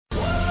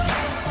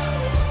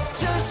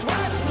just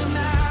watch me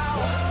now.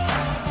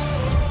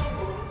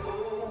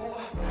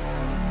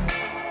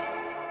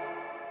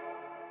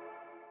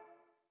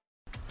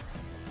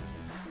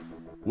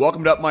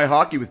 Welcome to Up My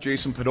Hockey with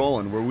Jason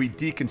Podolin, where we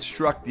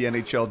deconstruct the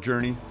NHL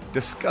journey,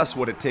 discuss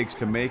what it takes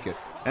to make it,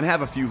 and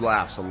have a few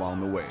laughs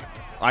along the way.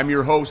 I'm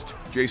your host,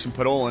 Jason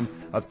Podolin,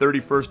 a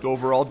 31st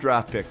overall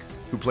draft pick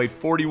who played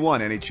 41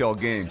 NHL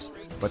games,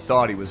 but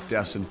thought he was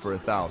destined for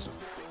 1,000.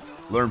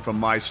 Learn from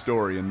my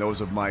story and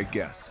those of my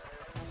guests.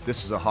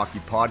 This is a hockey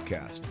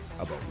podcast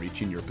about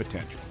reaching your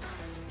potential.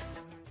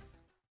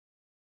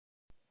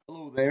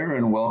 Hello there,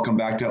 and welcome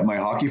back to Up My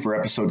Hockey for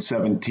episode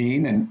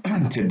 17.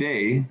 And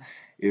today,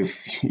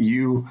 if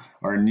you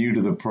are new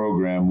to the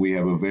program, we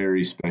have a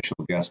very special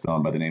guest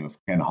on by the name of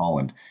Ken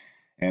Holland.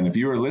 And if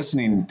you are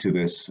listening to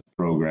this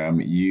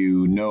program,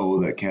 you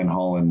know that Ken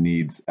Holland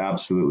needs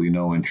absolutely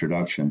no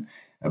introduction,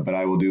 but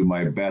I will do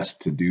my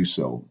best to do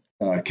so.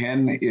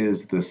 Ken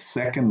is the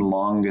second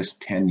longest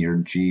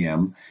tenured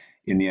GM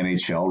in the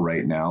NHL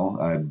right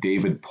now.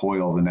 David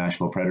Poile of the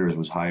Nashville Predators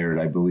was hired,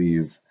 I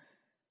believe,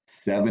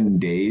 7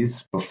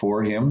 days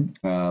before him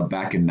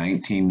back in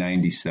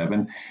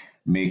 1997.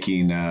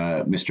 Making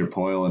Mr.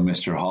 Poile and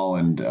Mr.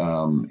 Holland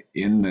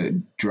in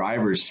the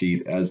driver's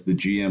seat as the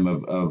GM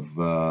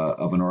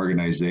of an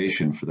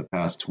organization for the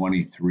past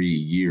 23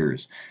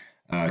 years.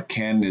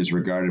 Ken is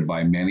regarded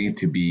by many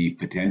to be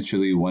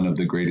potentially one of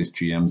the greatest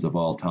GMs of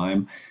all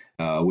time,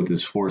 with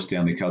his 4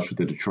 Stanley Cups with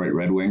the Detroit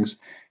Red Wings,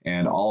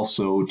 and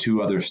also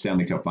 2 other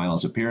Stanley Cup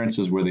Finals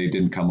appearances where they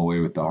didn't come away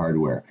with the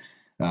hardware.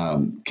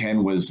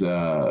 Ken was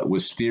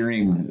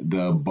steering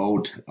the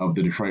boat of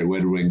the Detroit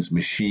Red Wings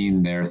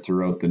machine there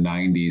throughout the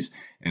 90s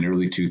and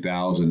early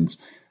 2000s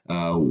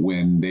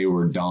when they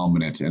were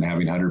dominant and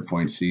having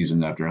 100-point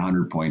season after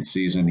 100-point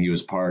season. He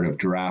was part of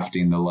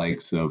drafting the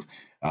likes of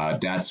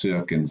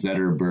Datsuk and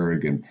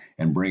Zetterberg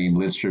and bringing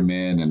Lidstrom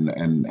in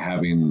and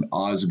having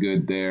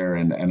Osgood there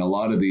and a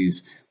lot of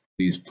these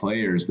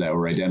players that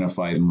were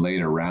identified in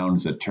later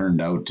rounds that turned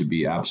out to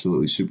be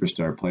absolutely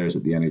superstar players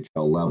at the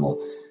NHL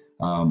level.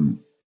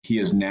 He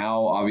is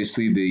now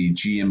obviously the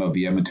GM of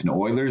the Edmonton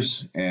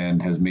Oilers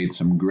and has made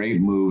some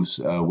great moves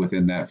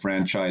within that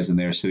franchise, and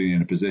they're sitting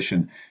in a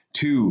position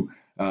to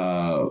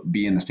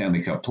be in the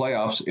Stanley Cup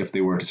playoffs if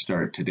they were to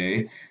start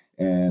today.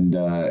 And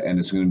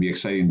it's going to be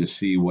exciting to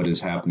see what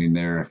is happening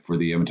there for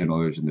the Edmonton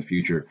Oilers in the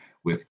future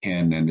with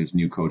Ken and his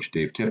new coach,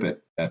 Dave Tippett,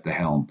 at the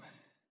helm.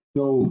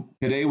 So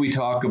today we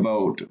talk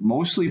about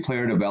mostly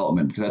player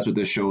development, because that's what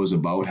this show is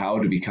about, how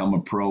to become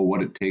a pro,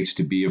 what it takes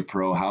to be a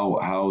pro,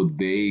 how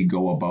they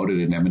go about it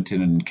in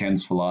Edmonton, and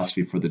Ken's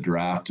philosophy for the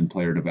draft and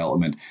player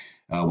development,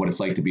 what it's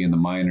like to be in the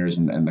minors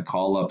and the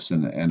call-ups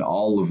and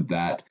all of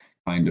that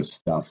kind of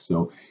stuff.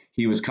 So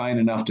he was kind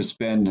enough to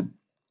spend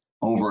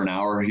over an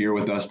hour here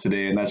with us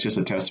today, and that's just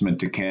a testament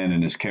to Ken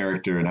and his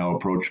character and how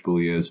approachable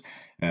he is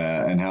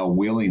and how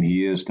willing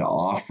he is to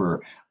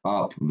offer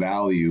up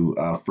value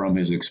from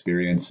his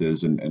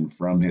experiences and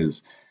from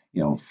his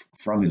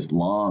from his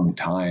long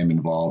time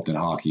involved in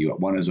hockey,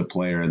 one as a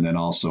player and then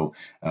also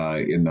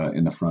in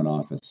the front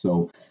office.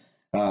 So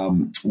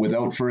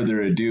without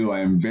further ado,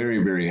 I am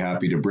very, very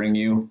happy to bring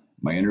you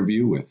my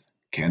interview with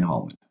Ken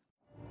Holland.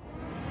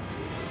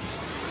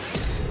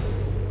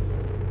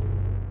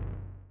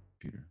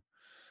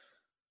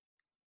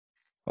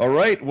 All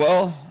right.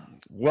 Well,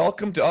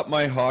 welcome to Up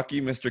My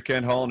Hockey, Mr.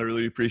 Ken Holland. I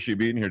really appreciate you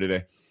being here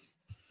today.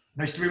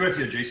 Nice to be with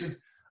you, Jason.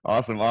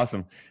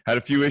 Awesome. Had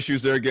a few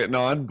issues there getting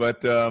on,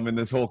 but in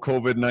this whole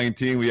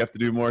COVID-19, we have to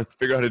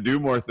figure out how to do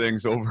more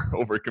things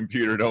over a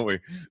computer, don't we?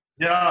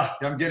 Yeah,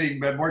 I'm getting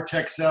more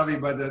tech savvy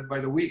by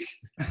the week.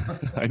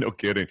 I know,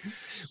 kidding.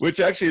 Which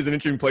actually is an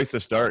interesting place to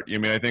start. I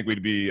mean, I think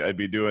I'd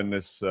be doing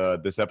this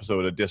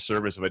episode a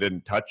disservice if I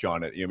didn't touch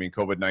on it. I mean,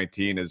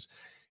 COVID-19 is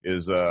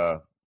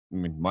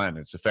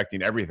it's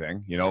affecting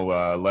everything,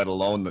 let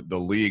alone the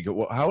league.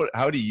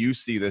 How do you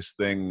see this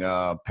thing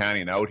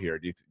panning out here?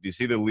 Do you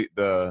see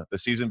the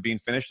season being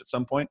finished at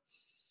some point?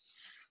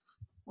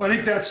 Well, I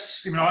think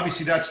that's,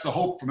 obviously that's the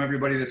hope from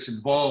everybody that's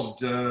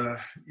involved.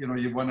 We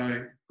want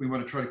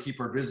to try to keep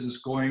our business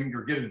going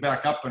or get it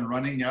back up and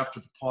running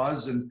after the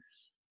pause and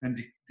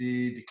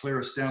declare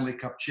a Stanley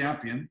Cup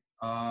champion.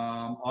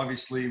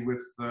 Obviously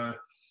with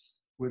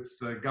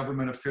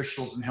government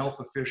officials and health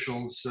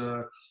officials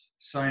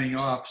signing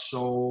off.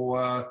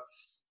 So,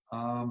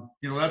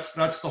 that's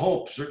the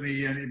hope,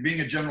 certainly. And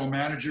being a general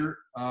manager,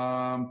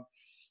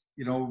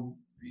 we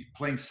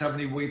played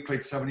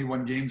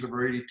 71 games of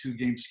our 82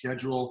 game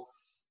schedule.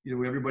 We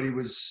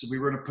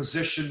were in a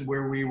position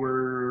where we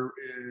were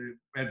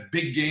at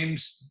big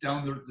games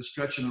down the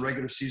stretch in the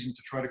regular season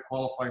to try to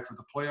qualify for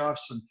the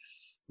playoffs. And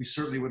we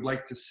certainly would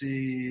like to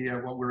see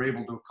what we're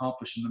able to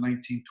accomplish in the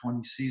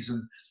 1920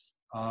 season.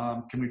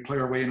 Can we play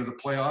our way into the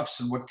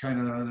playoffs, and what kind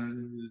of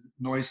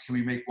noise can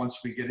we make once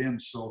we get in?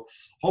 So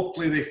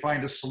hopefully they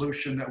find a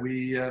solution that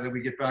we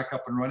get back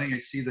up and running. I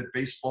see that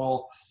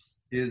baseball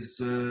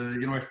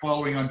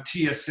following on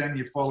TSN,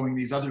 you're following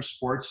these other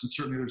sports, and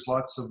certainly there's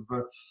lots of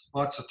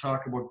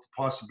talk about the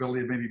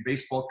possibility of maybe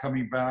baseball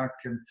coming back,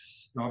 and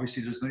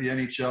obviously there's the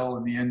NHL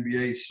and the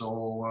NBA.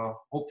 So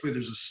hopefully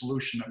there's a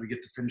solution that we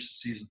get to finish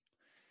the season.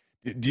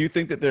 Do you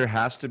think that there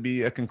has to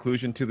be a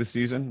conclusion to the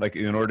season, like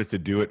in order to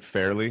do it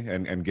fairly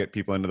and get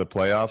people into the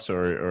playoffs,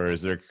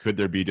 or could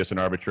there be just an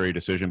arbitrary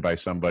decision by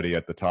somebody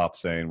at the top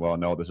saying, well,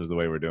 no, this is the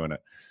way we're doing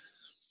it?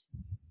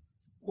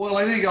 Well,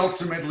 I think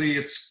ultimately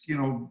it's, it's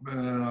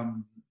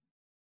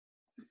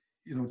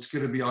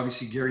going to be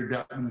obviously Gary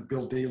Bettman and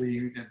Bill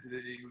Daly,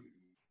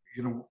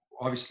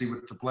 obviously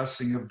with the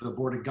blessing of the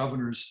Board of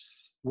Governors,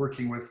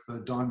 working with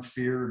Don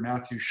Fear,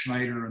 Matthew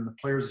Schneider, and the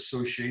Players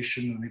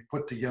Association, and they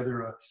put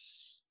together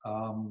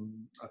I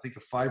think a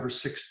 5 or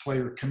 6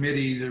 player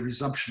committee, the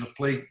resumption of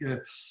play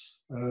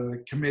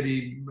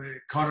committee.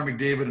 Connor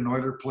McDavid, an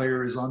Oiler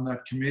player, is on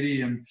that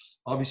committee, and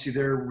obviously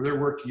they're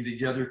working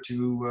together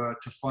to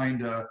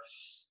find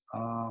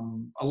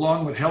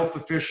along with health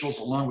officials,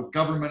 along with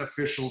government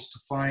officials, to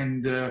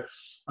find a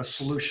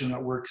solution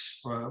that works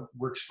for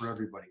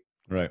everybody.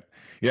 Right.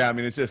 Yeah. I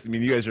mean,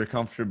 you guys are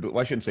comfortable.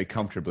 Well, I shouldn't say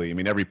comfortably. I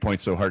mean, every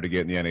point's so hard to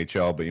get in the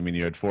NHL, but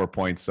you had 4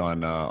 points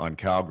on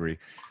Calgary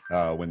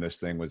when this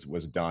thing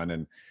was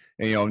done.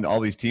 And all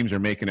these teams are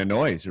making a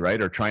noise,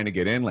 right? Or trying to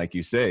get in, like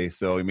you say.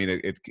 So, I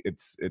mean,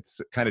 it's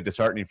kind of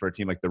disheartening for a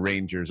team like the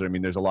Rangers. I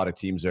mean, there's a lot of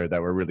teams there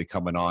that were really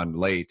coming on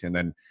late, and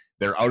then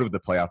they're out of the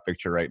playoff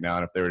picture right now.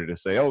 And if they were to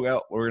say, oh,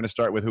 well, we're going to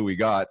start with who we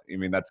got, I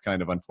mean, that's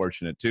kind of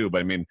unfortunate too.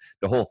 But I mean,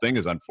 the whole thing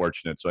is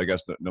unfortunate. So I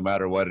guess no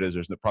matter what it is,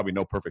 there's probably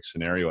no perfect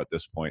scenario at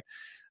this point.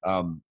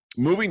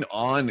 Moving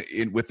on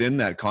within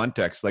that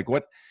context, like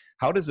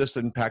how does this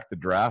impact the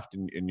draft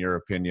in your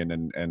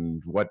opinion?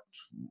 And how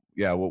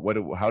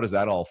does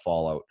that all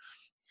fall out?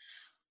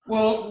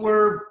 Well,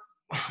 we'll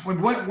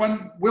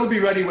be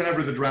ready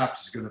whenever the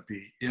draft is going to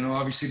be.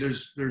 Obviously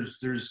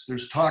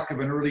there's talk of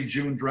an early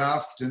June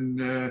draft, and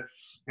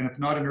if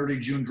not an early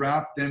June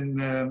draft, then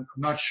I'm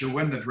not sure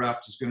when the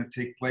draft is going to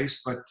take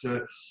place. But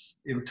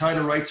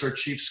Tyler Wright's our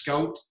chief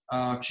scout,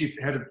 chief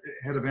head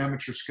of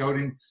amateur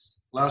scouting.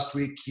 Last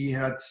week he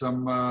had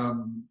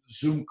some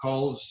Zoom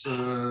calls,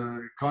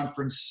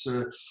 conference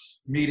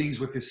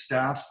meetings with his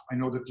staff. I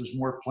know that there's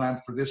more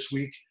planned for this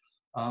week.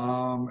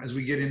 As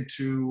we get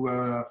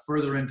into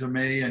further into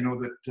May, I know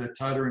that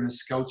Tyler and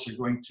his scouts are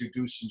going to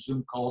do some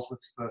Zoom calls with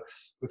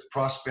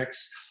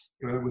prospects.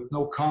 With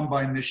no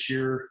combine this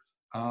year,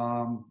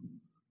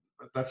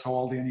 that's how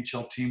all the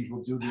NHL teams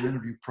will do their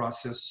interview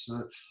process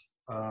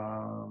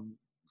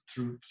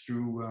through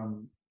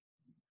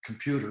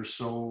computers.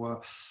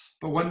 So,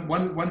 but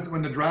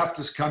when the draft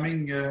is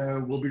coming, I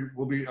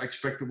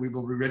expect that we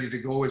will be ready to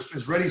go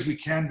as ready as we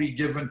can be.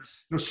 Given,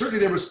 certainly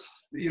there was.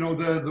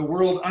 The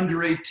World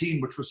Under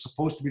 18, which was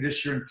supposed to be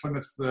this year in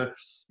Plymouth,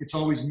 it's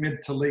always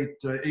mid to late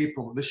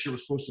April. This year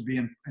was supposed to be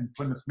in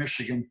Plymouth,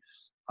 Michigan,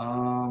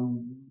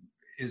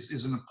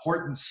 is an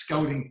important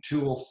scouting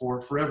tool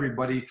for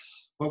everybody.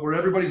 But where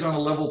everybody's on a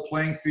level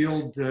playing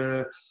field,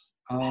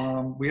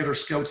 we had our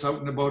scouts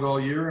out and about all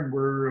year, and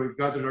we've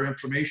gathered our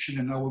information,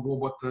 and now we'll go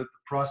about the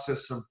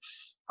process of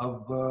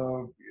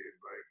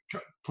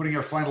putting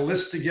our final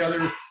list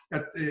together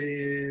and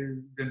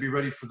be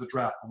ready for the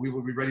draft. We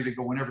will be ready to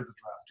go whenever the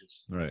draft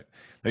is. Right.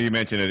 Now you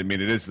mentioned it. I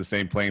mean, it is the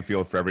same playing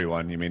field for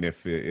everyone. I mean,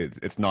 if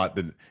it's not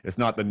the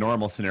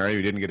normal scenario,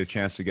 you didn't get a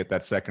chance to get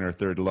that second or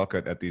third look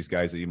at these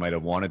guys that you might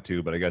have wanted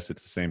to, but I guess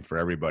it's the same for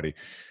everybody.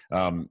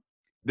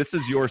 This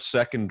is your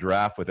second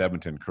draft with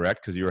Edmonton,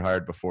 correct? Because you were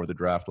hired before the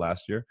draft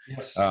last year.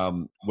 Yes.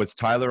 Was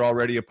Tyler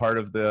already a part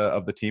of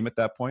the team at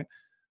that point?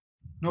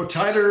 No,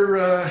 Tyler,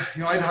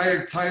 I'd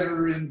hired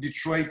Tyler in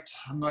Detroit,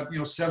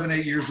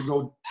 7-8 years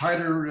ago.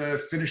 Tyler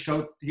finished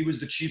out, he was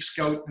the chief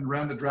scout and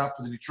ran the draft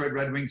for the Detroit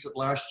Red Wings at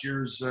last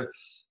year's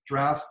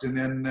draft. And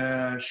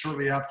then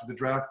shortly after the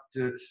draft,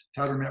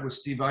 Tyler met with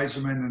Steve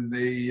Yzerman, and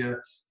they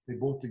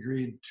both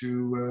agreed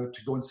to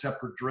go in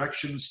separate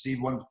directions.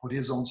 Steve wanted to put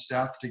his own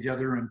staff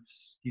together, and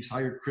he's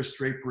hired Chris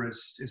Draper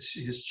as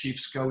his chief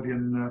scout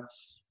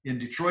in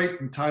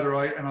Detroit. And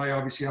Tyler and I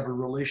obviously have a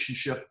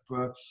relationship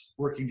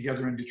working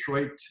together in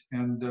Detroit,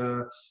 and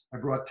I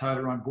brought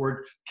Tyler on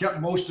board. Kept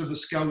most of the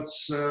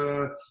scouts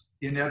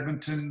in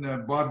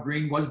Edmonton. Bob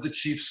Green was the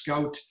chief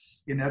scout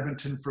in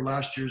Edmonton for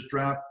last year's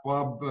draft.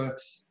 Bob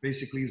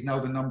basically is now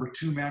the number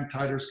 2 man.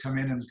 Tyler's come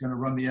in and is going to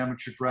run the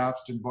amateur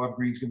draft, and Bob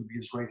Green's going to be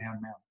his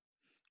right-hand man.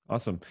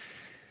 Awesome.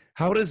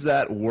 How does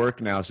that work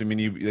now? So, I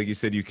mean, like you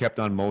said, you kept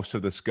on most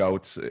of the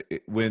scouts.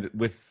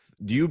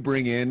 Do you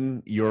bring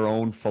in your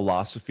own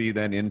philosophy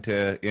then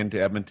into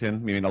Edmonton? I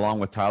mean, along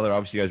with Tyler,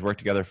 obviously you guys worked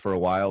together for a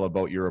while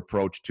about your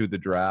approach to the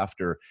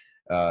draft, or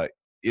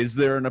is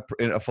there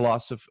a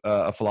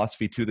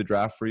philosophy to the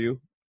draft for you?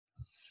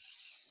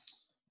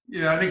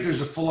 Yeah, I think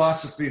there's a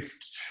philosophy,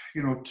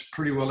 to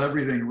pretty well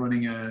everything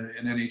running an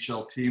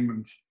NHL team.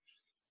 And,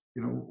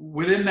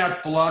 within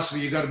that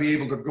philosophy, you got to be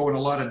able to go in a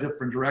lot of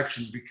different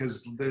directions,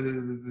 because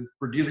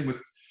we're dealing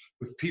with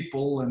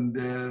people, and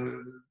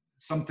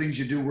some things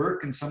you do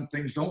work and some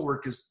things don't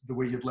work as the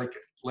way you'd like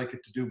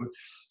it to do. But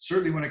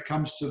certainly when it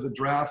comes to the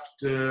draft,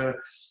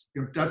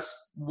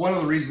 that's one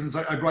of the reasons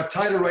I brought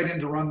Tyler right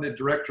in to run the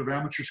director of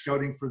amateur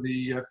scouting for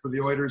the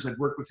Oilers. I'd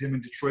worked with him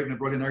in Detroit, and I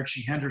brought in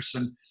Archie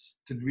Henderson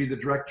to be the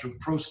director of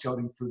pro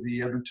scouting for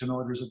the Edmonton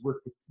Oilers. I'd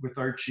worked with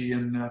Archie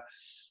in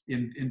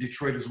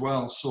Detroit as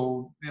well.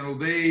 So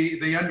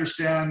they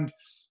understand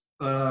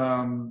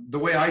the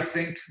way I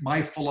think,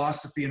 my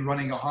philosophy in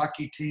running a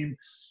hockey team.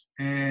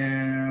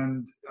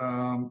 And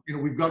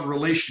we've got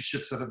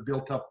relationships that have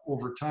built up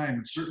over time,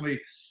 and certainly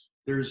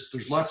there's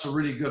lots of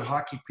really good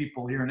hockey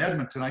people here in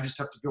Edmonton. I just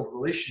have to build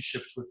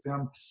relationships with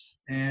them,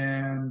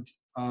 and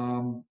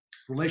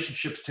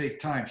relationships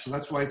take time. So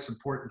that's why it's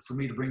important for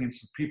me to bring in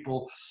some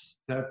people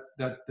that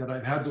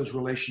I've had those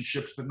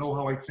relationships, that know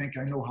how I think,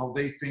 I know how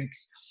they think,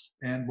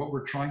 and what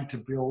we're trying to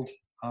build,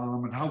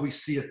 and how we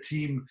see a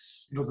team,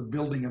 the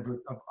building of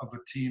a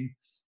team.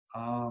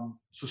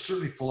 So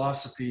certainly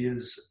philosophy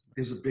is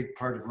a big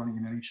part of running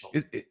an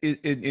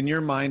NHL. In your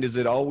mind, is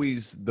it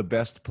always the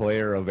best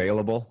player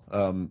available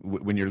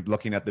when you're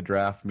looking at the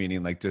draft?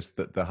 Meaning, like, just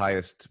the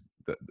highest,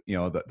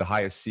 the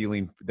highest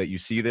ceiling that you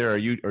see there.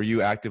 Are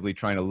you actively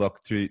trying to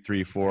look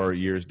 3-4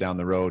 years down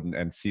the road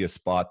and see a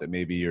spot that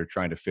maybe you're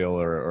trying to fill,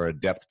 or a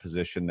depth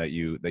position that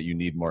you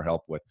need more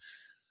help with?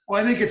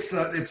 Well, I think it's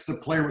the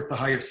player with the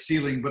highest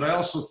ceiling, but I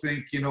also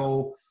think in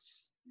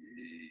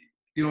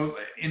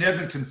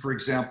Edmonton, for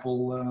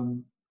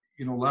example,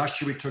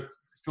 last year we took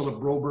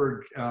Philip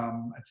Broberg,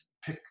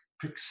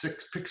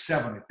 pick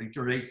 7, I think,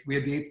 or 8. We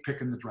had the 8th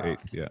pick in the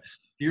draft. 8, yeah.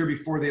 The year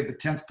before, they had the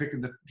 10th pick in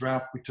the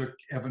draft. We took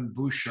Evan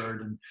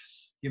Bouchard. And,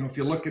 if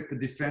you look at the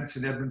defense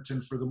in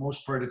Edmonton, for the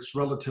most part, it's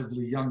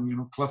relatively young.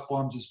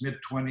 Clefbaum's is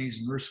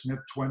mid-20s, Nurse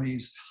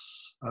mid-20s,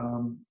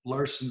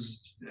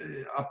 Larson's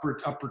upper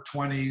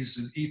 20s,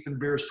 and Ethan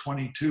Bear's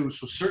 22.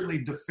 So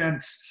certainly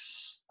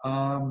defense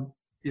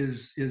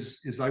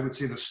is I would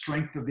say the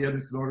strength of the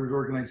Edmonton Oilers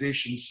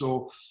organization.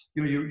 So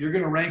you're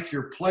going to rank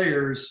your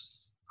players.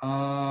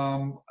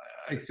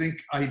 I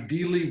think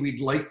ideally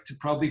we'd like to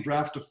probably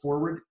draft a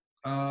forward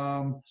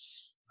and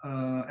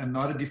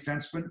not a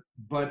defenseman.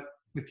 But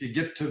if you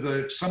get to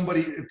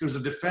if there's a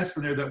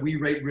defenseman there that we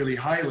rate really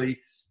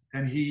highly,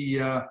 and he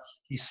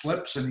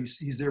slips and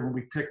he's there when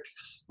we pick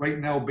right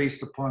now,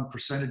 based upon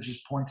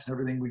percentages, points, and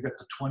everything, we got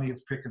the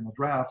 20th pick in the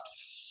draft.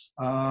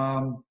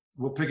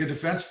 We'll pick a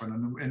defenseman,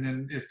 and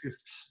then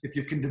if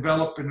you can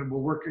develop, and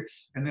we'll work.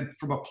 And then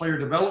from a player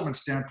development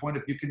standpoint,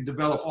 if you can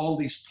develop all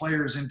these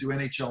players into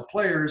NHL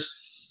players,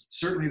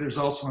 certainly there's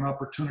also an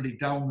opportunity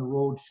down the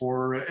road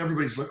for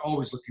everybody's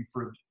always looking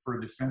for a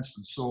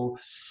defenseman. So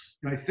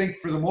I think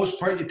for the most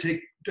part, you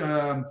take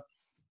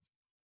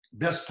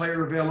best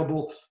player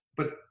available,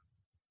 but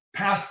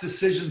past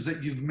decisions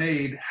that you've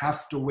made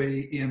have to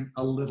weigh in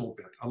a little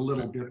bit.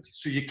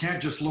 So you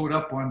can't just load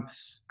up on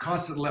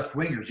constant left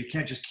wingers. You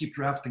can't just keep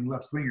drafting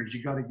left wingers.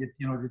 You got to get,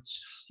 you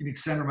need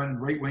centermen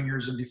and right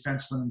wingers and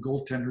defensemen and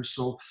goaltenders.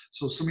 So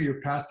some of your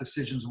past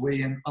decisions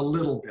weigh in a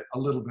little bit.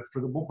 But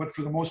for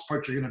the most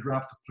part, you're going to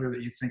draft a player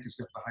that you think has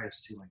got the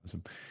highest ceiling.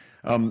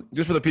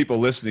 Just for the people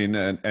listening,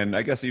 and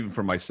I guess even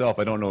for myself,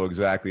 I don't know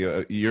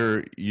exactly.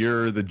 You're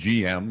the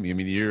GM. I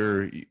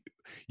mean,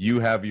 you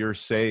have your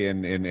say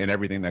in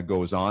everything that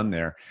goes on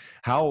there.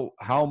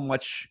 How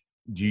much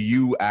do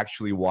you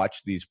actually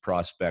watch these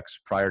prospects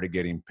prior to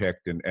getting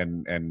picked? And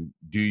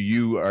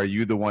are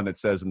you the one that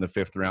says in the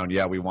 5th round,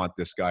 yeah, we want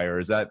this guy? Or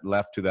is that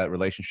left to that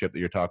relationship that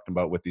you're talking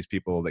about with these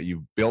people that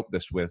you've built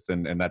this with,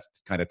 and that's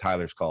kind of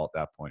Tyler's call at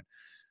that point?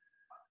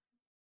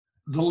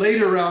 The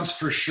later rounds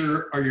for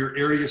sure are your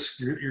area,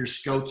 your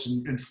scouts,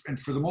 and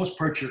for the most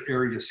part, your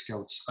area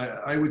scouts.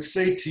 I would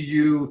say to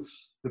you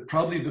that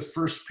probably the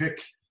first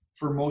pick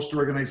for most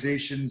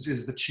organizations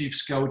is the chief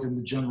scout and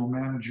the general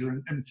manager,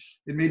 and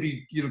it may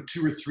be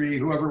 2 or 3,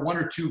 whoever, 1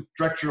 or 2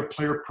 director of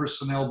player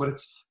personnel, but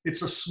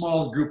it's a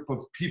small group of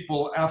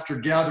people after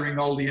gathering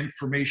all the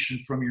information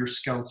from your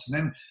scouts. And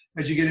then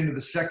as you get into the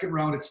 2nd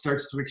round, it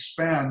starts to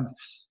expand.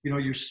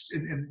 As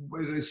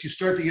you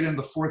start to get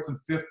into the 4th and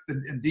 5th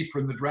and deeper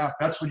in the draft,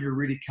 that's when you're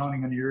really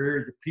counting on your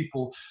area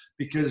people,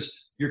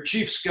 because your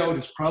chief scout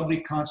is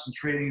probably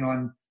concentrating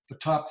on the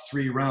top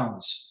 3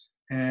 rounds.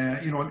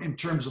 In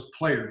terms of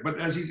players.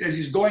 But as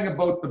he's going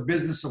about the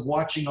business of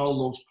watching all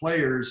those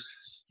players,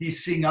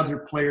 he's seeing other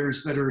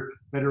players that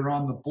are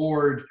on the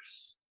board,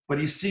 but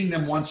he's seeing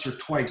them once or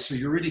twice. So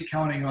you're really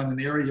counting on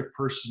an area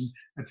person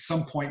at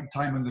some point in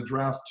time in the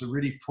draft to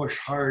really push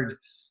hard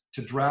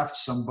to draft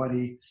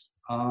somebody.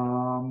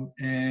 And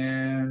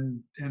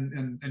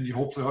you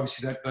hopefully,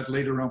 obviously, that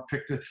later round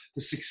pick,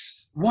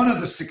 one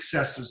of the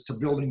successes to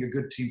building a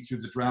good team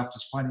through the draft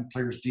is finding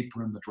players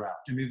deeper in the draft.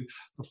 I mean,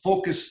 the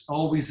focus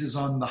always is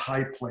on the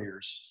high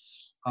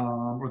players,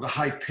 or the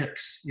high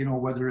picks,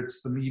 whether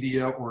it's the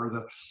media or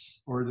the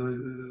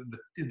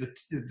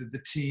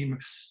team.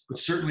 But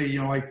certainly,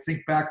 I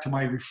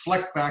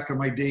reflect back on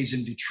my days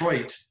in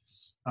Detroit.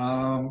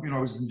 I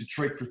was in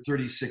Detroit for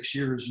 36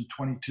 years and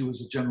 22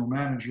 as a general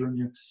manager, and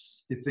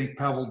you think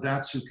Pavel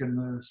Datsyuk in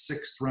the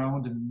 6th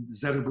round and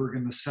Zetterberg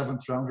in the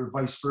 7th round, or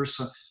vice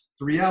versa.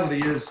 The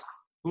reality is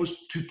those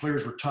 2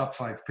 players were top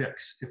 5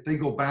 picks. If they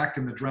go back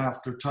in the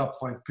draft, they're top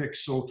 5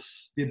 picks. So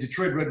the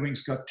Detroit Red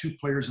Wings got 2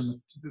 players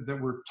that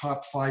were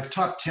top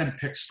 10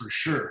 picks for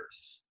sure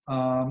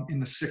in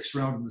the 6th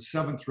round and the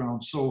 7th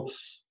round. So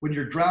when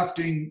you're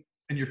drafting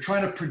and you're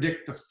trying to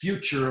predict the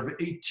future of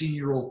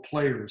 18-year-old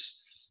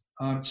players,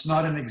 it's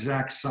not an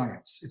exact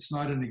science. It's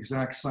not an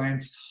exact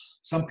science.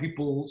 Some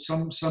people,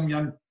 some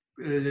young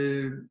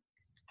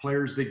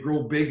players, they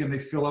grow big and they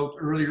fill out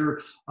earlier.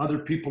 Other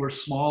people are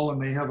small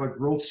and they have a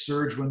growth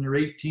surge when they're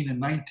 18 and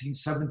 19,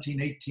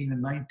 17, 18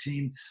 and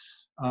 19.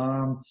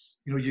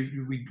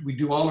 We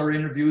do all our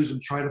interviews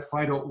and try to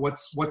find out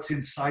what's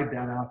inside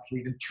that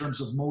athlete in terms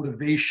of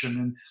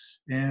motivation,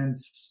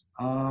 and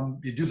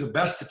you do the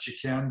best that you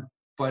can,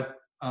 but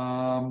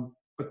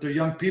they're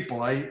young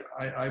people.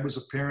 I was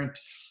a parent.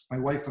 My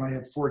wife and I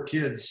had 4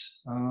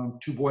 kids,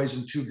 2 boys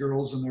and 2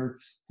 girls, and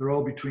they're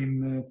all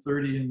between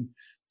 30 and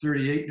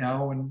 38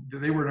 now, and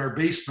they were in our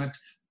basement,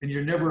 and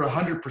you're never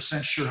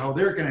 100% sure how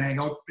they're going to hang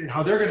out,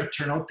 how they're going to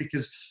turn out,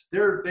 because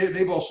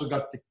they've also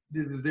got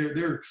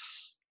their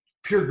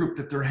peer group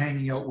that they're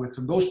hanging out with,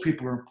 and those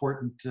people are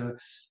important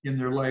in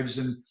their lives.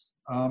 And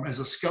as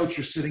a scout,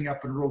 you're sitting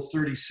up in row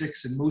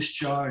 36 in Moose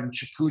Jaw and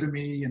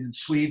Chicoutimi and in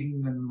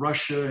Sweden and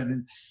Russia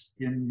and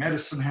in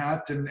Medicine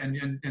Hat, and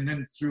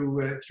then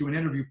through an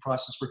interview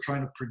process, we're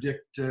trying to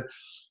predict the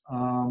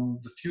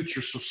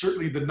future. So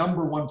certainly the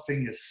number one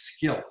thing is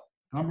skill.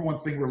 The number one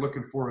thing we're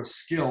looking for is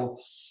skill,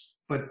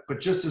 but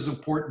just as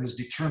important is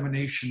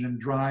determination and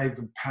drive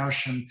and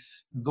passion,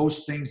 and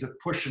those things that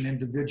push an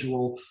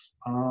individual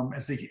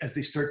as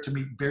they start to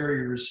meet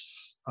barriers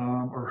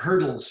or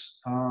hurdles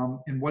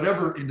in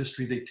whatever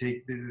industry they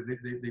take,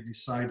 they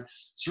decide.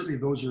 Certainly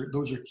those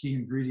are key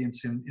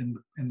ingredients in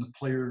the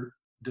player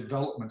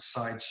development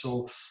side.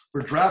 So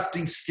we're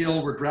drafting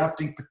skill, we're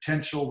drafting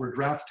potential, we're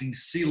drafting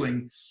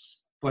ceiling.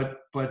 But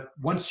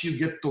once you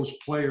get those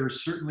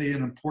players, certainly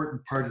an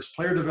important part is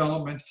player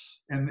development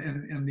and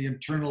the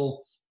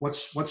internal,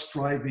 what's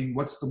driving,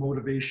 what's the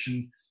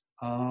motivation.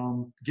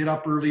 Get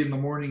up early in the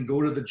morning,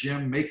 go to the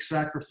gym, make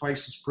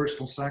sacrifices,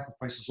 personal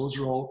sacrifices. Those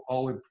are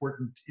all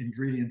important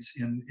ingredients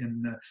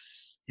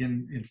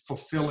in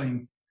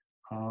fulfilling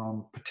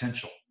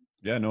potential.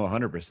 Yeah, no,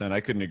 100%. I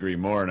couldn't agree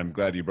more, and I'm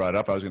glad you brought it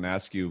up. I was going to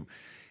ask you,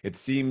 it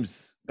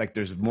seems like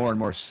there's more and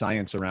more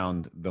science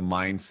around the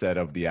mindset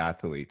of the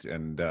athlete.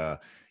 And,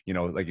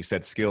 like you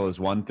said, skill is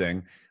one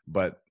thing,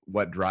 but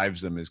what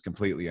drives them is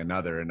completely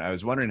another. And I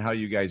was wondering how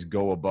you guys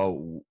go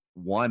about,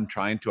 one,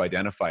 trying to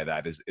identify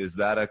that. Is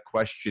that a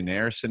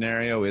questionnaire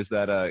scenario? Is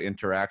that a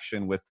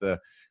interaction with the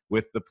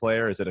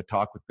player? Is it a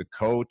talk with the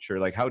coach? Or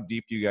like, how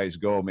deep do you guys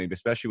go, maybe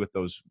especially with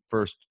those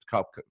first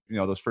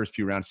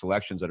few round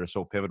selections that are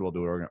so pivotal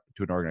to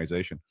an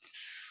organization?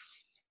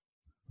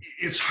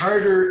 It's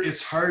harder.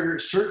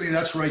 Certainly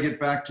that's where I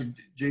get back to,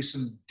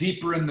 Jason,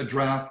 deeper in the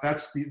draft.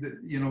 That's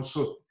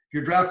so if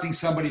you're drafting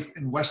somebody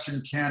in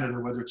Western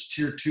Canada, whether it's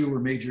tier 2 or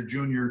major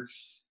junior,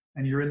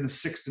 and you're in the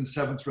 6th and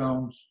 7th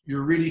round,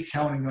 you're really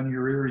counting on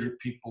your area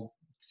people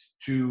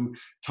to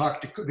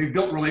talk to. They've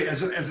built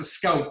as a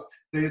scout,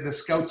 the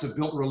scouts have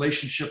built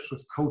relationships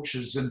with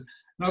coaches, and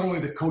not only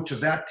the coach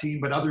of that team,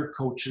 but other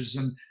coaches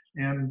and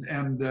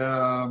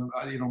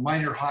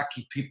minor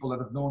hockey people that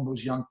have known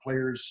those young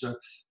players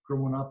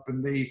growing up,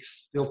 and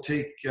they'll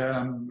take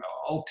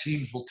all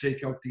teams will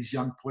take out these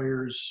young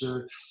players,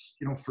 for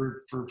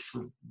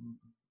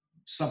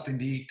something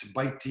to eat, to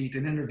bite to eat,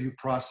 an interview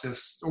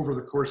process over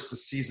the course of the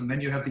season.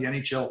 Then you have the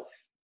NHL,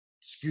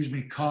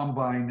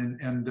 combine,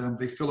 and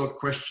they fill out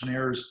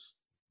questionnaires.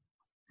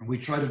 And we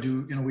try to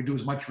do, we do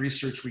as much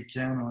research we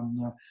can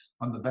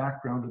on the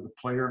background of the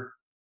player.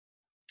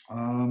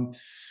 And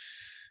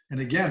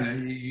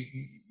again,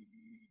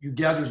 you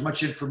gather as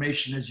much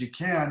information as you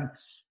can,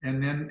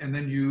 and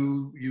then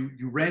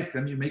you rank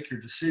them, you make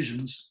your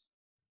decisions.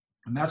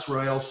 And that's where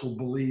I also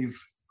believe,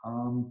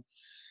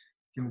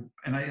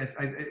 and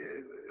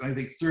I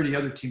think 30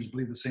 other teams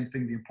believe the same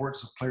thing, the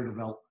importance of player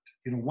development.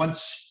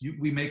 Once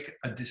we make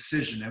a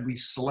decision and we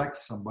select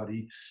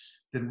somebody,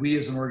 then we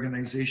as an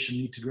organization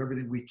need to do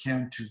everything we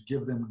can to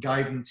give them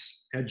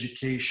guidance,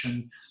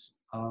 education,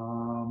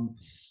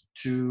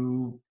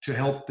 to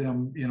help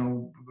them,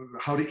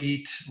 how to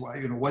eat,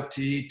 what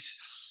to eat,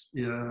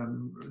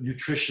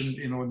 nutrition,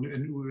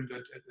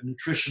 a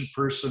nutrition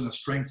person, a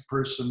strength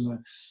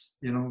person,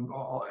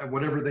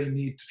 whatever they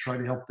need to try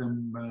to help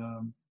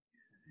them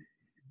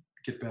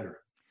get better.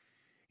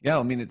 Yeah,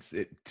 I mean,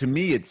 to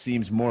me, it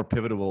seems more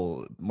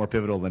pivotal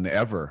than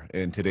ever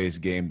in today's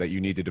game that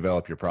you need to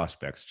develop your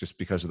prospects, just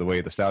because of the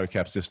way the salary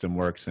cap system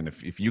works. And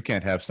if you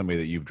can't have somebody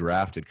that you've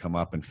drafted come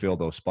up and fill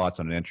those spots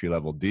on an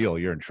entry-level deal,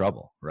 you're in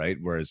trouble, right?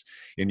 Whereas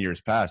in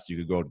years past, you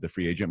could go to the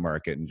free agent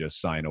market and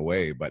just sign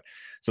away. But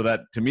so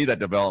that, to me, that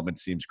development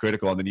seems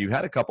critical. And then you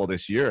had a couple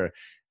this year.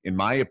 in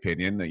my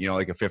opinion,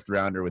 like a 5th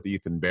rounder with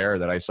Ethan Bear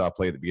that I saw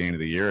play at the beginning of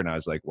the year, and I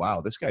was like,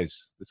 wow, this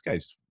guy's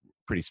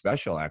pretty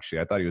special. Actually,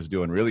 I thought he was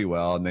doing really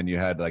well. And then you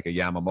had like a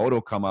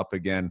Yamamoto come up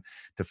again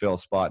to fill a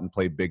spot and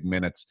play big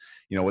minutes.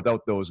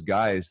 Without those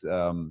guys,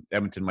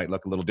 Edmonton might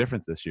look a little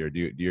different this year.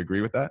 Do you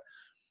agree with that?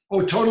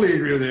 Oh, totally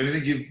agree with it. I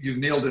think you've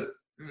nailed it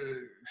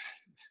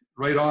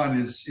right on.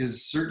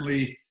 Is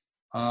certainly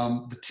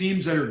the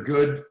teams that are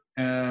good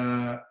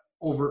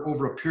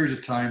over a period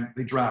of time,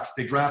 they draft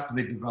and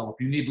they develop.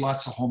 You need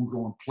lots of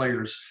homegrown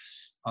players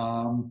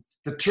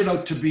that turn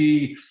out to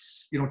be,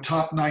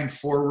 top 9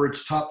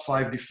 forwards, top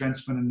 5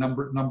 defensemen, and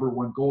number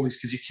 1 goalies,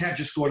 because you can't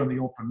just go out on the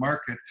open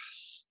market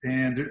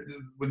and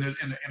when they're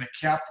in a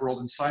cap world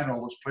and sign all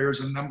those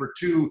players. And number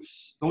 2,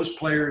 those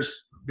players,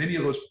 many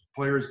of those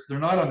players, they're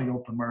not on the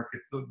open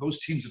market.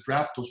 Those teams that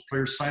draft those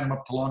players sign them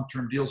up to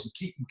long-term deals and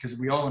keep them, because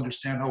we all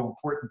understand how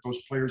important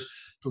those players,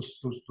 those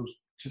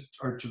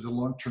are to the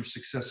long-term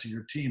success of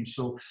your team.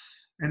 So,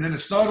 and then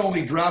it's not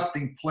only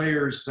drafting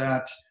players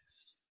that,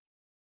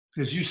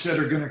 as you said,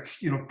 are going to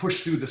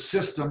push through the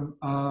system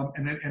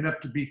and then end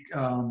up to be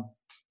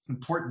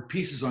important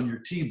pieces on your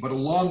team, but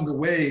along the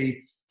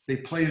way they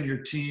play on your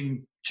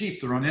team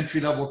cheap. They're on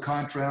entry-level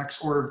contracts,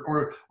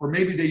 or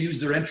maybe they use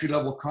their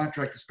entry-level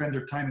contract to spend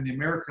their time in the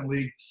American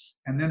League,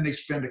 and then they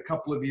spend a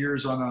couple of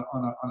years on a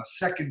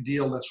second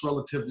deal that's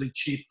relatively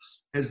cheap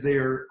as they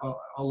are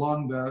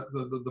along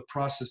the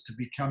process to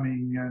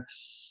becoming,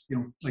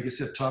 like I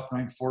said, top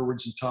 9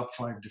 forwards and top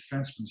 5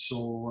 defensemen.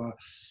 So,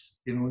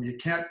 you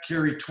can't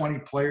carry 20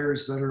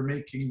 players that are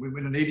making,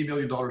 within an $80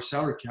 million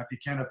salary cap, you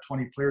can't have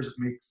 20 players that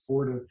make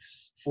 $4 to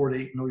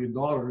 $8 million.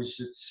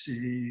 It's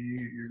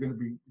you're going to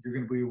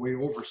be way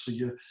over. So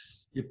you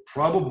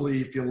probably,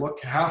 if you look,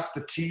 half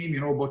the team,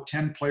 about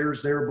 10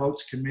 players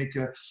thereabouts can make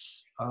a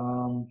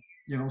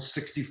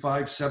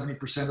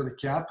 65-70% of the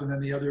cap, and then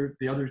the other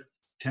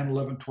 10,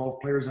 11, 12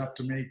 players have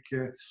to make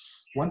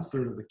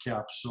 1/3 of the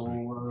cap. So,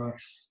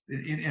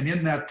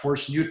 in that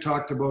portion, you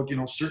talked about,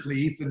 certainly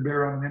Ethan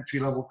Bear on an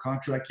entry-level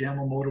contract,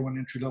 Yamamoto on an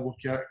entry-level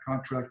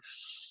contract.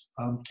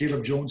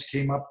 Caleb Jones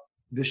came up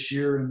this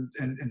year and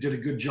did a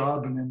good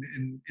job. And then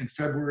in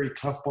February,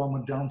 Klefbom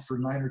went down for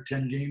 9 or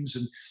 10 games,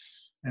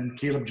 and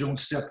Caleb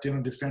Jones stepped in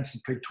on defense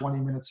and played 20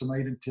 minutes a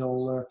night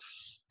until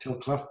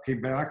Clef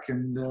came back.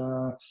 And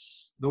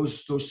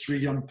those 3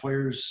 young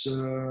players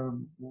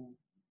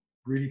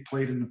really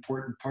played an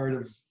important part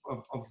of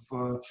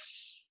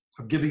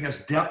giving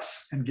us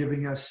depth and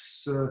giving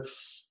us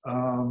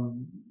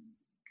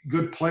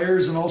good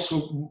players, and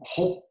also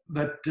hope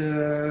that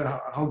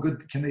how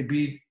good can they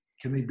be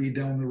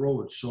down the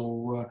road.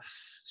 So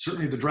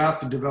certainly the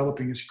draft and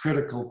developing is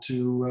critical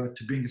to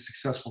being a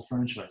successful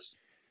franchise.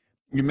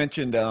 You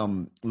mentioned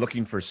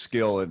looking for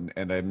skill,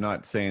 and I'm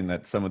not saying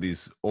that some of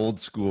these old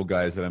school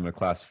guys that I'm going to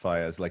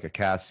classify as like a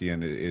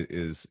Cassian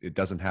it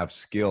doesn't have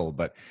skill,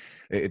 but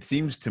it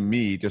seems to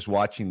me, just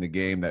watching the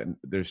game, that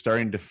there's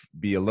starting to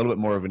be a little bit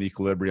more of an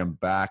equilibrium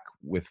back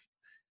with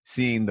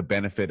seeing the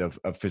benefit of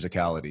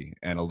physicality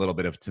and a little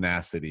bit of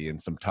tenacity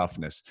and some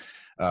toughness,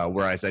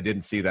 whereas I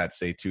didn't see that,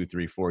 say, 2,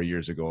 3, 4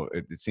 years ago.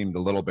 It seemed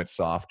a little bit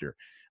softer.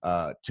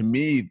 To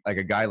me, like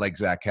a guy like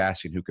Zach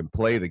Kassian, who can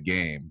play the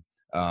game,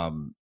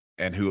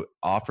 and who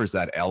offers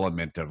that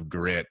element of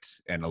grit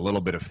and a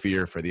little bit of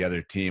fear for the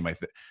other team.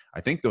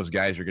 I think those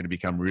guys are going to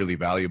become really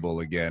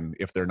valuable again,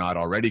 if they're not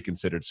already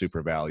considered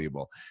super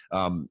valuable.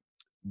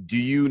 Do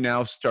you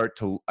now start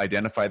to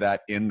identify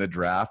that in the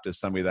draft as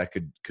somebody that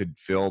could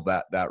fill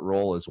that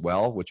role as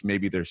well, which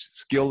maybe their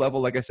skill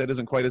level, like I said,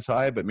 isn't quite as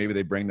high, but maybe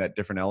they bring that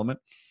different element?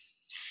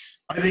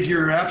 I think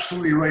you're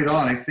absolutely right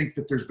on. I think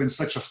that there's been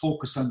such a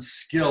focus on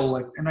skill,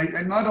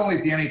 and not only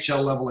at the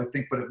NHL level, I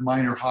think, but at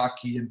minor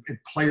hockey and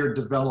player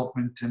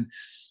development and,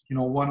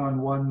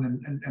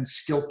 one-on-one and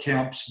skill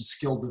camps and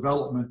skill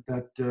development,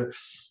 that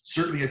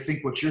certainly I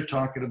think what you're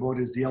talking about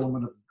is the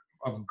element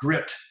of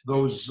grit,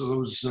 those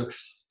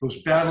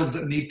battles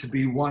that need to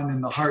be won in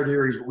the hard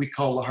areas, what we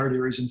call the hard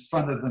areas in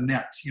front of the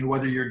net.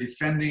 Whether you're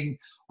defending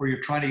or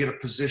you're trying to get a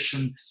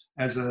position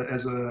as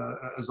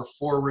a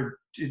forward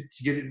to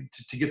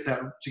get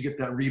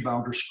that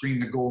rebound or screen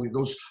the goalie.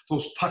 Those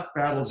puck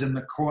battles in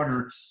the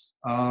corner,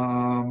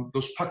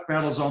 those puck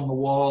battles on the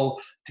wall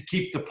to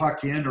keep the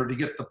puck in or to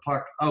get the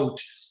puck out.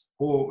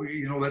 Oh,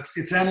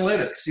 it's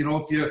analytics.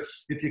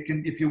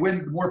 If you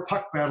win more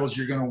puck battles,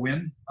 you're going to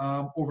win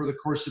over the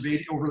course of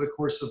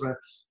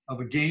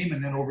a game,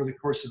 and then over the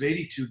course of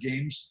 82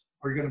 games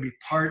are going to be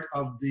part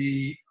of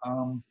the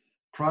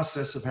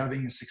process of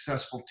having a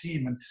successful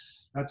team. And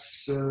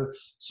that's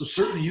so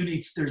certainly you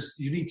need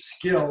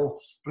skill,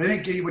 but I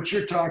think what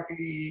you're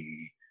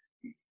talking,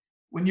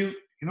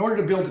 in order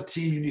to build a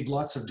team, you need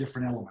lots of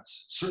different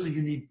elements.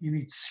 Certainly you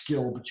need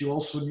skill, but you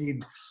also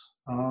need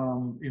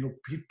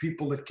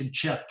people that can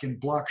check and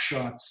block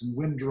shots and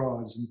win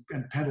draws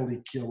and penalty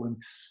kill and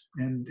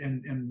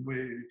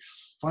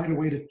find a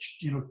way to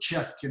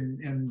check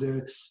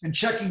and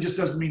checking just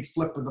doesn't mean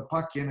flipping the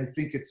puck in. I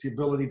think it's the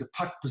ability to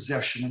puck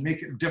possession and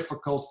make it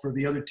difficult for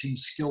the other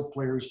team's skill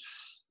players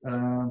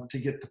to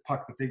get the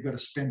puck, that they've got to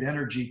spend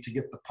energy to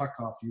get the puck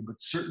off you. But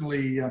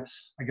certainly a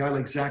guy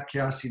like Zach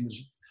Kassian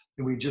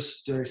we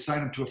just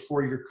signed him to a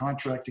 4-year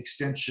contract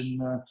extension.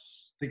 I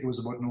think it was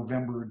about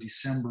November or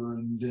December,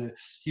 and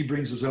he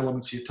brings those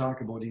elements you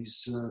talk about.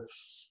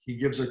 He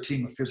gives our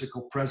team a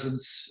physical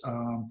presence.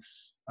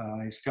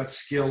 He's got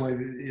skill.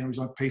 He's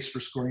on pace for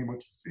scoring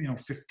about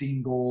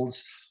 15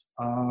 goals.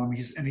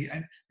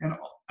 And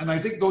I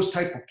think those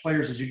type of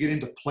players, as you get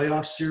into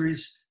playoff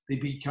series, they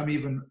become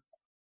even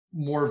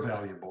more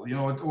valuable.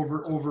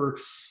 Over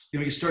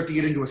you start to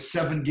get into a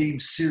 7-game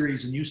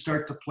series, and you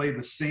start to play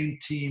the same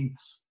team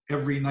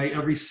every night,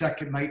 every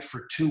second night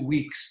for 2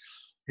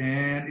 weeks,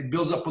 and it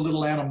builds up a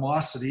little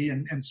animosity.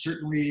 And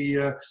certainly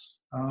a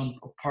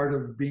part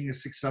of being a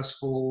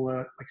successful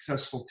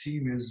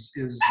team is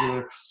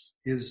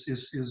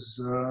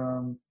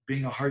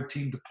being a hard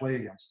team to play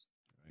against.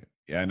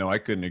 Yeah, no, I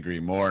couldn't agree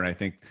more. And I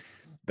think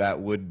that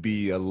would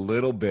be a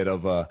little bit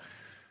of a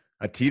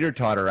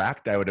teeter-totter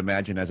act, I would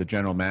imagine, as a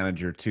general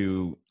manager,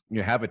 to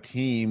have a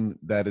team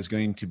that is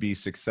going to be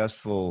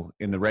successful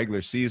in the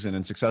regular season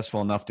and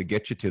successful enough to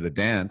get you to the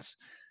dance,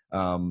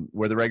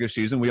 where the regular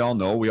season, we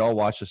all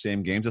watch the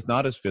same games. It's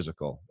not as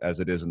physical as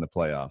it is in the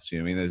playoffs.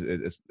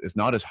 It's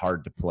not as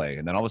hard to play.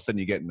 And then all of a sudden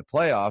you get in the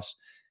playoffs,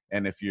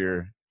 and if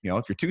you're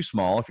too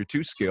small, if you're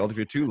too skilled, if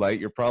you're too light,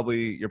 you're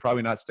probably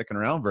not sticking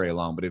around very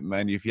long. But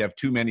if you have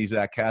too many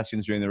Zach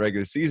Kassians during the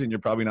regular season, you're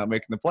probably not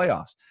making the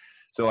playoffs.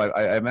 So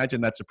I imagine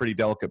that's a pretty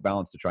delicate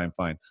balance to try and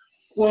find.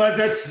 Well,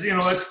 that's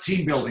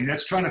team building.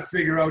 That's trying to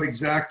figure out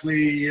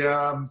exactly,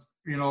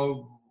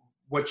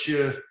 what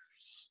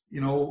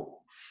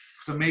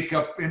the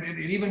makeup, and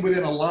even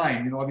within a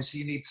line, obviously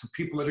you need some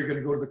people that are going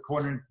to go to the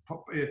corner and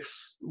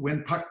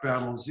win puck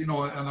battles, and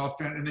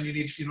then you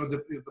need,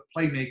 the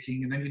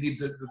playmaking, and then you need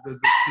the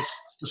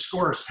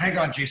scores. Hang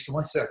on, Jason,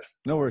 1 sec.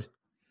 No worries.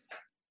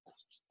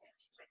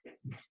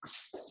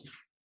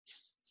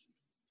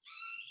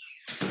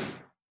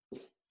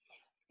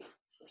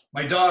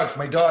 My dog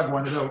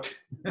wanted out.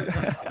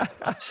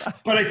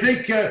 But I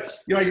think, I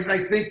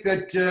think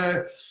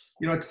that,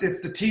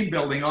 it's the team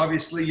building.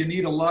 Obviously, you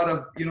need a lot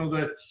of,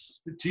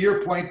 to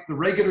your point, the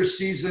regular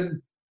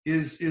season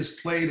is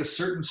played a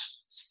certain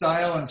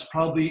style, and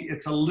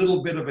it's a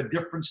little bit of a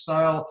different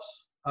style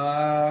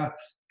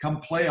come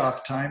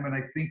playoff time. And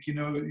I think, you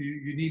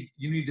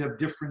need to have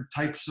different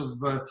types of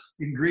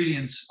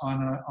ingredients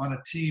on a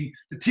team.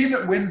 The team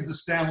that wins the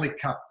Stanley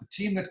Cup, the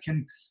team that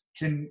can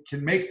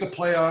make the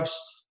playoffs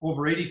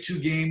over 82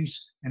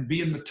 games and be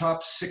in the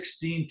top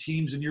 16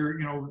 teams, and you're,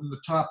 in the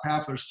top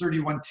half. There's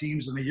 31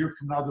 teams, and a year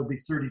from now there'll be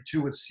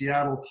 32 with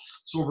Seattle.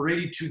 So over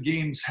 82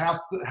 games, half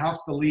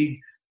the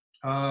league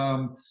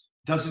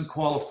doesn't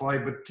qualify.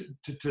 But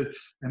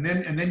and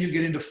then you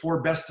get into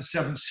 4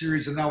 best-of-7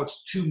 series, and now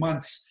it's 2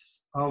 months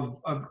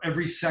of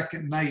every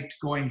second night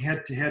going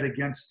head-to-head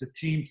against a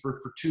team for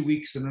 2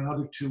 weeks and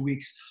another 2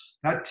 weeks.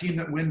 That team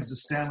that wins the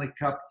Stanley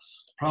Cup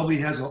probably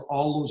has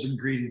all those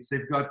ingredients.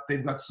 They've got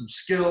some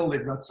skill,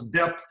 they've got some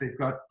depth, they've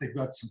got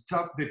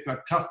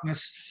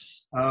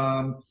toughness.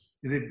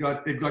 They've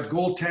got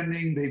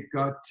goaltending. They've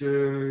got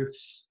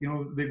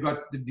they've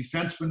got the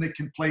defenseman that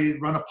can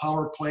run a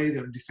power play.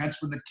 The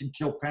defenseman that can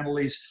kill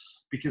penalties.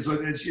 Because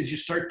as you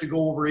start to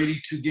go over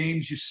 82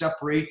 games, you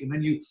separate, and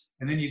then you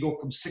go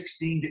from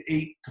 16 to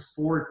 8 to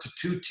 4 to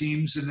 2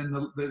 teams, and then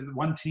the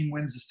one team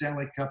wins the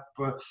Stanley Cup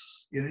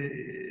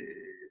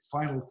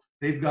final.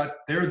 They're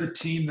the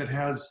team that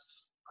has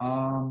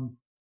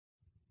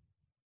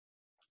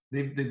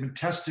they've been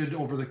tested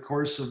over the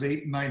course of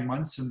 8 and 9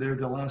 months, and they're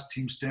the last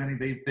team standing.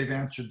 They've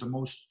answered the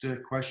most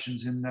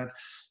questions in an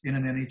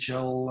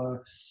NHL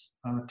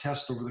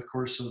test over the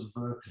course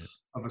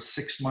of a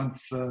 6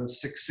 month,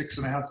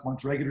 6.5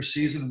 month regular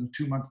season and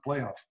a 2-month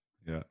playoff.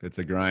 Yeah, it's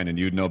a grind, and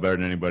you'd know better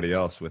than anybody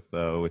else with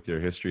your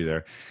history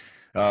there.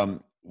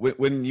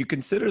 When you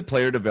consider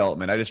player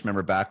development, I just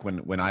remember back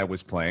when I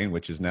was playing,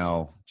 which is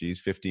now,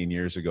 15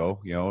 years ago,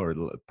 or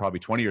probably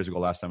 20 years ago,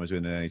 last time I was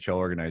in an NHL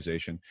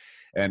organization.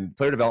 And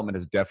player development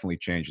has definitely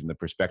changed in the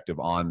perspective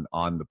on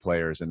the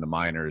players and the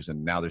minors.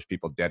 And now there's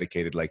people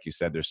dedicated, like you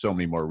said, there's so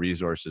many more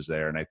resources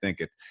there. And I think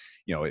it's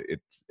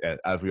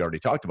as we already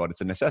talked about,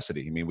 it's a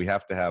necessity. I mean, we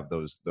have to have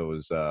those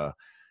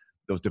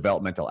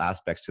developmental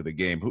aspects to the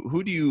game.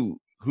 Who do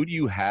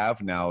you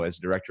have now as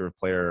director of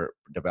player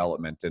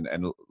development? And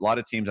a lot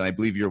of teams, and I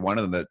believe you're one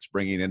of them, that's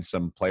bringing in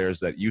some players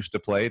that used to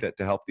play to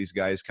help these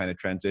guys kind of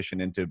transition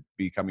into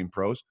becoming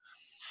pros.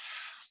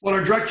 Well,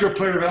 our director of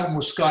player development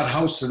was Scott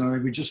Howson. I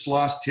mean, we just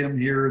lost him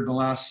here in the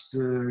last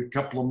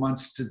couple of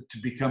months to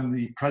become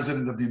the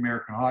president of the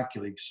American Hockey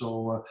League.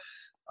 So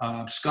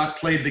Scott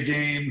played the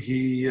game.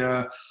 He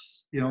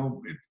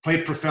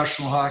played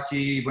professional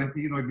hockey.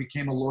 He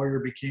became a lawyer,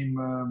 became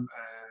an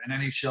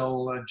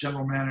NHL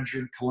general manager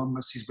in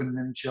Columbus. He's been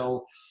an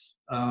NHL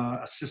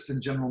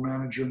assistant general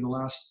manager in the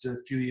last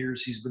few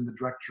years. He's been the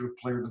director of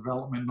player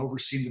development and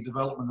overseen the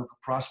development of the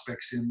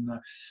prospects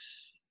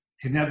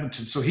in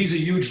Edmonton. So he's a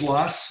huge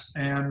loss,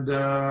 and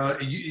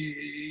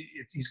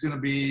he's going to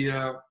be,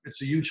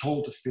 it's a huge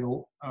hole to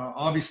fill.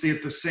 Obviously,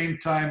 at the same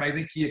time, I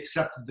think he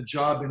accepted the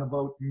job in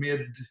about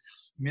mid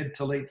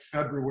to late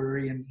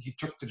February, and he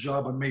took the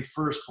job on May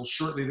 1st. Well,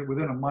 shortly,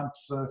 within a month,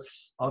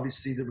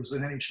 obviously there was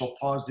an NHL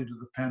pause due to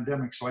the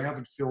pandemic, so I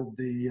haven't filled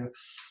the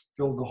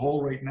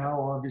hole right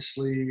now.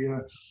 Obviously,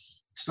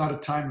 it's not a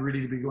time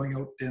really to be going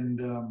out and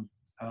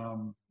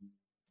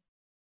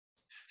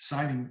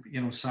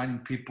signing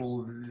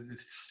people.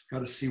 Got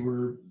to see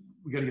where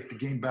we got to get the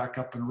game back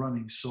up and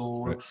running.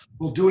 So Right.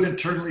 We'll do it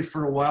internally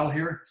for a while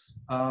here.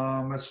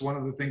 That's one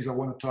of the things I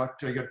want to talk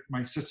to. I got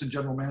my assistant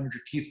general manager,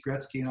 Keith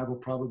Gretzky, and I will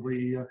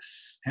probably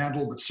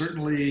handle, but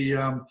certainly,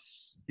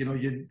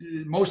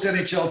 most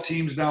NHL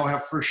teams now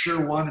have for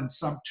sure one and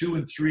some 2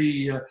 and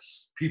 3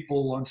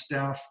 people on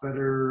staff that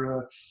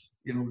are,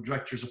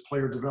 directors of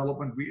player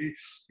development.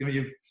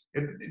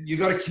 You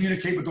got to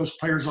communicate with those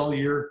players all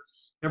year.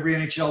 Every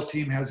NHL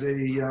team has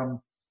a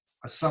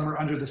summer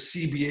under the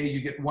CBA.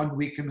 You get 1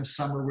 week in the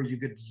summer where you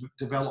get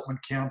development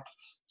camp.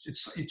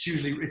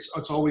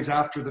 It's always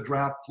after the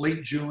draft,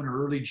 late June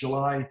or early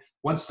July.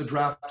 Once the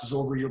draft is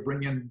over, you'll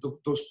bring in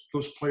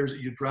those players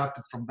that you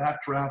drafted from that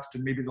draft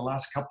and maybe the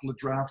last couple of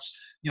drafts.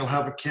 You'll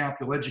have a camp.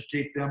 You'll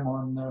educate them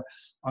on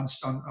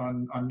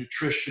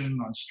nutrition,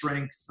 on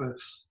strength.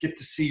 Get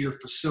to see your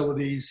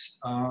facilities,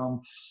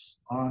 on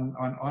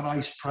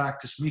ice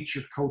practice. Meet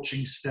your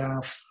coaching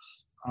staff.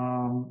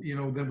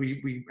 Then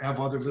we have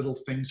other little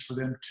things for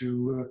them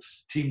to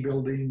team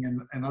building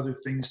and other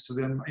things to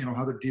them,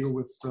 how to deal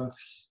with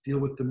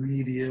the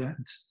media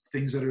and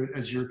things that are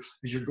as you're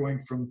going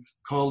from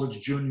college,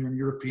 junior, and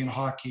European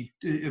hockey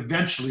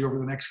eventually over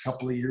the next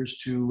couple of years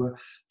to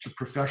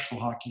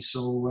professional hockey.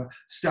 So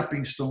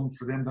stepping stone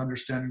for them to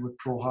understanding what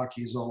pro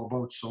hockey is all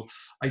about. So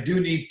I do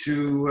need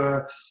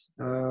to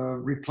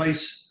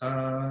replace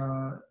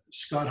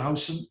Scott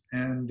Howson,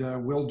 and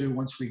will do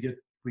once we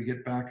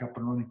get back up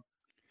and running.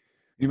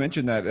 You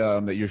mentioned that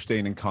that you're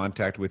staying in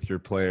contact with your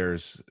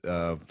players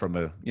from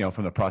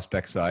the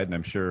prospect side, and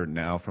I'm sure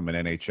now from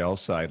an NHL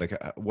side. Like,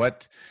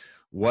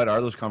 what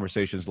are those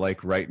conversations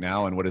like right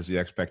now, and what is the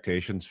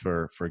expectations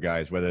for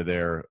guys, whether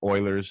they're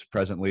Oilers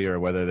presently,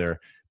 or whether they're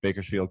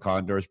Bakersfield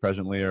Condors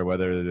presently, or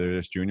whether they're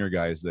just junior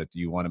guys that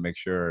you want to make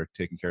sure are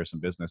taking care of some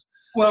business?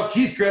 Well,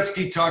 Keith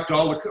Gretzky talked to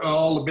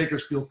all the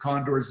Bakersfield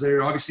Condors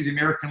there. Obviously, the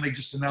American League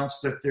just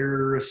announced that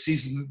their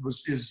season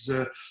is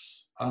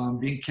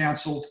being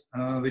canceled.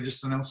 They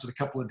just announced it a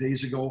couple of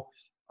days ago.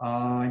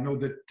 I know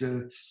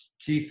that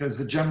Keith, as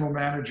the general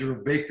manager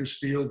of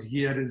Bakersfield,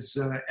 he had his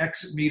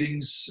exit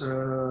meetings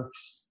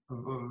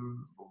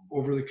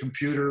over the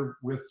computer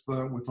with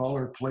all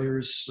our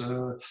players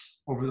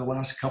over the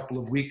last couple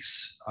of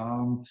weeks.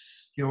 In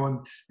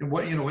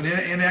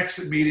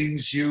exit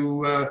meetings,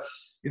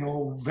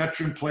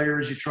 veteran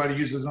players, you try to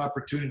use it as an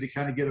opportunity to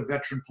kind of get a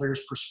veteran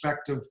player's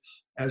perspective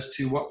as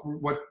to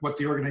what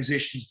the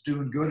organization is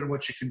doing good and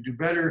what you can do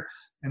better.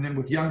 And then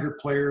with younger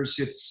players,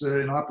 it's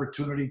an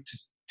opportunity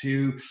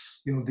to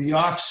the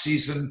off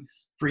season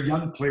for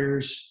young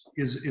players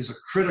is a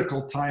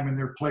critical time in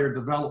their player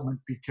development,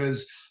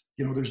 because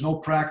there's no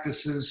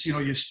practices.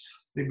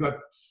 They've got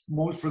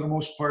for the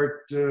most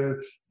part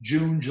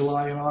June,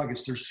 July, and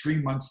August. There's 3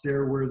 months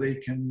there where they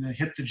can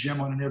hit the gym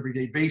on an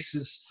everyday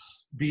basis,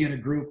 be in a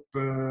group,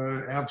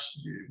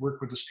 work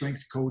with a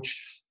strength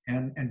coach,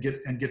 and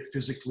get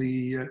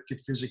physically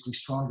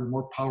stronger,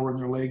 more power in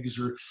their legs,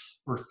 or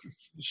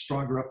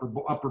stronger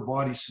upper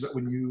body, so that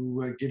when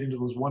you get into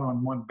those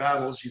one-on-one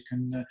battles, you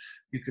can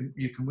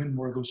win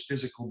more of those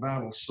physical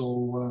battles.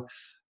 So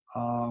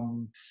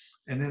and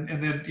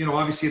then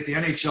obviously at the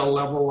NHL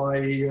level,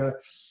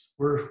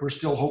 we're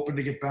still hoping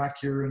to get back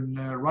here and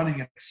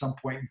running at some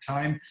point in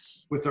time.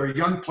 With our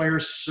young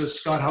players,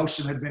 Scott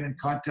Howson had been in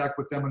contact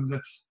with them on a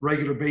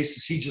regular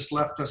basis. He just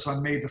left us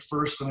on May the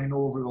 1st, and I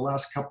know over the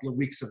last couple of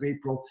weeks of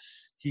April,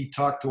 he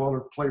talked to all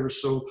our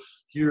players. So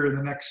here in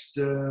the next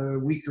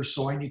week or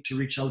so, I need to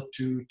reach out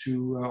to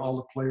all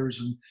the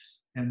players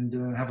and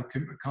have a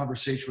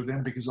conversation with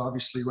them, because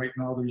obviously right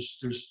now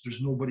there's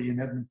nobody in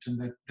Edmonton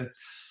that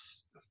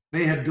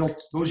they had built.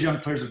 Those young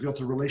players have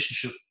built a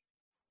relationship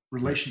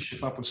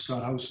up with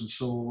Scott Howson.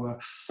 So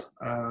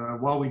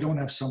while we don't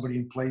have somebody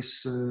in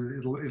place,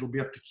 it'll be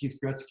up to Keith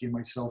Gretzky and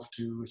myself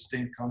to stay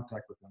in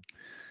contact with them.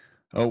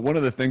 One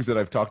of the things that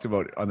I've talked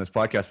about on this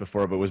podcast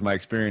before, but was my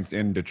experience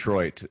in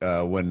Detroit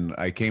when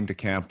I came to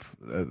camp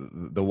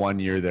the 1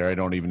 year there. I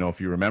don't even know if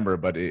you remember,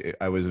 but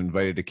I was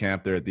invited to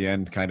camp there at the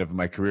end kind of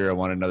my career. I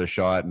wanted another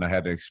shot, and I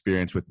had an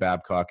experience with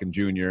Babcock and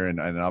Junior, and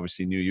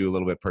obviously knew you a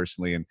little bit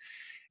personally.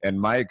 And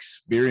my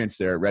experience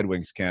there at Red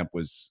Wings camp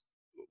was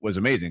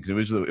amazing,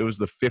 because it was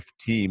the 5th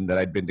team that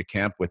I'd been to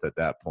camp with at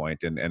that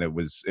point, and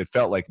it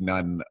felt like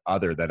none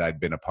other that I'd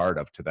been a part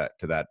of to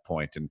that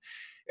point.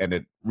 And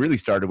it really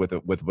started with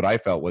what I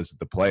felt was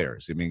the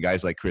players. I mean,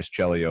 guys like Chris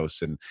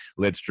Chelios and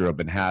Lidstrom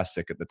and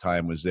Hasek at the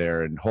time was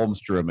there, and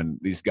Holmstrom, and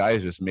these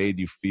guys just made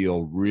you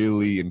feel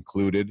really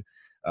included.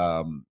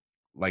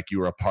 like you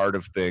were a part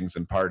of things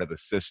and part of the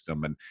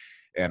system.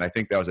 And I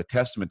think that was a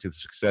testament to the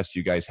success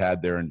you guys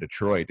had there in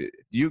Detroit. Do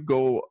you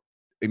go,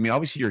 I mean,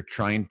 obviously you're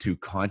trying to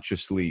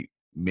consciously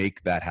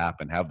make that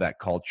happen, have that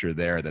culture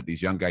there that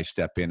these young guys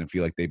step in and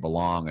feel like they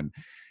belong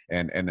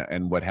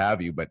and what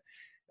have you. But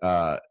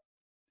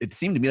it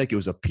seemed to me like it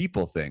was a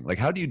people thing. Like,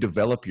 how do you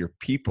develop your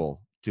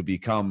people to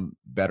become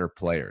better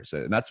players?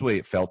 And that's the way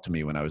it felt to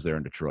me when I was there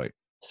in Detroit.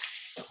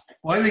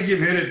 Well, I think you've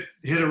hit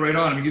it right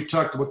on. I mean, you've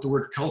talked about the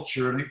word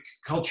culture, and I think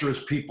culture is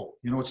people.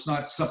 You know, it's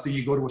not something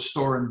you go to a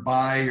store and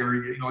buy, or,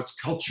 you know, it's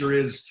culture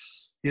is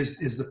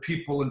the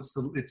people. It's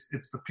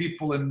the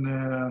people in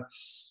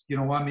you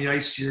know, on the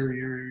ice. Your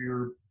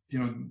you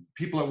know,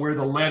 people that wear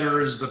the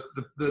letters,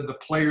 the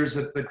players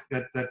that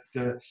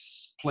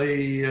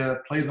play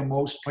the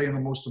most, play in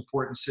the most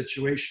important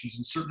situations,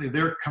 and certainly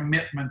their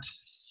commitment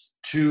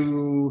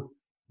to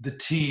the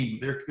team,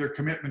 their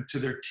commitment to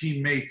their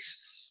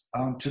teammates.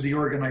 To the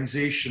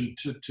organization,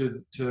 to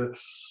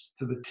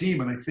the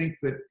team. And I think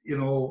that, you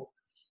know,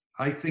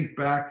 I think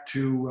back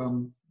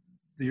to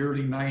the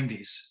early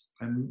 90s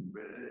and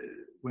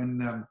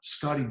when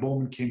Scotty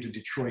Bowman came to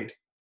Detroit.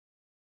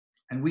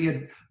 And we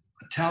had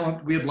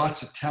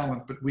lots of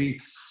talent, but we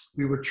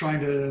were trying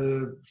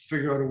to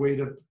figure out a way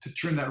to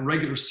turn that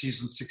regular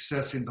season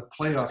success into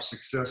playoff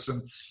success.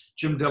 And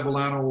Jim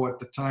Devellano at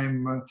the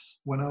time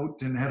went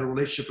out and had a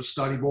relationship with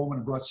Scotty Bowman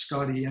and brought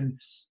Scotty in,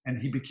 and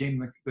he became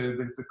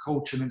the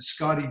coach. And then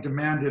Scotty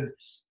demanded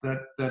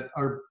that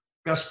our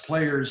best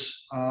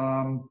players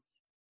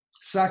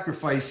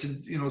sacrifice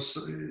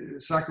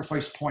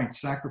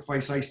points,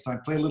 sacrifice ice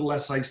time, play a little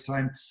less ice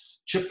time,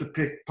 chip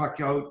the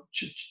puck out,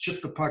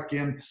 chip the puck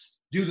in,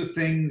 do the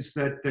things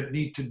that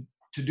need to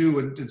do.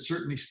 And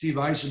certainly Steve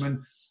Yzerman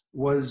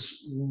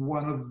was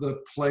one of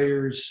the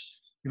players.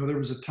 You know, there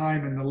was a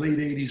time in the late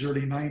 80s,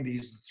 early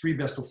 90s, the three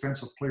best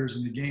offensive players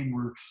in the game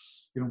were,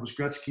 you know, was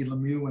Gretzky,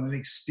 Lemieux, and I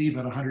think Steve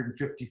had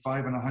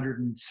 155 and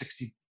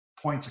 160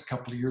 points a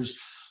couple of years.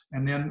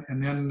 And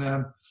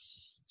then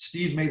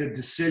Steve made a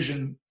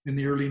decision in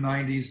the early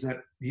 90s that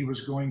he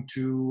was going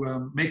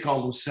to make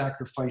all those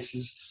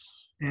sacrifices.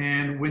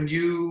 And when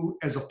you,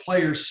 as a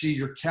player, see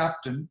your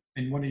captain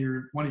and one of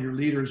your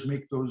leaders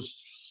make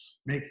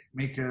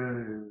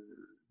a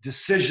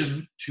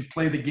decision to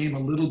play the game a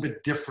little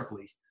bit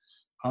differently,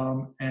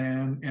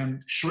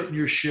 and shorten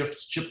your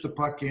shifts, chip the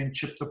puck in,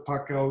 chip the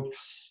puck out,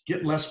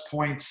 get less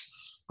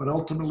points, but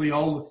ultimately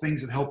all the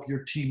things that help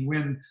your team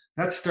win,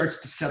 that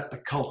starts to set the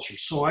culture.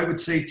 So I would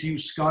say to you,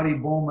 Scotty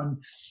Bowman,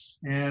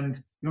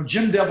 and, you know,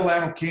 Jim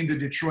Devellano came to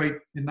Detroit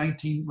when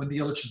the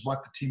Ilitches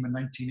bought the team in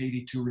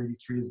 1982 or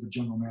 83 as the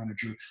general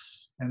manager.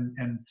 And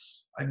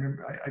I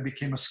remember I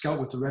became a scout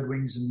with the Red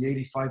Wings in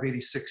the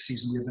 85-86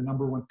 season. We had the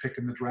number one pick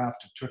in the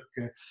draft and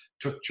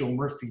took Joe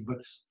Murphy. But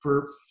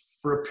for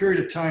a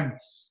period of time,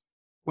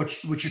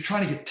 what you're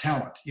trying to get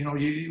talent. You know,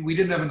 we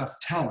didn't have enough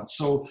talent,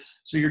 so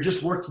you're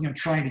just working on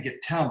trying to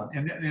get talent.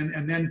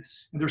 And then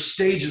there's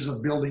stages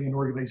of building an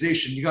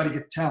organization. You got to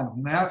get talent,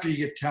 and after you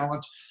get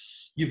talent,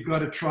 you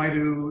want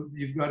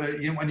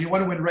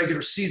to win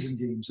regular season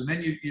games, and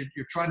then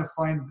you're trying to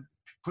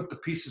put the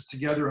pieces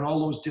together, and all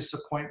those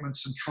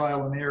disappointments and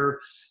trial and error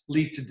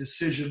lead to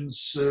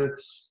decisions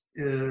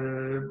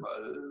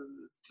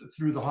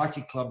through the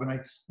hockey club.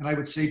 And I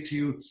would say to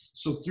you,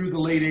 so through the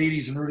late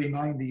 80s and early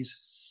 90s,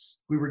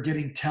 we were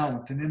getting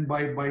talent. And then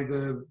by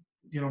the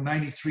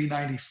 93,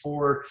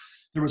 94,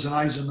 there was an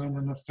Yzerman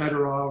and a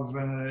Fedorov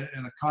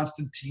and a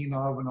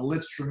Konstantinov and a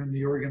Lidstrom in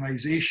the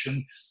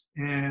organization.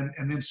 And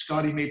then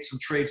Scotty made some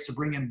trades to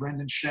bring in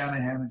Brendan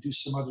Shanahan and do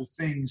some other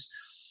things.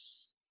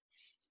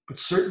 But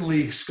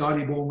certainly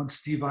Scotty Bowman,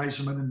 Steve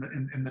Yzerman,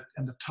 and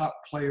the top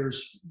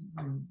players,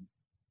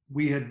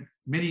 we had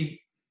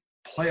many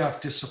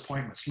playoff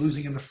disappointments,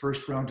 losing in the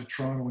first round to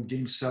Toronto in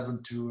Game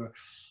 7 to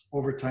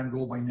overtime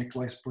goal by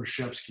Nikolai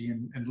Borshevsky,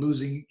 and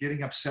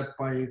getting upset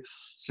by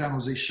San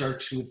Jose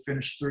Sharks, who had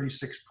finished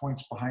 36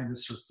 points behind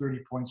us, or 30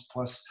 points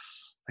plus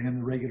in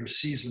the regular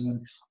season.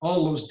 And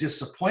all those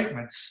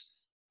disappointments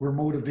were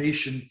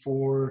motivation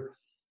for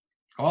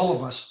all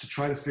of us to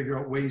try to figure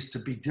out ways to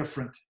be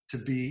different, to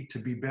be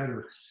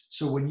better.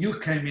 So when you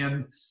came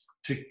in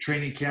to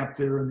training camp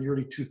there in the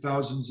early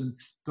 2000s, and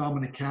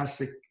Dominic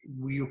Hasek,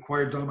 we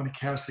acquired Dominic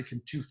Hasek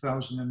in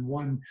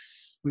 2001.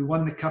 We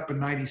won the Cup in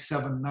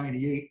 97,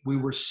 98. We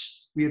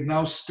had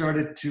now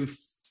started to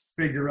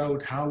figure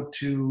out how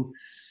to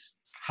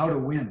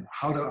win,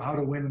 how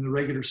to win in the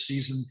regular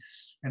season,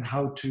 and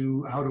how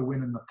to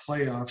win in the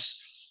playoffs.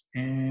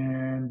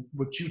 And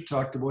what you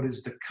talked about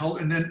is the cult,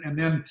 and then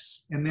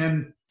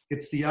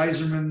it's the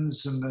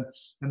Yzermans and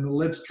the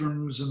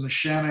Lidstroms and the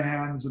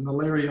Shanahans and the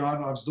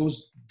Larionovs,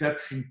 those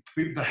veteran,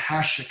 the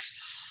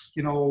Hasheks.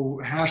 You know,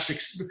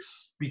 Hasek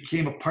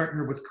became a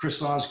partner with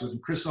Chris Osgood,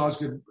 and Chris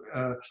Osgood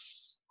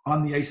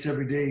on the ice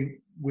every day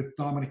with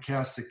Dominic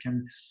Hasek,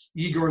 and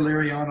Igor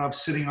Larionov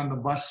sitting on the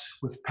bus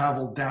with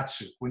Pavel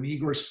Datsyuk when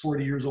Igor's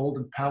 40 years old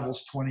and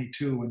Pavel's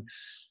 22.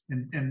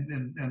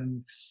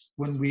 And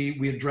when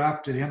we had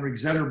drafted Henrik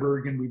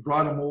Zetterberg and we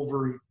brought him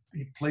over,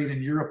 he played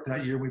in Europe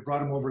that year. We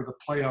brought him over to the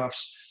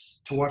playoffs,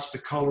 to watch the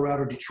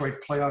Colorado-Detroit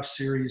playoff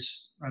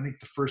series. I think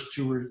the first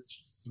 2 or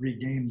 3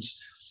 games.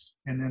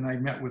 And then I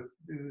met with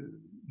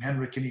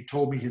Henrik, and he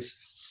told me his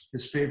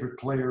favorite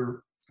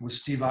player was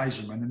Steve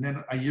Yzerman. And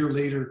then a year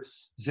later,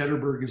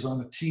 Zetterberg is on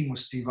the team with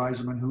Steve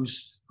Yzerman,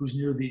 who's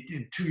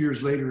 2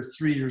 years later,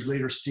 3 years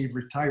later, Steve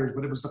retires.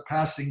 But it was the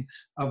passing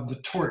of the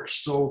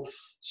torch. So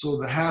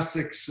the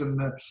Hasiks and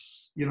the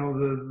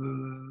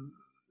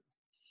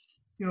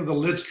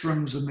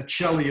Lidstroms and the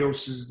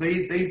Chelioses,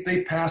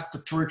 they passed the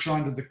torch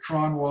on to the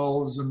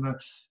Cronwalls and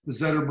the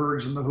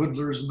Zetterbergs and the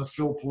Hoodlers and the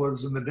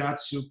Filplas and the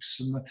Datsuks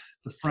and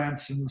the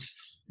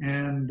Fransons.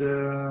 And,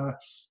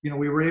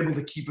 we were able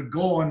to keep it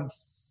going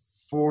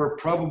for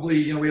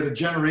probably, we had a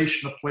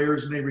generation of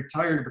players and they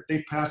retired, but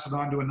they passed it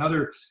on to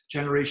another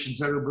generation,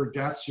 Zetterberg,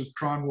 Datsuk,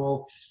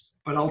 Cronwall.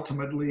 But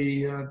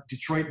ultimately,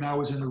 Detroit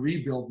now is in a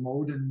rebuild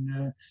mode,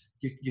 and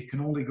you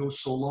can only go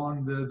so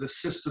long. The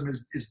system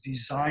is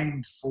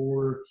designed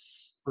for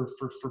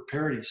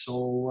parity.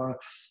 So,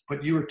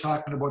 but you were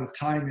talking about a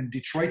time in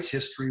Detroit's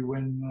history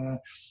when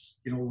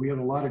we had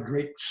a lot of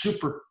great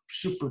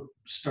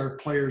superstar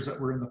players that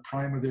were in the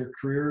prime of their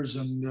careers,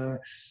 and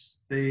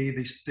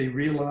they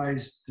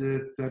realized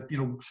that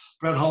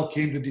Brett Hull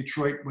came to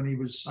Detroit when he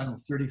was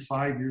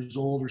 35 years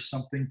old or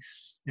something,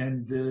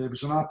 and it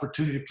was an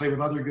opportunity to play with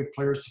other good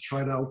players to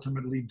try to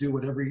ultimately do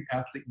what every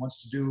athlete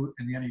wants to do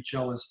in the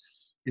NHL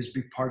is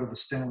be part of the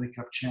Stanley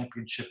Cup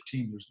championship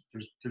team.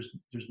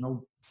 There's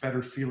no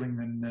better feeling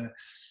than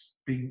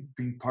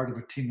being part of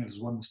a team that has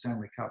won the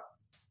Stanley Cup.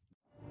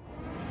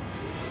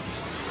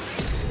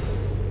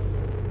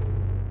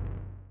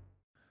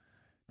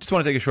 Just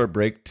want to take a short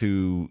break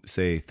to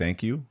say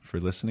thank you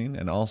for listening,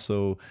 and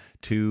also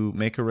to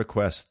make a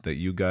request that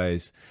you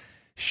guys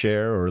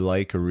share or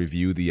like or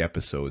review the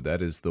episode.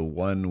 That is the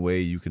one way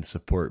you can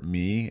support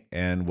me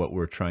and what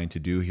we're trying to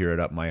do here at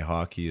Up My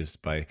Hockey, is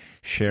by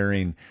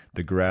sharing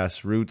the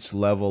grassroots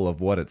level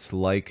of what it's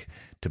like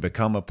to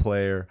become a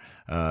player,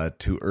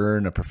 to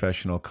earn a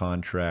professional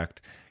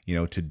contract,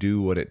 to do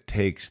what it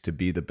takes to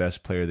be the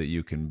best player that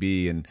you can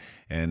be.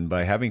 And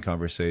by having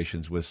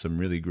conversations with some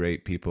really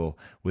great people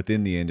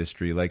within the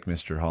industry, like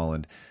Mr.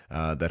 Holland,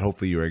 that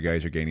hopefully you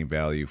guys are gaining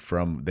value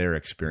from their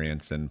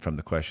experience and from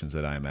the questions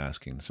that I'm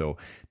asking. So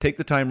take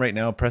the time right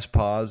now, press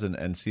pause,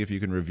 and see if you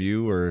can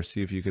review or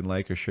see if you can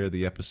like or share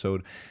the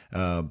episode.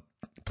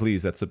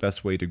 Please, that's the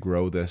best way to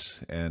grow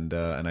this. And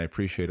I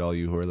appreciate all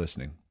you who are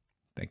listening.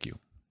 Thank you.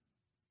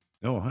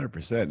 No,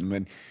 100%. I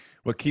mean,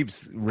 what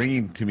keeps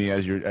ringing to me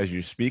as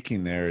you're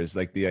speaking there is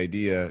like the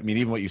idea. I mean,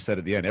 even what you said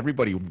at the end,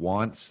 everybody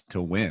wants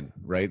to win,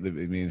 right? I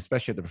mean,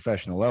 especially at the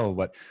professional level,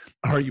 but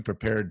are you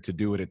prepared to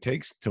do what it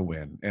takes to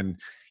win? And,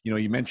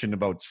 you mentioned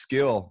about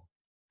skill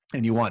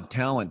and you want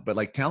talent, but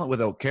like talent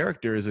without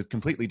character is a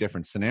completely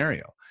different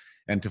scenario.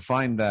 And to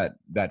find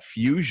that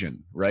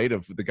fusion, right,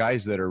 of the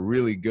guys that are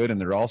really good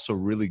and they're also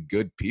really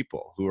good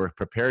people who are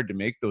prepared to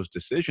make those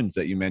decisions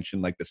that you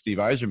mentioned, like the Steve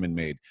Yzerman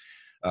made.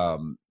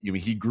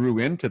 He grew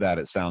into that.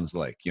 It sounds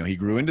like, he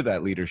grew into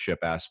that leadership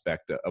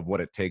aspect of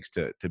what it takes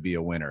to be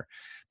a winner,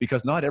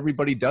 because not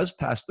everybody does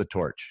pass the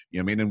torch.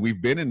 And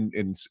we've been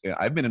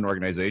I've been in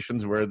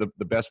organizations where the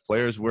best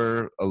players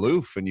were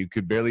aloof and you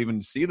could barely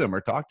even see them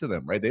or talk to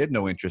them, right? They had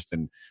no interest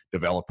in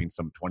developing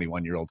some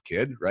 21-year-old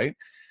kid, right?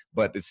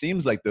 But it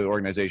seems like the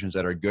organizations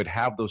that are good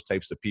have those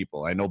types of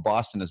people. I know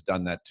Boston has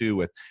done that too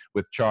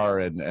with Char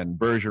and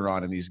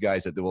Bergeron and these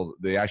guys that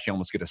they actually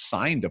almost get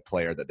assigned a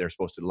player that they're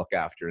supposed to look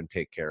after and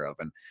take care of.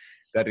 And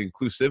that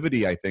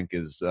inclusivity, I think,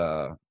 is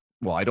I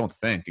don't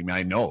think.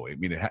 I know.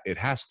 It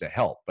has to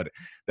help, but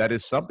that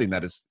is something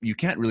that is, you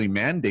can't really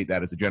mandate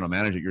that as a general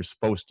manager. You're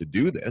supposed to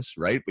do this,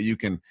 right? But you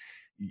can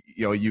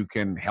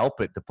help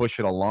it to push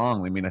it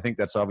along. I think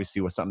that's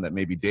obviously something that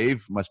maybe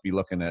Dave must be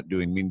looking at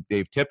doing.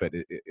 Dave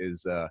Tippett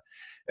is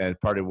and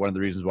part of one of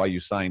the reasons why you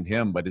signed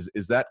him. But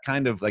is that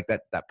kind of like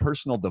that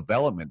personal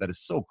development that is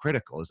so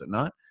critical, is it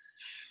not?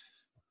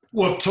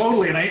 Well,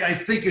 totally. And I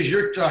think as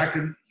you're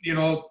talking,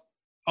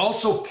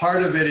 also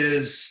part of it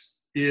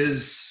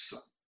is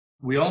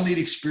we all need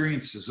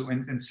experiences,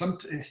 and some,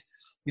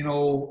 you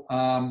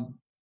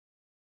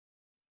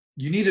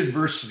need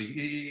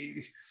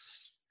adversity.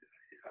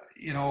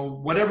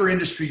 Whatever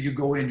industry you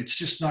go in, it's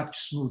just not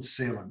smooth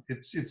sailing.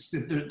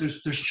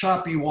 There's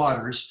choppy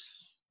waters,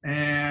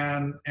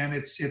 and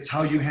it's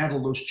how you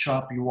handle those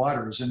choppy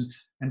waters.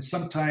 And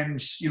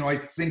sometimes, I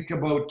think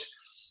about,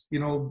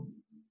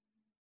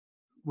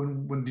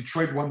 when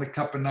Detroit won the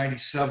Cup in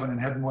 '97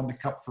 and hadn't won the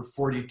Cup for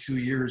 42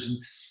 years, and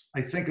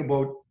I think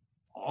about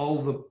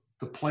all the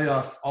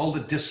playoff, all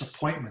the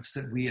disappointments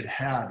that we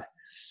had.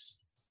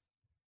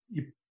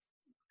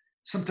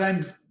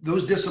 Sometimes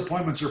those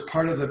disappointments are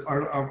part of the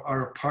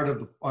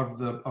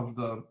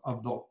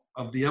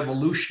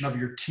evolution of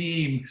your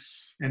team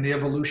and the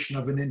evolution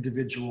of an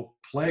individual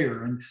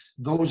player. And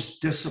those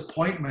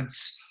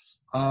disappointments,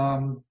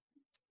 when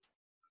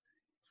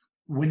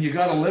you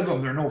got to live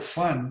them, they're no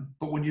fun.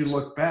 But when you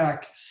look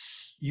back,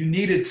 you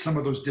needed some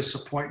of those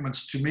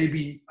disappointments to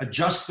maybe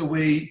adjust the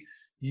way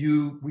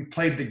we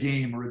played the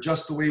game, or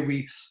adjust the way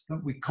we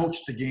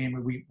coached the game,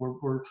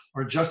 or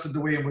adjusted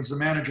the way it was the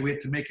manager. We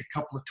had to make a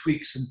couple of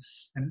tweaks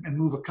and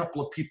move a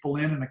couple of people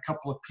in and a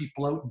couple of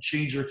people out and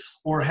change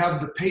or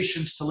have the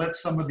patience to let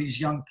some of these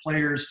young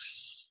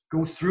players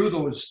go through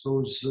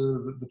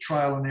the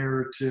trial and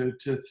error to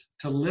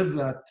live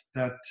that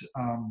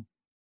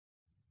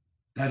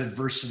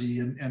adversity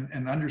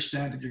and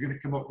understand that you're going to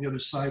come out the other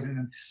side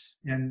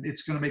and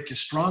it's going to make you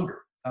stronger.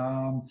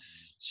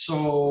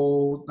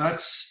 So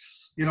that's,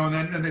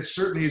 and it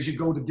certainly, as you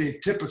go to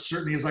Dave Tippett,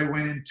 certainly as I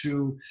went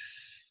into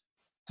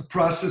the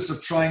process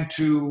of trying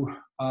to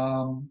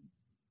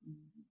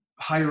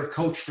hire a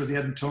coach for the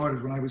Edmonton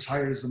Oilers when I was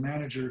hired as the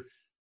manager,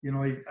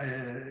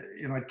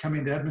 I'd come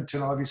into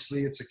Edmonton.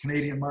 Obviously, it's a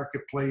Canadian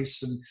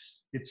marketplace, and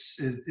it's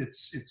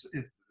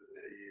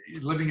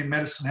living in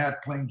Medicine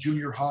Hat, playing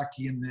junior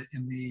hockey in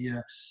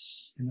the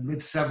mid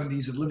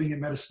 '70s, and living in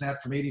Medicine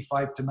Hat from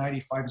 '85 to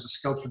 '95 as a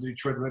scout for the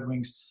Detroit Red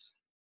Wings.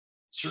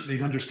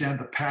 Certainly understand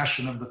the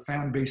passion of the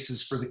fan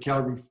bases for the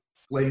Calgary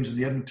Flames and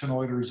the Edmonton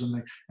Oilers and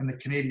the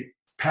Canadian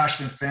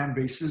passionate fan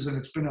bases, and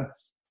it's been a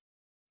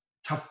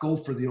tough go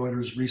for the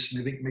Oilers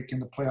recently. I think making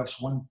the playoffs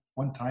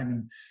one time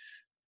in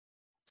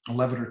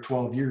 11 or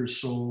 12 years.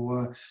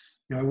 So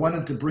I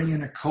wanted to bring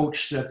in a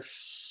coach that,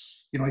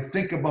 I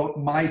think about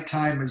my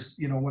time as,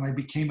 when I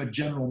became a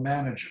general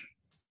manager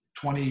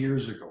 20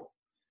 years ago,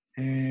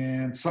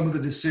 and some of the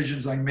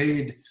decisions I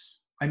made,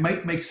 I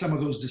might make some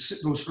of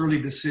those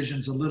early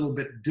decisions a little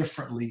bit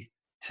differently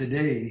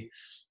today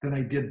than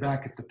I did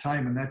back at the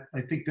time. And that,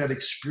 I think that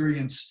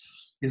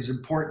experience is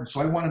important. So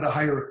I wanted to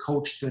hire a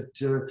coach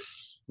that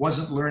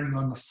wasn't learning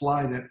on the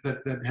fly,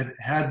 that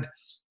had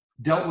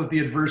dealt with the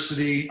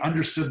adversity,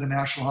 understood the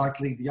National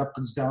Hockey League, the ups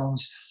and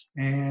downs,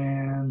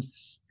 and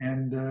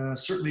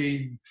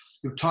certainly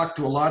talked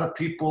to a lot of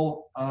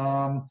people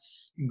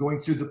in going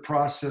through the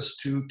process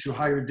to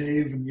hire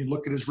Dave. And you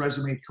look at his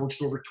resume, he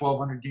coached over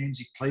 1,200 games.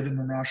 He played in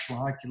the National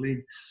Hockey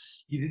League.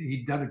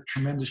 He'd done a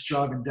tremendous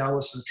job in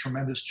Dallas and a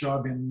tremendous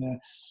job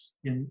in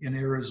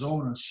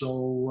Arizona.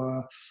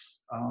 So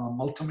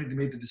ultimately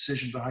made the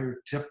decision to hire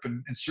Tip,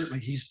 and certainly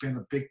he's been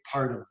a big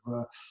part of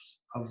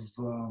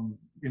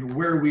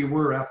where we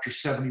were after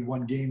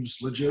 71 games,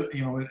 legit,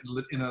 in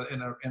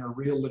a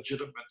real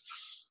legitimate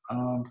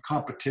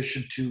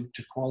competition to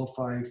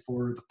qualify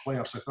for the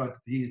playoffs. I thought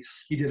he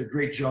did a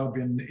great job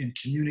in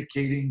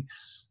communicating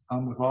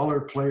with all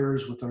our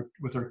players,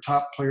 with our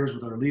top players,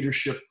 with our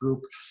leadership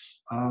group,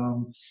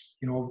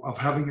 of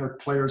having our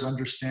players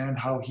understand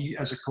how he,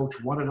 as a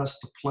coach, wanted us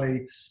to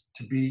play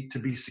to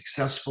be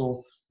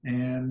successful,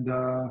 and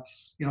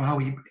how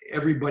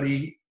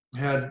everybody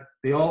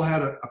they all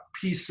had a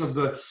piece of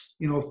the,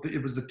 if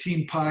it was the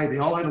team pie, they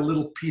all had a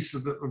little piece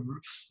of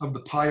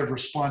the pie of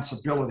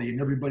responsibility,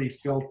 and everybody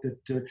felt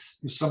that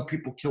some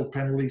people killed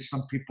penalties,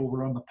 some people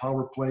were on the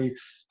power play.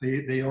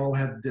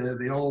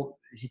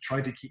 He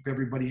tried to keep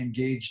everybody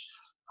engaged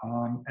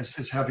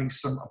as having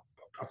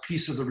a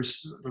piece of the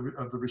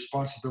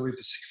responsibility of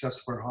the success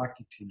of our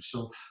hockey team.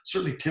 So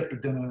certainly Tip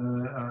had done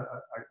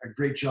a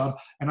great job,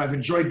 and I've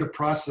enjoyed the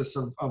process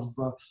of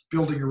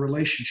building a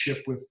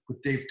relationship with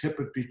Dave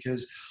Tippett,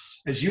 because,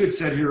 as you had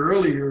said here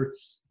earlier,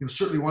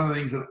 certainly one of the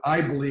things that I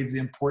believe the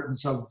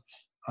importance of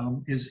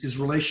is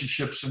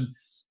relationships. And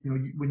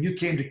when you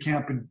came to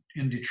camp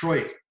in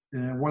Detroit,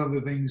 one of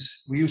the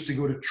things, we used to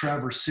go to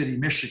Traverse City,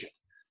 Michigan.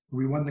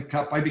 We won the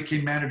Cup. I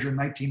became manager in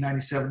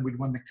 1997. We'd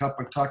won the Cup.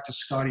 I talked to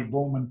Scotty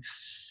Bowman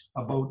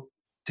about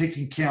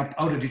taking camp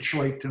out of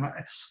Detroit, and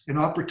an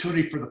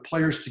opportunity for the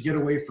players to get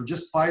away for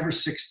just 5 or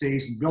 6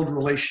 days and build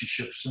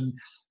relationships, and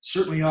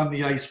certainly on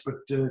the ice, but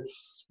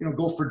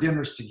go for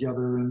dinners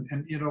together. And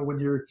when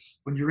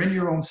you're in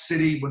your own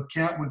city, when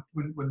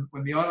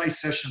the on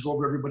ice session is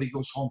over, everybody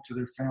goes home to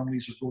their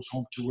families or goes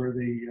home to where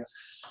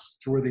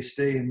they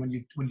stay. And when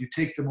you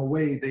take them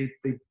away, they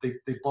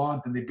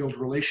bond and they build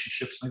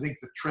relationships. And I think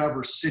the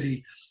Traverse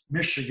City,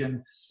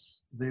 Michigan,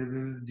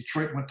 the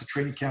Detroit went to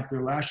training camp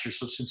there last year.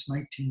 So since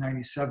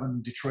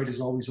 1997, Detroit has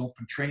always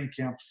opened training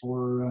camp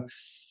for,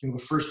 the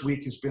first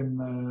week has been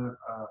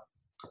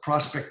a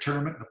prospect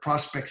tournament, the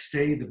prospects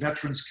stay, the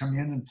veterans come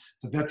in, and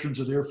the veterans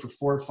are there for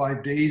 4 or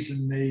 5 days,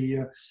 and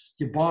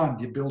you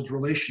bond, you build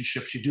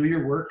relationships, you do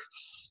your work,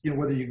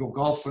 whether you go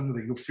golfing or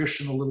they go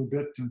fishing a little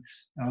bit,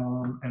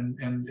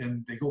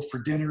 and they go for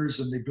dinners,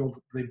 and they build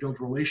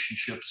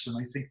relationships. And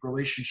I think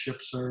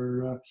relationships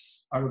are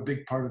a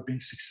big part of being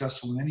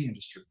successful in any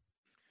industry.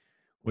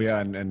 Well, yeah,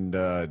 and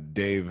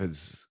Dave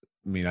has,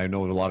 I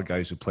know a lot of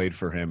guys who played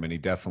for him, and he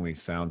definitely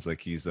sounds like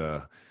he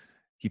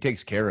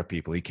takes care of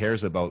people. He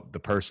cares about the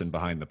person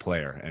behind the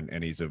player,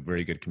 and he's a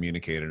very good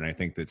communicator. And I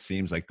think that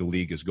seems like the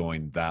league is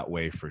going that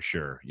way for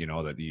sure.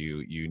 That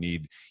you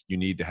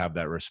need to have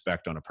that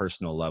respect on a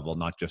personal level,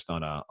 not just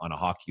on a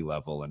hockey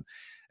level.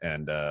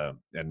 And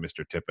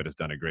Mr. Tippett has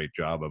done a great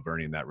job of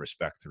earning that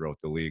respect throughout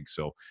the league.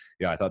 So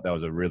yeah, I thought that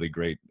was a really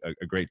great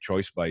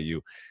choice by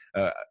you.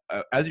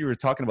 As you were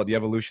talking about the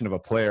evolution of a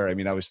player,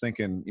 I was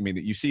thinking,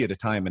 you see it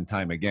time and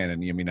time again.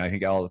 And I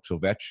think Alex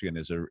Ovechkin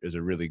is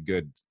a really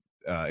good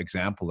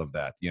example of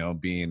that,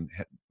 being,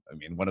 I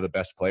mean, one of the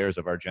best players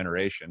of our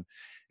generation,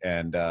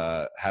 and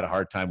had a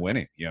hard time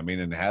winning,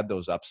 and had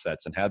those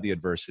upsets and had the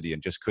adversity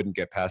and just couldn't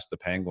get past the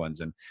Penguins.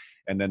 And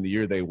then the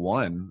year they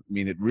won, I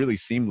mean, it really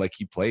seemed like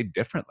he played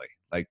differently.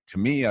 Like, to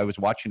me, I was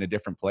watching a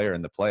different player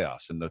in the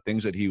playoffs, and the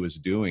things that he was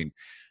doing,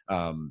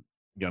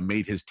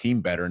 made his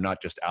team better,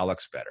 not just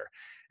Alex better.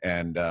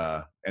 And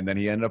then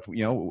he ended up,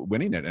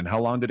 winning it. And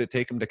how long did it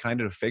take him to kind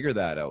of figure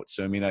that out?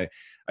 So, I mean, I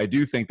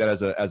do think that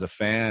as a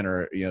fan,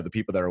 or, the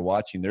people that are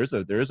watching, there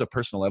is a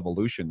personal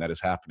evolution that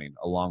is happening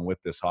along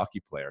with this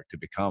hockey player to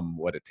become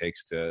what it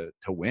takes to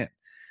win.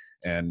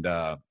 And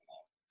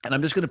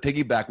I'm just going to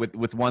piggyback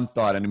with one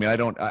thought. And I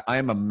mean, I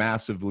am a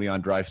massive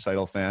Leon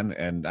Draisaitl fan,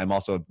 and I'm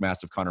also a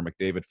massive Connor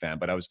McDavid fan.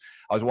 But I was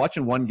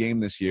watching one game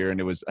this year,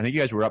 and I think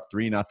you guys were up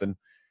 3-0.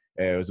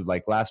 It was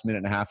like last minute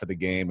and a half of the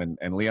game,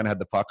 and Leon had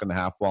the puck on the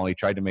half wall, and he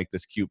tried to make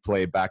this cute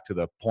play back to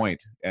the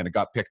point, and it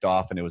got picked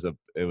off, and it was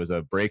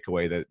a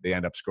breakaway that they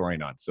end up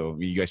scoring on. So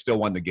you guys still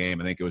won the game.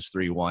 I think it was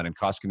 3-1, and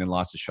Koskinen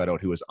lost a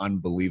shutout, who was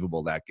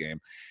unbelievable that game.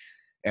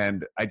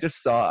 And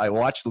I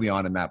watched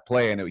Leon in that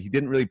play, and he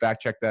didn't really back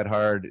check that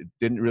hard. It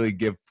didn't really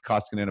give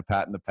Koskinen a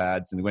pat in the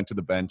pads, and he went to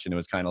the bench, and it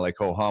was kind of like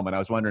ho hum. And I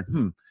was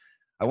wondering,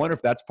 I wonder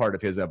if that's part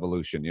of his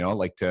evolution,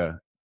 like to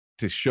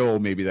show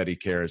maybe that he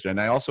cares. And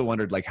I also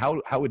wondered, like,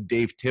 how would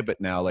Dave Tippett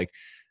now, like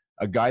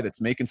a guy that's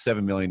making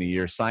 $7 million a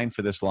year, signed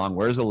for this long,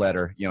 where's a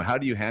letter? How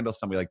do you handle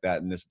somebody like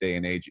that in this day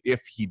and age,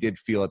 if he did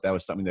feel that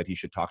was something that he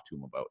should talk to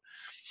him about?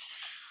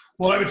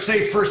 Well, I would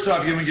say, first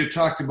off, when you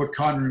talked about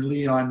Connor and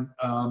Leon,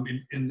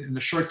 in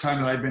the short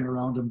time that I've been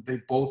around them, they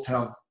both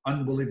have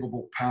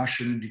unbelievable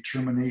passion and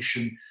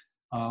determination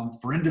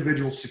for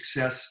individual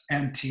success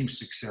and team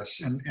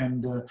success,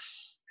 and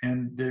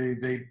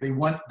they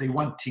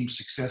want team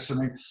success.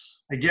 And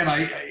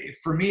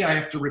for me, I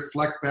have to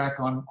reflect back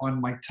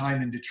on my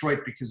time in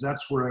Detroit, because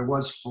that's where I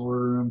was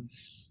for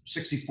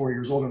 64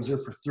 years old. I was there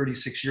for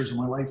 36 years of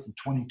my life, and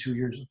 22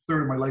 years, a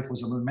third of my life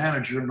was as a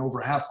manager, and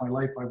over half my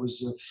life I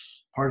was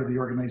part of the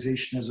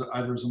organization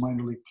either as a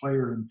minor league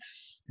player, and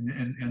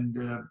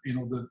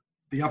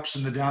the ups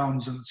and the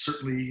downs, and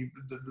certainly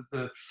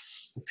the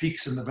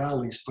peaks and the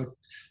valleys. But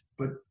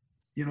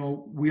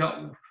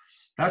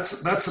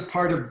that's a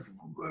part of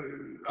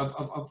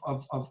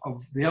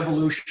the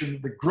evolution,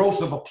 the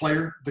growth of a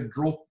player, the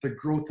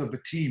growth of a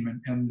team,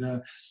 and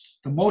the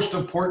most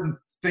important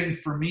thing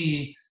for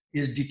me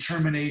is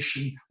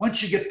determination.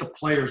 Once you get the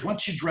players,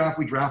 once we draft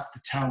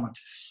the talent.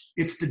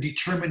 It's the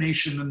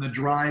determination and the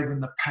drive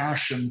and the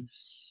passion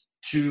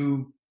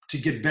to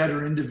get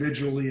better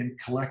individually and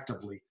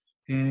collectively.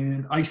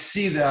 And I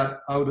see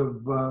that out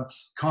of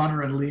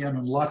Connor and Leon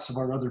and lots of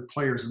our other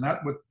players. And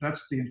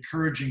that's the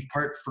encouraging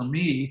part for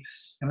me,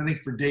 and I think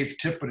for Dave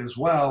Tippett as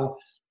well,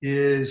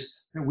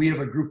 is that we have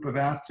a group of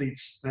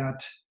athletes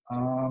that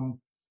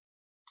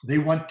they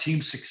want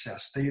team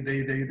success. They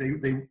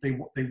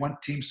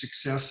want team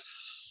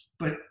success,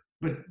 but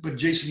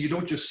Jason, you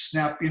don't just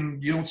snap in.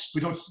 We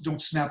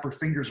don't snap our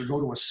fingers or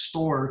go to a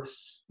store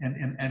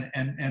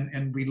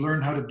and we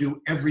learn how to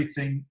do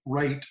everything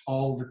right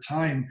all the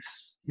time.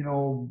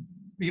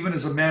 Even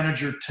as a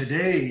manager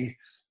today,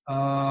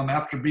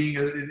 after being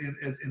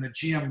in a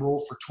GM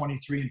role for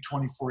 23 and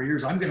 24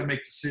 years, I'm going to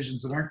make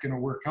decisions that aren't going to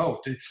work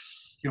out.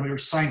 You're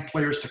signing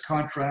players to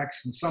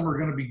contracts, and some are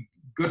going to be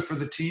good for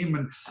the team,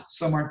 and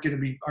some aren't going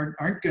to be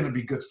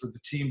good for the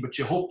team. But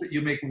you hope that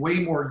you make way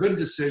more good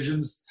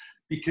decisions,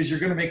 because you're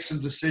going to make some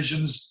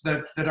decisions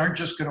that aren't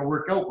just going to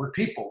work out. We're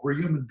people. We're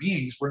human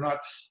beings. We're not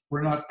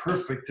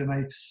perfect. And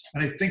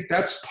I think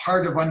that's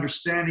part of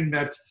understanding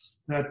that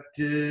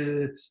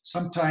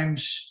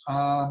sometimes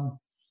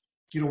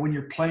when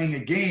you're playing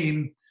a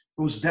game,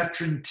 those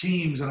veteran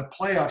teams in a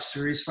playoff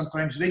series,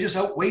 sometimes they just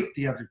outweight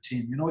the other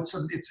team. It's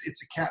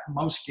a cat and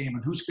mouse game,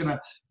 and who's going to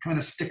kind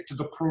of stick to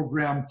the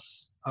program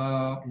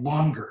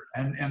longer,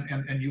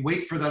 and you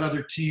wait for that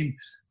other team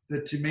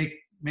to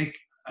make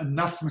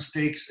enough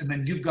mistakes, and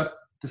then you've got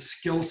the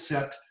skill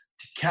set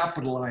to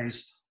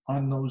capitalize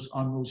on those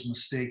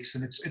mistakes.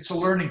 And it's a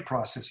learning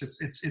process.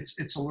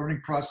 It's a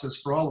learning process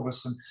for all of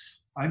us. And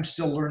I'm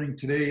still learning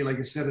today, like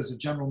I said, as a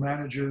general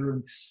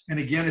manager. And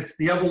again, it's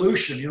the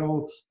evolution.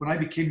 When I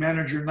became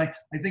manager, I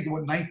think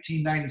about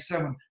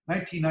 1997.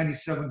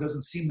 1997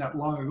 doesn't seem that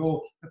long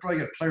ago. I probably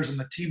got players on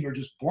the team that were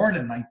just born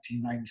in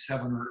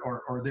 1997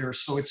 or there.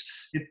 So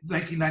it's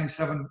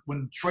 1997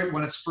 when Detroit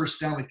won its first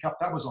Stanley Cup.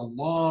 That was a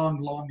long,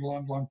 long,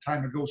 long, long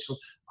time ago. So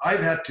I've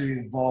had to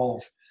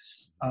evolve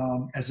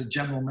as a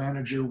general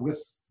manager with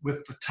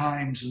the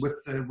times, with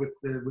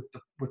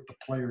the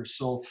players.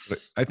 So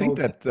I think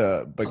but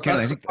Ken,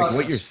 I think like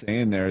what you're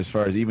saying there, as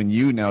far as even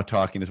you now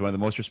talking as one of the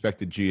most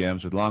respected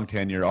GMs with long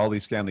tenure, all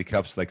these Stanley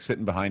Cups like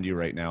sitting behind you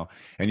right now,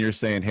 and you're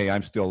saying, hey,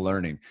 I'm still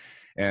learning.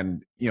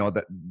 And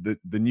that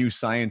the new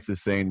science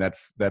is saying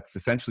that's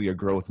essentially a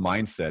growth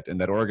mindset, and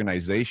that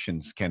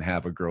organizations can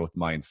have a growth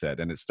mindset.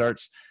 And it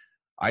starts,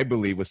 I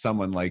believe, with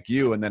someone like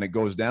you, and then it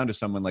goes down to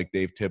someone like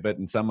Dave Tippett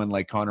and someone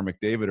like Connor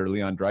McDavid or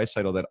Leon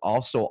Draisaitl that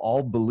also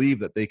all believe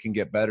that they can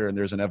get better and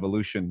there's an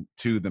evolution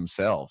to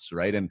themselves,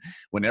 right? And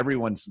when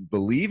everyone's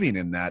believing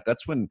in that,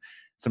 that's when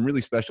some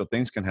really special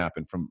things can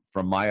happen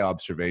from my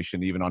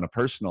observation, even on a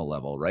personal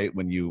level, right?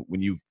 When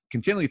you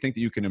continually think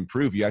that you can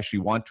improve, you actually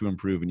want to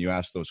improve, and you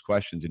ask those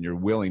questions, and you're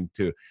willing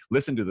to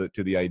listen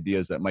to the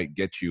ideas that might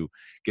get you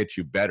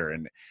better.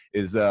 And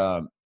is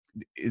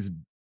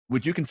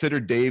would you consider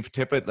Dave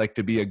Tippett like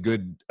to be a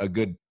good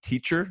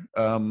teacher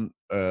of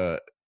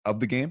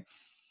the game?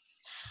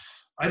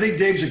 I think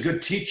Dave's a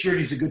good teacher and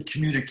he's a good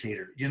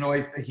communicator. You know,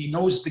 he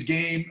knows the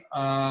game,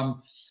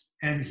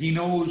 and he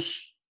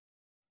knows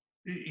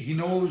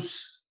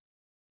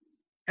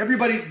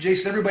everybody.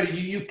 Jason, everybody,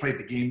 you played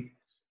the game.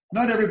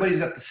 Not everybody's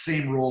got the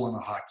same role in a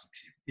hockey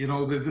team. You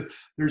know,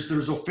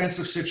 there's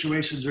offensive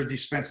situations or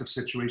defensive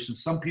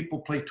situations. Some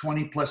people play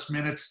 20 plus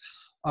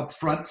minutes up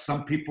front.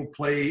 Some people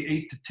play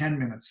 8 to 10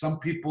 minutes. Some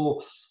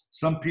people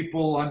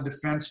on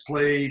defense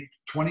play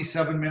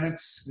 27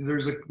 minutes.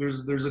 There's a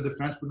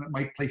defenseman that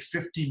might play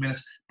 50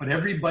 minutes, but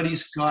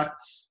everybody's got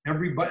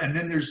everybody. And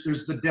then there's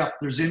the depth,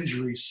 there's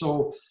injuries.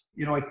 So,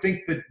 you know, I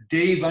think that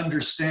Dave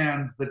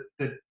understands that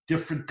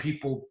different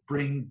people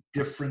bring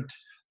different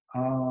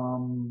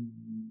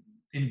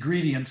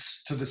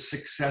ingredients to the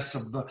success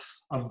of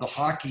the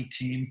hockey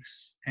team,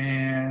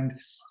 and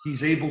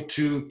he's able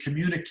to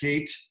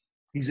communicate.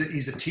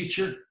 He's a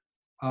teacher.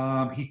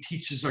 He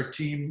teaches our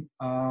team,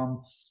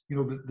 you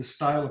know, the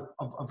style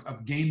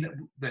of game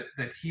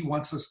that he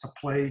wants us to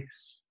play,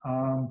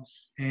 but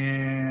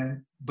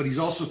he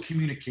also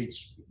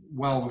communicates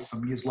well with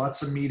them. He has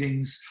lots of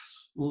meetings.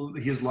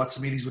 He has lots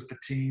of meetings with the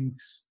team,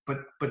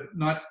 but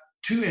not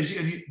too.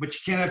 But you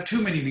can't have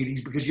too many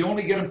meetings because you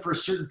only get them for a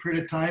certain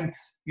period of time.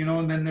 You know,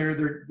 and then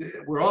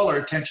we're all our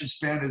attention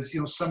span is, you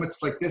know, some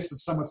it's like this and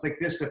some it's like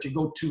this. If you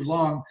go too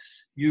long,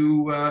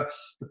 you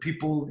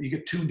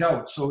get tuned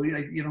out. So,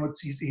 you know,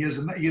 he has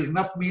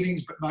enough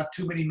meetings, but not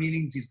too many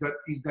meetings. He's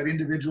got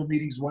individual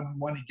meetings.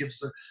 One he gives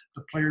the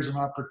players an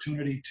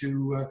opportunity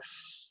to.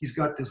 He's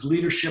got this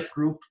leadership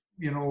group,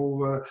 you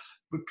know,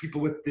 with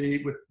people with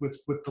the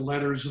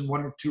letters and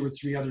 1 or 2 or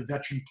 3 other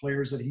veteran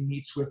players that he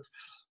meets with.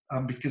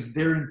 Because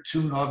they're in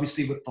tune,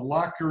 obviously, with the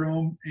locker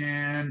room,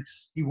 and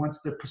he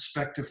wants their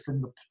perspective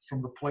from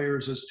the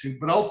players as to.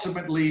 But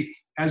ultimately,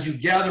 as you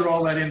gather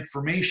all that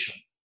information,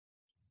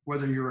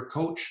 whether you're a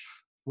coach,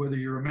 whether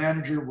you're a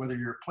manager, whether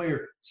you're a player,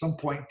 at some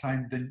point in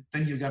time, then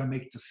you got to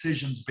make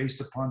decisions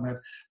based upon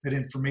that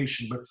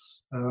information. But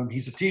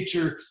he's a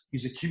teacher,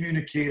 he's a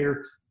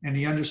communicator, and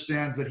he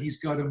understands that he's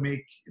got to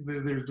make.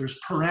 There's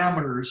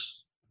parameters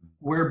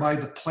whereby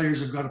the players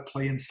have got to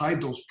play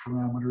inside those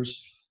parameters.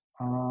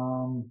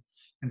 And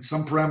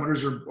some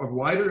parameters are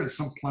wider, and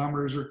some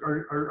parameters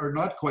are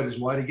not quite as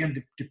wide.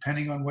 Again,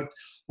 depending on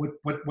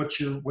what's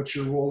your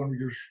role and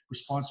your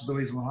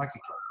responsibilities in the hockey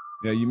club.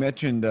 Yeah, you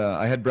mentioned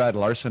I had Brad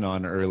Larson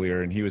on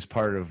earlier, and he was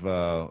part of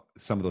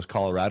some of those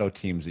Colorado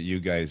teams that you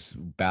guys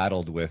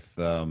battled with.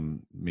 I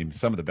mean,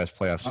 some of the best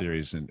playoff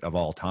series of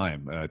all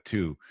time,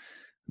 too.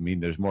 I mean,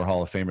 there's more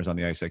Hall of Famers on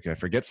the ice. I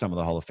forget some of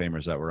the Hall of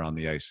Famers that were on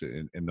the ice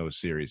in those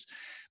series.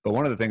 But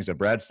one of the things that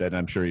Brad said, and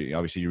I'm sure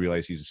obviously you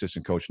realize he's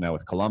assistant coach now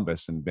with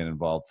Columbus and been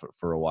involved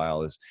for a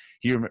while, is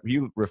he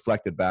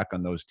reflected back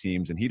on those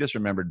teams, and he just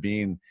remembered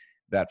being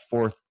that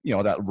fourth, you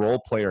know, that role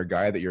player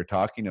guy that you're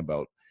talking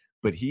about.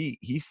 But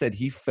he said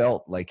he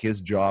felt like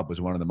his job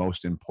was one of the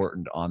most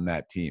important on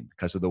that team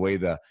because of the way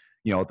the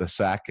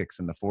Sakic's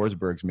and the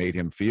Forsbergs made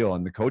him feel,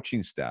 and the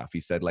coaching staff.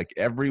 He said, like,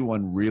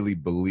 everyone really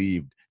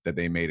believed that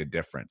they made a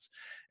difference.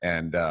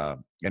 And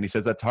he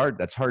says that's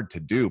hard to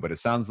do, but it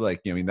sounds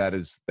like, I mean, that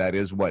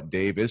is what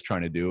Dave is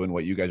trying to do and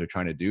what you guys are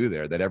trying to do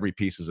there, that every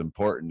piece is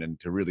important, and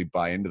to really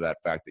buy into that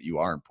fact that you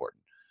are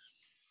important.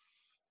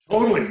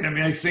 Totally. I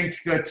mean, I think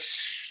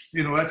that's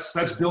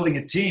building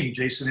a team,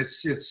 Jason.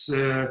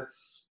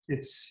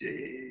 If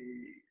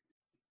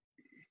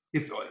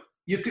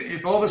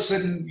all of a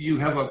sudden you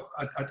have a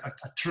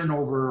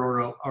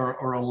turnover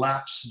or a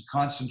lapse in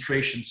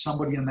concentration,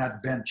 somebody on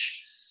that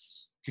bench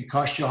can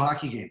cost you a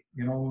hockey game,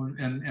 you know,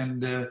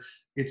 and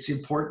it's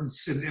important.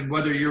 And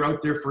whether you're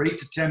out there for 8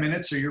 to 10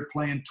 minutes or you're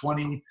playing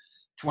 20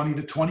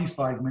 to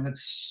 25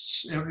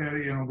 minutes,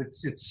 you know,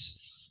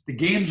 it's the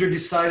games are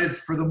decided,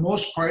 for the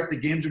most part, the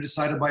games are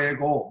decided by a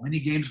goal. Many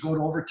games go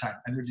to overtime,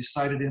 and they're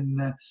decided in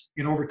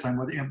overtime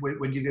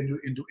when you get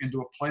into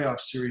a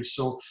playoff series.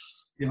 So,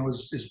 you know,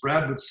 as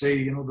Brad would say,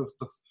 you know,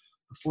 the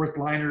fourth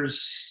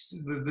liners,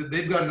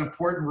 they've got an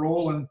important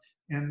role,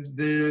 and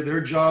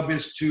their job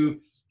is to,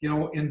 you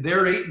know, in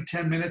their 8 and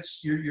 10 minutes,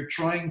 you're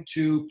trying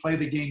to play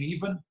the game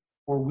even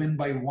or win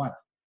by 1.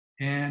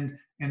 And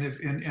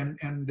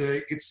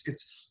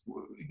it's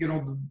you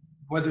know,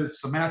 whether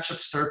it's the matchup,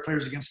 star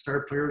players against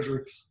star players,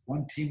 or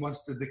one team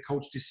the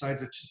coach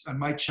decides that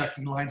my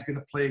checking line is going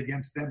to play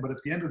against them. But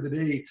at the end of the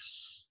day,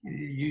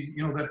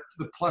 you know, that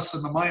the plus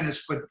and the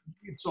minus, but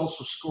it's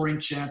also scoring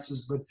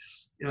chances. But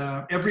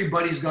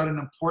everybody's got an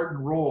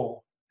important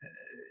role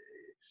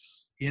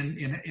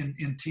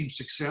in team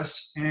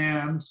success.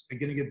 And I'm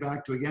going to get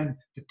back to, again,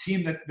 the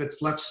team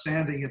that's left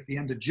standing at the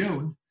end of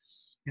June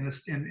and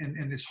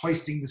is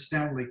hoisting the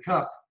Stanley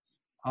Cup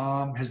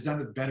has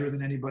done it better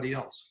than anybody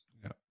else.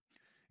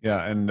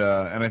 Yeah, and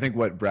I think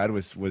what Brad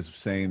was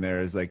saying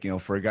there is, like,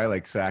 for a guy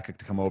like Sakic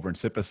to come over and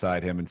sit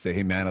beside him and say,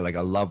 "Hey man,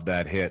 I love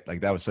that hit.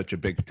 Like, that was such a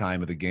big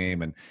time of the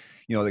game." And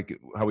like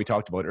how we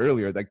talked about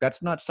earlier, like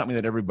that's not something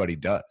that everybody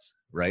does,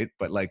 right?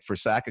 But like for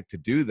Sakic to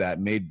do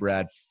that made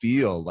Brad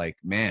feel like,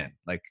 man,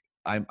 like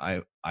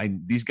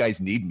these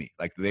guys need me,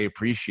 like they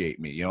appreciate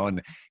me,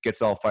 and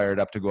gets all fired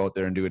up to go out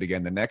there and do it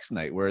again the next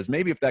night. Whereas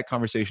maybe if that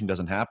conversation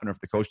doesn't happen, or if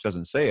the coach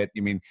doesn't say it,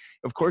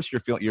 of course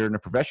you're in a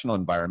professional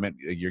environment,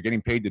 you're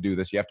getting paid to do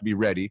this, you have to be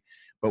ready.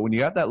 But when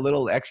you have that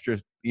little extra,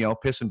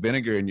 piss and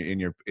vinegar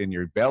in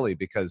your belly,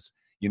 because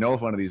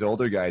if one of these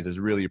older guys is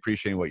really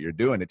appreciating what you're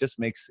doing, it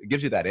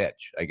gives you that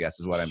edge, I guess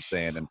is what I'm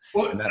saying.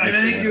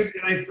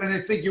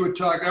 I think you would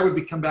talk. I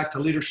would come back to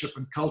leadership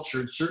and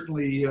culture, and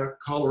certainly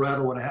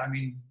Colorado would have.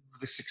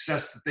 The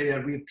success that they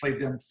had, we had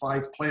played them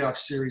 5 playoff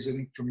series, I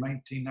think, from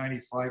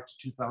 1995 to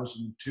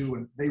 2002,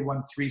 and they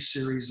won 3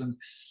 series, and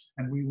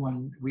we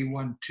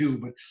won 2.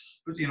 But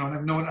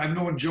and I've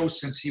known Joe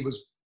since he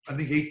was, I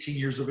think, 18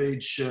 years of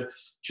age.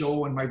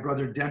 Joe and my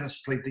brother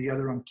Dennis played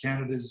together on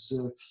Canada's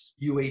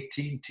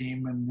U18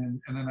 team, and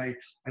then I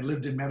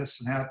lived in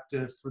Medicine Hat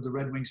for the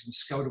Red Wings and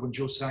scouted when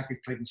Joe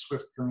Sakic played in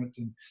Swift Current,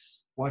 and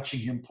watching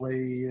him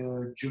play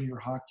junior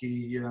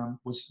hockey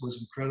was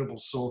incredible.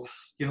 So,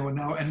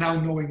 and now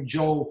knowing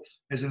Joe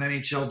as an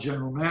NHL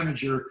general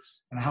manager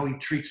and how he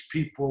treats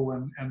people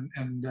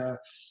and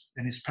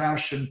his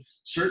passion,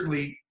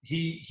 certainly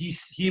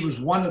he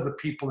was one of the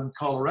people in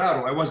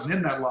Colorado. I wasn't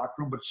in that locker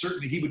room, but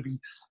certainly he would be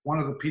one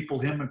of the people,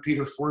 him and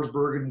Peter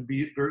Forsberg, and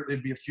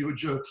there'd be a few,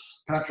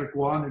 Patrick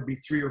Waugh, there'd be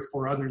 3 or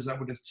 4 others that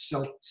would have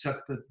set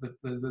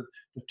the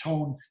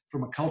tone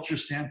from a culture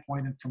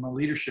standpoint and from a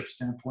leadership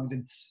standpoint.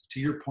 And to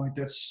your point,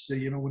 that's,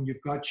 when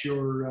you've got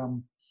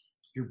your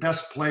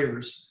best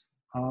players,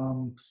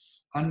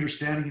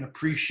 understanding and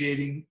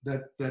appreciating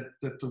that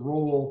the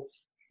role,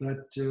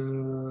 that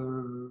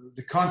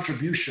the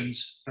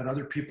contributions that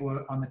other people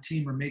on the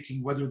team are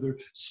making, whether they're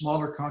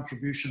smaller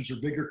contributions or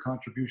bigger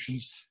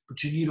contributions,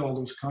 but you need all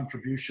those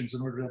contributions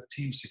in order to have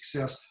team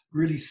success,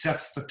 really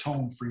sets the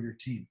tone for your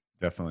team.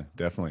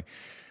 Definitely.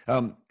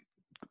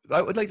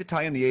 I would like to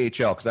tie in the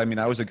AHL, because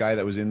I was a guy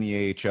that was in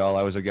the AHL.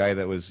 I was a guy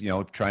that was,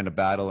 trying to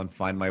battle and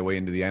find my way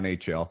into the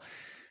NHL.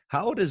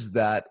 How does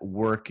that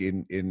work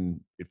in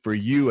for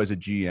you as a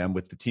GM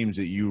with the teams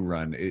that you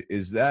run?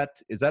 Is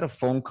that a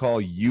phone call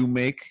you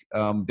make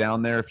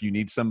down there if you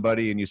need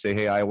somebody and you say,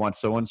 "Hey, I want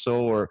so and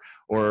so,"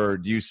 or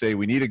do you say,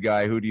 "We need a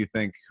guy. Who do you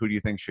think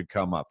should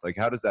come up?" Like,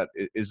 how does that?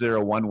 Is there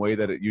a one way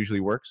that it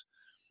usually works?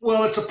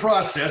 Well, it's a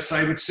process.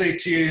 I would say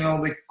to you,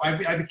 like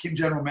I became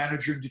general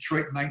manager in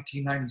Detroit in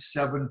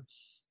 1997.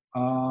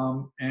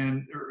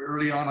 And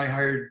early on I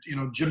hired,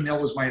 Jim Nill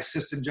was my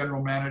assistant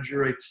general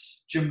manager.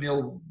 Jim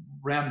Nill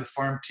ran the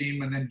farm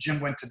team, and then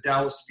Jim went to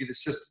Dallas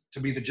to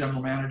be the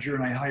general manager,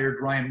 and I hired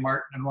Ryan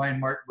Martin, and Ryan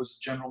Martin was the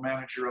general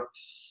manager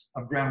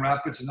of Grand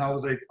Rapids. And now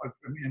that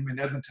I'm in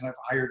Edmonton, I've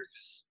hired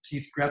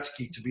Keith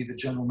Gretzky to be the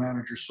general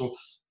manager. So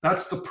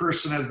that's the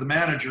person as the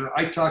manager.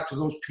 I talk to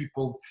those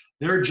people.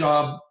 Their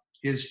job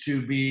is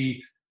to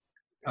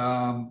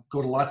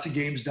go to lots of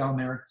games down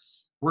there,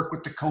 work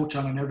with the coach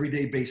on an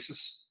everyday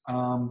basis.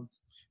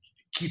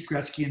 Keith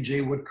Gretzky and Jay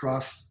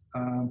Woodcroft.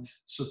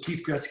 So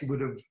Keith Gretzky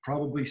would have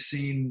probably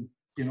seen,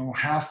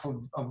 half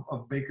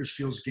of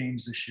Bakersfield's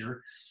games this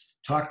year.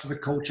 Talked to the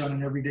coach on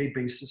an everyday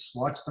basis,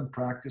 watched them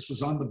practice,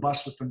 was on the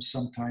bus with them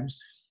sometimes.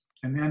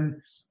 And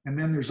then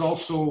there's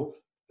also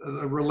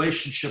a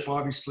relationship,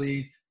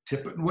 obviously,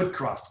 Tippett and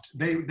Woodcroft.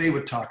 They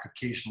would talk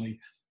occasionally.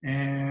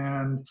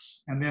 And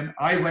then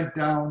I went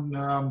down,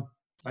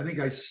 I think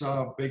I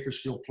saw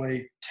Bakersfield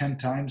play 10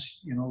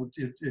 times,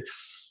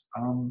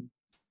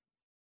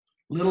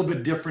 little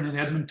bit different in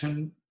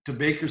Edmonton to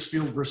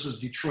Bakersfield versus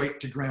Detroit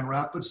to Grand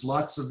Rapids.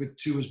 Lots of it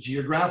too is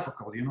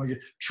geographical.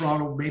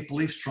 Toronto Maple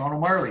Leafs, Toronto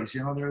Marlies.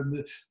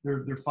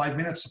 They're 5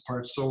 minutes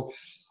apart. So,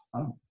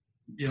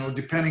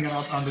 depending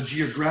on the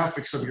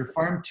geographics of your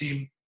farm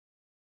team,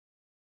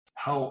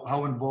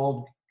 how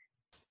involved,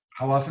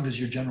 how often does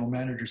your general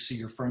manager see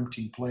your farm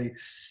team play?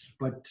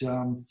 But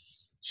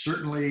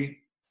certainly,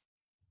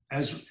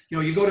 as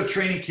you go to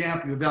training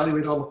camp, you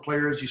evaluate all the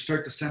players, you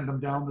start to send them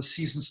down. The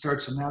season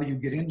starts, and now you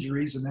get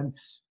injuries, and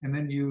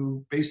then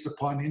you, based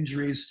upon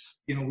injuries,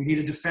 we need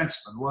a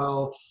defenseman.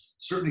 Well,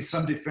 certainly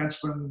some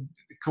defensemen,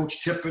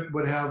 Coach Tippett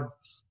would have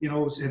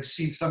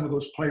seen some of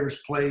those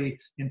players play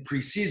in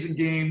preseason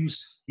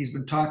games. He's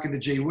been talking to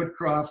Jay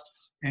Woodcroft,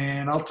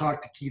 and I'll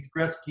talk to Keith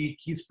Gretzky.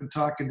 Keith's been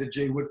talking to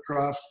Jay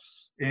Woodcroft,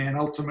 and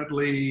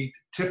ultimately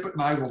Tippett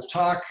and I will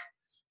talk,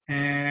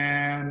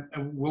 and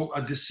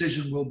a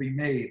decision will be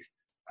made.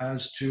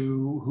 as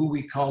to who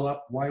we call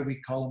up, why we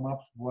call them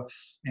up,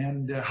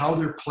 and how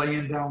they're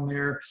playing down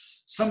there.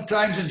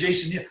 Sometimes, and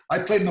Jason, I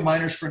played in the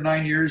minors for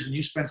 9 years, and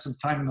you spent some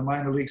time in the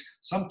minor leagues.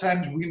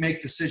 Sometimes we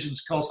make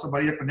decisions, call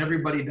somebody up, and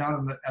everybody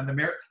down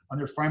on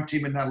their farm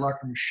team in that locker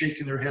room is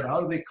shaking their head. How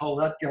do they call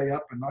that guy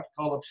up and not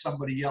call up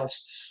somebody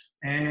else?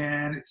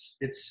 And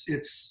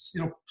it's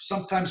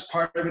sometimes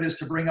part of it is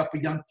to bring up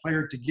a young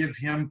player to give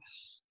him.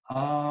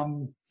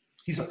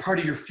 He's a part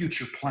of your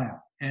future plan,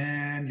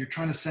 and you're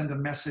trying to send a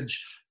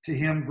message to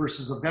him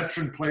versus a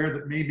veteran player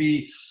that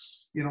maybe,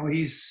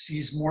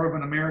 he's more of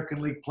an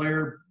American League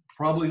player,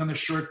 probably on the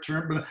short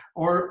term, but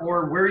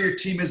or where your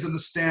team is in the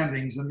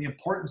standings and the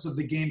importance of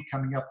the game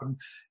coming up,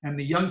 and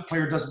the young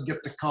player doesn't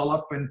get the call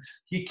up, and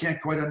he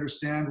can't quite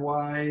understand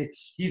why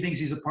he thinks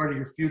he's a part of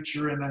your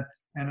future, and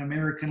an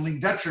American League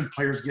veteran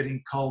player is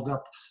getting called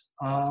up.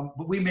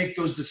 But we make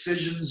those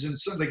decisions, and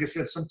so, like I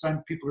said,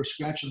 sometimes people are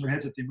scratching their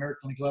heads at the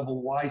American League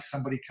level why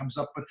somebody comes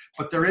up.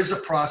 But there is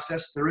a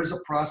process. There is a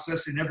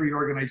process in every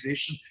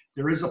organization.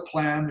 There is a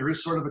plan. There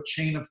is sort of a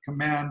chain of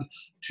command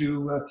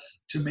to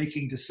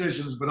making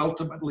decisions. But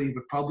ultimately, it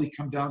would probably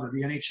come down to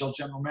the NHL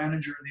general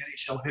manager and the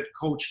NHL head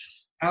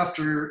coach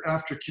after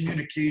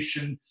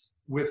communication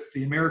with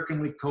the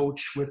American League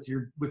coach, with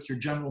your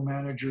general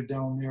manager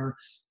down there,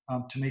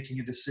 to making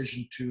a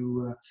decision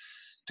to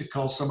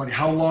call somebody.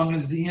 How long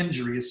is the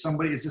injury? Is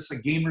this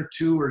a game or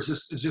two, or is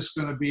this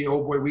going to be,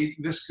 oh boy,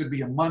 this could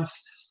be a month?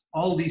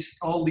 All these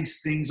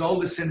things, all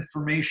this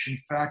information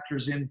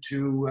factors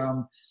into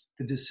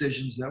the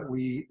decisions that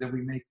we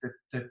make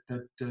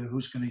that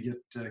who's going to get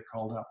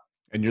called up.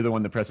 And you're the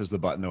one that presses the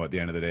button, though, at the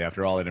end of the day,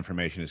 after all that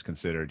information is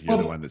considered. You're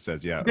the one that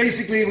says, yeah.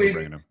 Basically,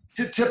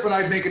 Tip and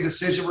I make a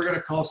decision. We're going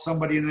to call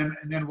somebody, and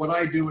then what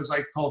I do is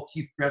I call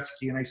Keith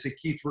Gretzky, and I say,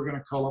 Keith, we're going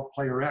to call up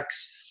player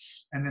X.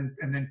 And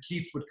then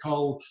Keith would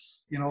call,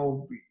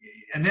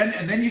 and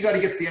then you got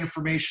to get the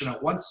information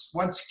out. Once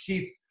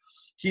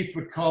Keith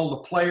would call the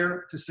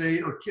player to say,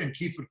 and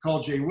Keith would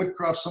call Jay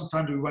Woodcroft.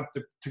 Sometimes we want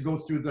to go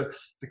through the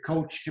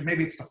coach.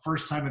 Maybe it's the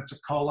first time it's a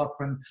call up,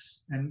 and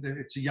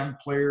it's a young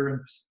player.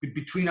 And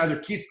between either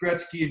Keith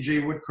Gretzky and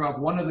Jay Woodcroft,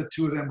 one of the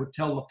two of them would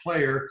tell the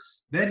player.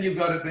 Then you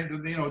got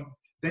to,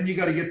 then you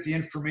got to get the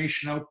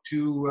information out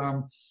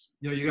to.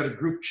 You got a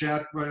group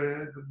chat.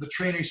 The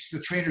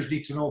trainers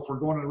need to know if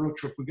we're going on a road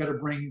trip, we got to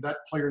bring that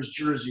player's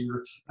jersey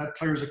or that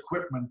player's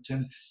equipment,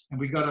 and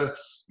we got to,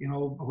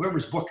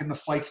 whoever's booking the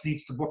flights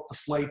needs to book the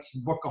flights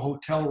and book a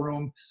hotel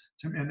room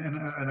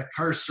and a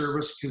car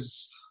service,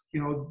 because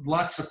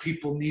lots of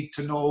people need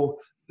to know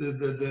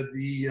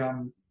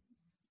the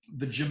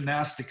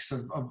gymnastics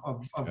of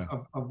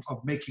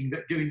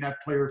getting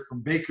that player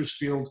from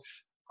Bakersfield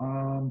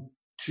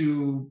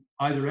to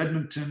either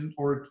Edmonton,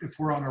 or if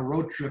we're on a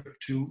road trip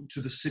to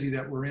the city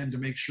that we're in, to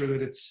make sure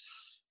that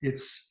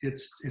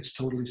it's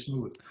totally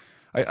smooth.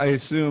 I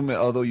assume,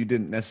 although you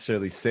didn't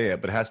necessarily say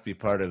it, but it has to be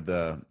part of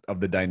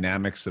the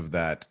dynamics of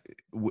that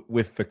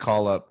with the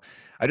call up.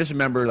 I just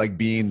remember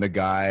being the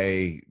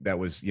guy that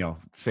was,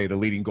 say the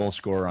leading goal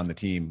scorer on the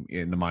team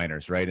in the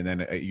minors, right? And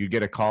then you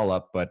get a call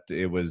up, but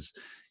it was,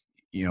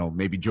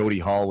 maybe Jody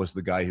Hall was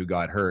the guy who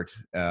got hurt,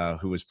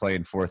 who was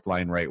playing fourth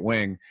line right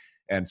wing.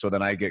 And so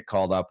then I get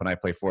called up and I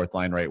play fourth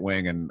line right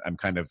wing, and I'm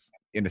kind of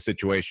in a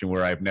situation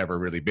where I've never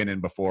really been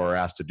in before, or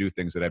asked to do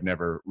things that I've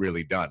never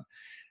really done.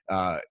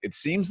 It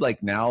seems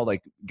like now,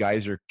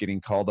 guys are getting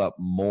called up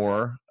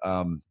more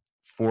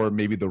for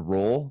maybe the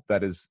role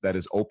that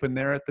is open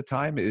there at the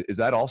time. Is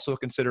that also a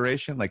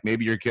consideration?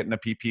 Maybe you're getting a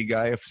PP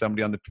guy if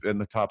somebody in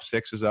the top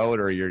six is out,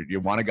 or you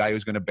want a guy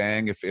who's going to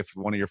bang if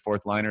one of your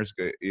fourth liners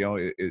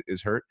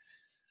is hurt.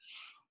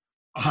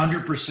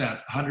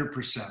 100%.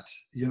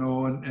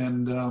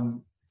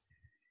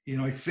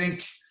 I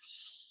think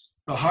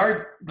the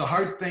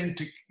hard thing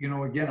to,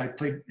 again, I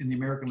played in the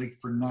American League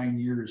for 9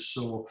 years,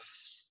 so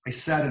I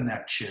sat in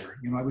that chair.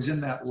 I was in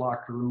that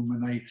locker room,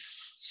 and I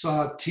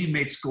saw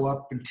teammates go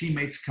up and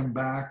teammates come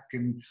back,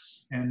 and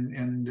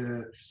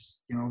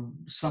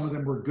some of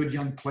them were good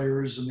young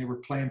players, and they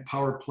were playing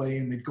power play,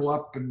 and they'd go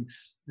up and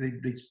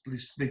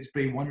they'd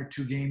play 1 or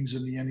 2 games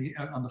on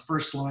the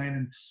first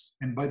line,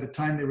 and by the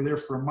time they were there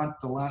for a month,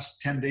 the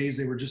last 10 days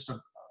they were just a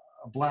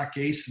black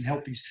ace and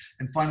healthy,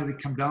 and finally they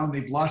come down,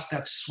 they've lost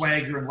that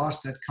swagger and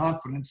lost that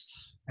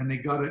confidence, and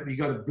you got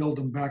to build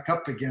them back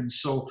up again.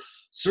 So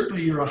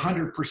certainly you're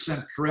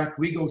 100% correct.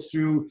 We go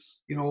through,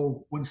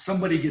 when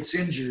somebody gets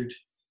injured,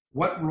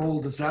 what role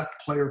does that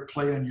player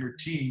play on your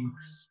team?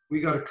 We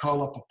got to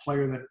call up a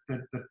player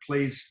that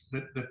plays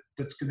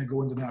that's going to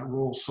go into that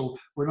role. So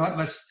we're not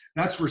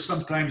that's where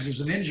sometimes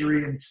there's an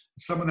injury, and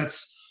someone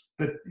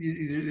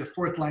a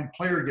fourth line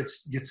player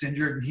gets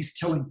injured, and he's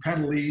killing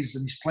penalties,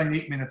 and he's playing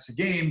 8 minutes a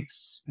game,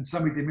 and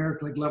somebody at the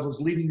American League level is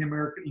leading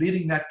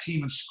that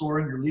team in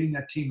scoring or leading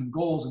that team in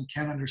goals, and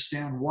can't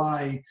understand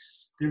why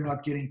they're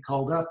not getting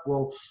called up.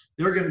 Well,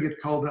 they're going to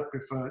get called up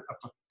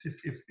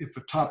if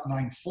a top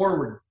 9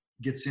 forward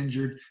gets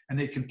injured, and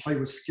they can play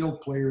with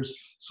skilled players.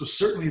 So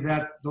certainly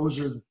those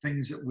are the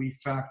things that we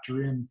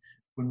factor in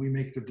when we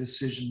make the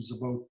decisions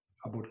about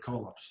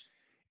call-ups.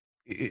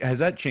 Has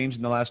that changed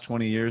in the last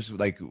 20 years?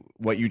 Like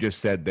what you just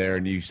said there,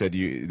 and you said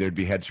there'd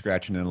be head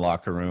scratching in the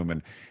locker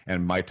room,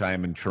 and my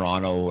time in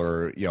Toronto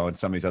or, you know, and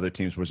some of these other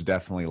teams was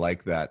definitely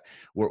like that,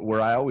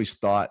 where I always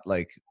thought,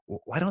 like,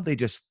 why don't they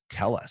just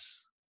tell us?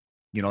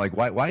 You know, like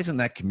why isn't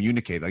that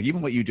communicated? Like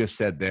even what you just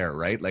said there,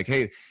 right? Like,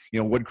 hey,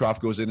 you know, Woodcroft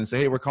goes in and say,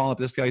 hey, we're calling up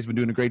this guy. He's been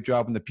doing a great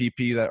job in the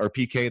PP or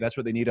PK. That's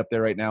what they need up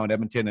there right now in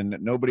Edmonton, and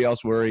nobody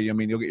else worry. I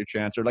mean, you'll get your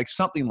chance, or like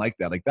something like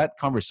that. Like that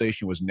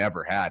conversation was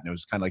never had, and it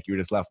was kind of like you were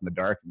just left in the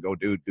dark and go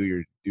do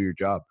your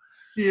job.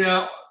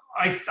 Yeah,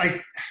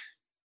 I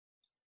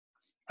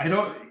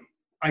don't.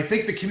 I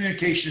think the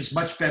communication is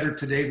much better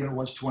today than it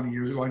was 20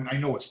 years ago. I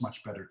know it's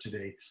much better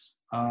today.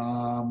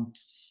 I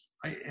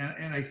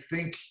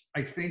think,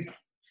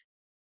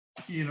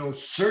 you know,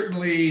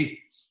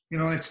 certainly, you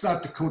know, it's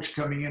not the coach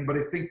coming in, but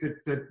I think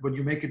that when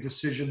you make a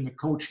decision, the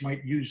coach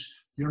might use,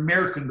 your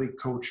American League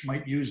coach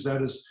might use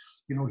that as,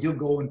 you know, he'll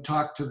go and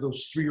talk to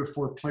those 3 or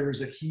 4 players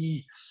that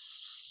he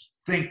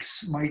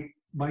thinks might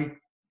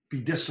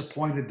be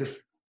disappointed that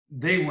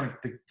they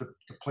weren't the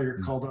player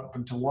called up,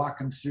 and to walk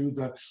them through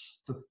the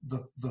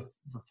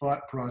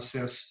thought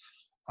process.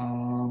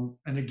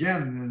 And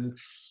again,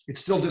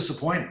 it's still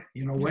disappointing,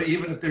 you know,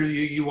 even if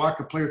you walk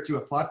a player through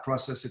a thought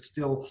process, it's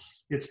still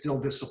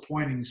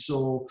disappointing.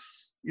 So,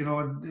 you know,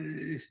 and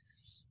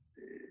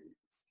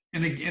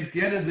again, at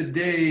the end of the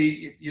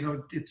day, you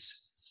know,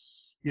 it's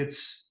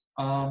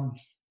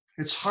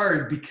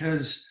hard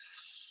because,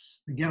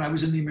 again, I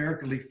was in the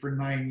American League for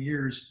 9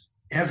 years.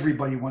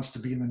 Everybody wants to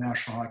be in the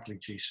National Hockey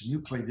League, Jason. You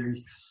played there. I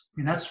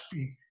mean,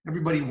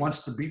 everybody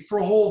wants to be, for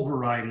a whole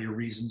variety of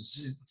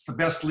reasons. It's the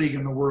best league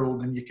in the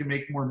world, and you can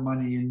make more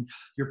money, and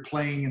you're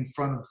playing in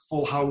front of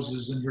full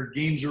houses, and your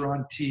games are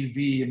on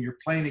TV, and you're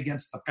playing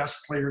against the best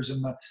players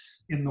in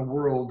the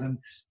world, and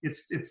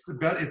it's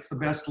the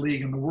best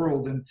league in the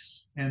world.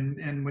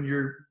 And when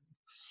you're,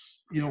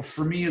 you know,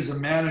 for me as a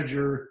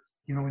manager,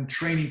 you know, in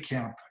training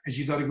camp, as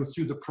you got to go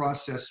through the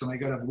process, and I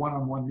got to have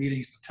one-on-one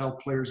meetings to tell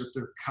players that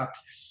they're cut.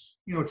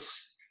 You know,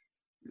 it's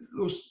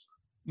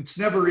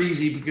never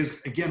easy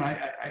because, again,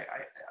 I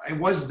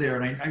was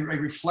there, and I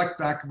reflect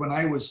back when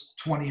I was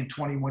 20 and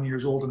 21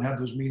 years old and had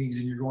those meetings,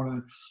 and you're going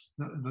to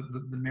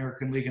the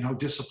American League, and how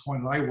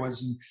disappointed I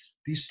was. And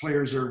these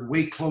players are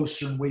way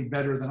closer and way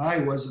better than I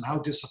was, and how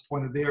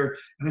disappointed they are.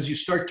 And as you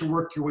start to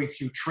work your way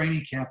through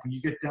training camp, and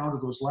you get down to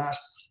those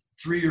last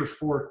 3 or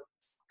 4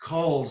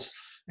 calls,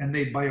 and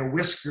by a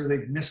whisker,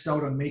 they've missed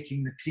out on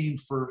making the team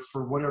for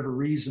whatever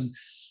reason.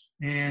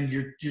 And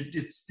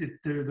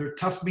they're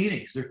tough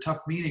meetings. They're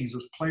tough meetings.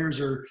 Those players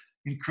are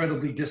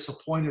incredibly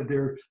disappointed.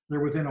 They're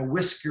within a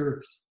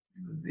whisker.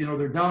 You know,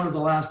 they're down to the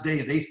last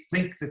day. They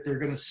think that they're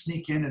going to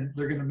sneak in and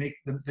they're going to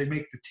make them. They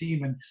make the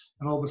team, and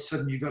all of a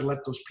sudden you got to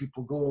let those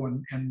people go.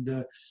 And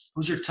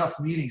those are tough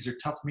meetings. They're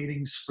tough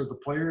meetings for the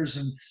players.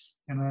 And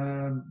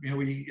you know,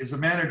 as a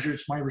manager,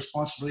 it's my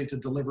responsibility to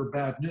deliver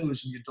bad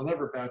news, and you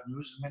deliver bad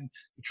news, and then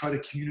you try to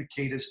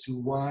communicate as to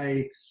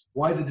why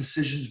the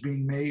decision's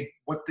being made,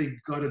 what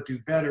they've got to do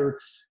better,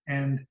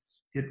 and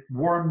it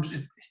warms.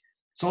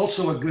 It's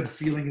also a good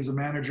feeling as a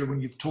manager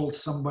when you've told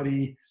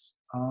somebody.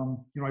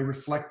 You know, I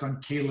reflect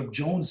on Caleb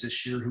Jones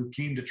this year, who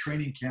came to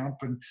training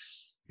camp, and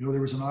you know, there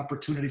was an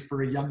opportunity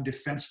for a young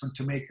defenseman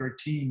to make our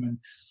team, and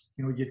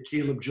you know, you get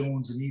Caleb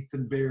Jones and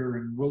Ethan Bear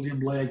and William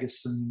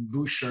Lagos and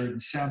Bouchard and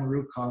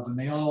Samorukov, and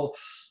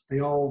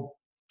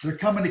they're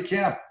coming to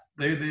camp.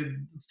 They're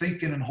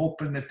thinking and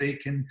hoping that they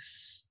can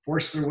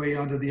force their way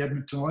onto the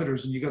Edmonton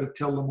Oilers, and you got to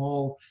tell them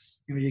all.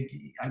 You know,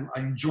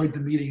 I enjoyed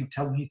the meeting of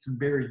telling Ethan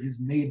Bear,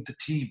 you've made the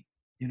team.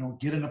 You know,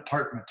 get an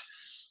apartment,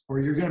 or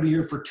you're going to be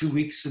here for 2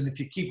 weeks, and if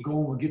you keep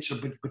going, we'll get you.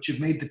 But you've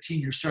made the team.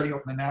 You're starting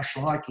out in the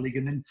National Hockey League,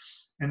 and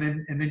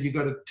then you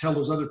got to tell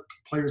those other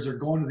players that are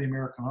going to the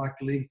American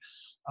Hockey League,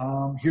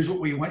 here's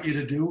what we want you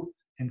to do.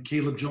 And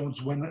Caleb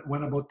Jones went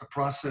about the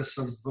process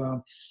of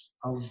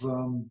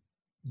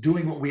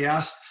doing what we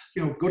asked.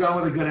 You know, go down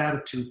with a good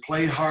attitude,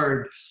 play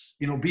hard.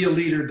 You know, be a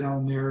leader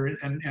down there.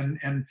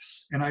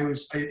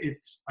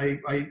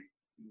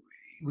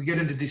 We get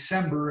into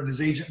December, and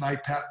his agent and I,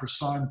 Pat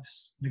Brisson,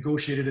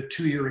 negotiated a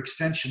 2-year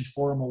extension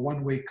for him, a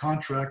one-way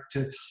contract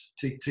to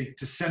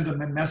send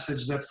him a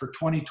message that for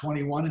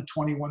 2021 and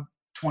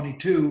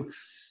 2022,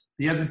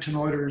 the Edmonton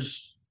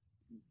Oilers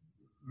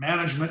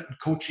management and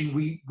coaching,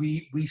 we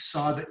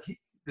saw that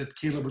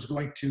Caleb was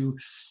going to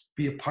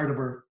be a part of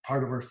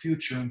our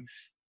future.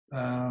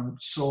 And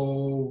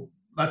so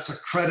that's a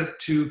credit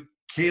to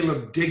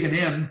Caleb digging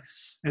in,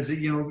 as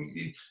you know,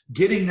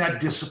 getting that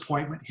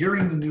disappointment,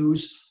 hearing the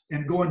news,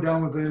 and going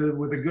down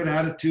with a good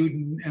attitude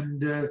and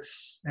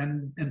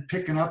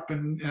picking up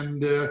and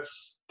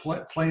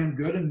playing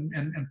good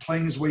and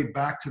playing his way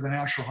back to the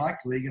National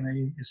Hockey League.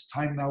 And his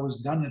time now is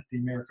done at the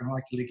American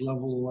Hockey League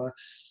level.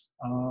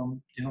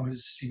 You know,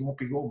 he won't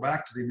be going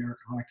back to the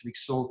American Hockey League.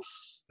 So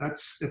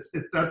that's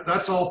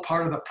all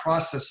part of the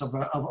process of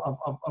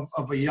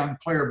a young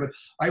player. But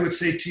I would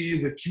say to you,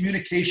 the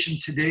communication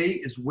today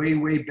is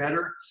way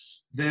better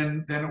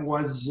than it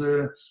was.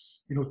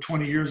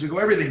 20 years ago.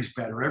 Everything's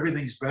better.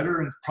 Everything's better,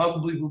 and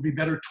probably will be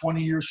better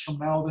 20 years from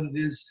now than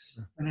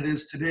it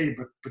is today.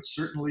 But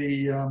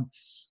certainly,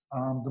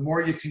 the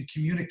more you can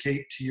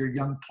communicate to your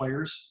young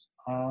players,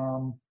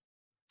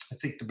 I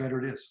think the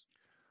better it is.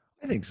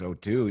 I think so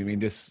too. I mean,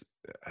 just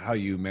how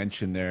you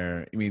mentioned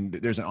there, I mean,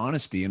 there's an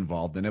honesty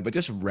involved in it, but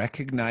just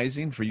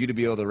recognizing, for you to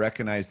be able to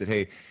recognize that,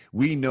 hey,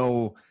 we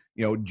know,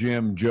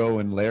 Jim, Joe,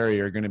 and Larry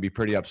are going to be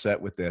pretty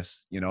upset with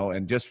this,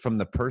 and just from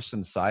the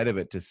person side of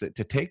it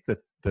to take the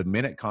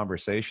minute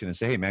conversation and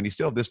say, hey man, you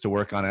still have this to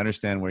work on. I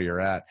understand where you're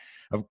at.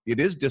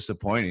 It is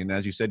disappointing.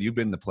 As you said, you've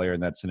been the player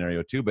in that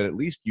scenario too, but at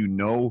least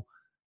you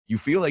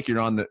feel like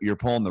you're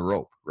pulling the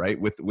rope, right?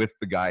 With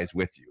the guys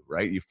with you,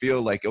 right? You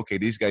feel like, okay,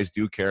 these guys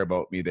do care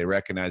about me. They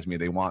recognize me.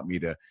 They want me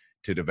to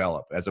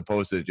develop, as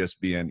opposed to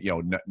just being,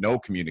 no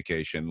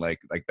communication.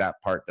 Like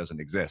that part doesn't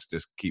exist.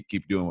 Just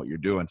keep doing what you're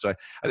doing. So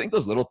I think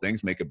those little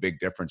things make a big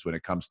difference when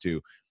it comes to,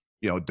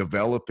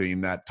 developing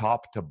that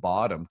top to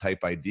bottom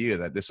type idea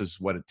that this is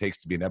what it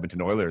takes to be an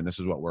Edmonton Oiler and this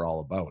is what we're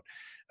all about.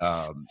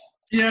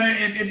 Yeah.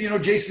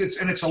 And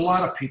Jason, it's a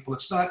lot of people.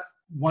 It's not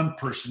one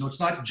person. It's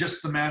not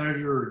just the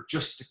manager or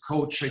just the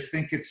coach. I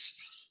think it's,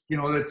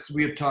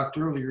 we had talked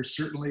earlier.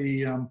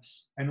 Certainly,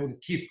 I know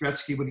that Keith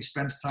Gretzky, when he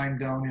spends time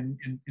down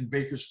in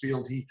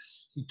Bakersfield, he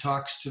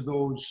talks to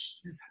those.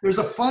 There's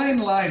a fine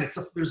line.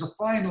 There's a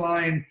fine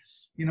line.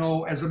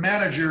 As a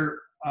manager,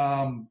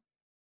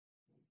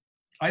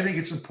 I think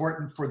it's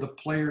important for the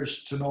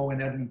players to know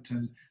in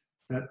Edmonton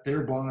that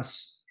their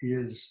boss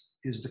is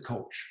the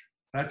coach.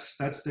 That's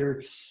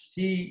their.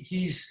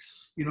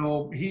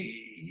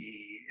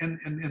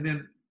 And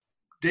then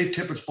Dave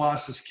Tippett's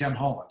boss is Ken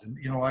Holland,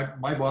 and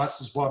my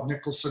boss is Bob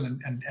Nicholson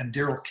and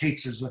Daryl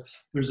Cates.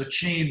 There's a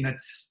chain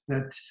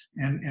that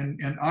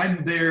and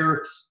I'm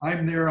there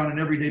on an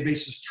everyday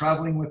basis,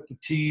 traveling with the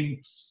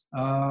team.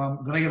 Then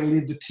I got to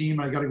leave the team.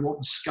 I got to go out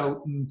and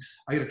scout, and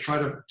I got to try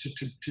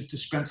to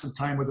spend some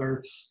time with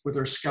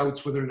our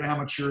scouts, whether it's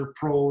amateur,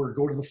 pro, or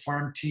go to the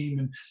farm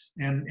team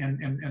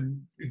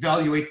and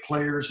evaluate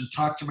players and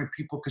talk to my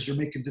people, because you're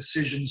making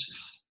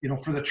decisions.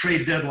 For the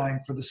trade deadline,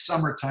 for the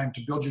summertime,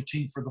 to build your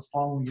team for the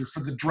following year, for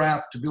the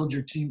draft, to build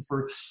your team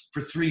for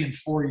 3 and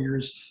 4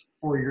 years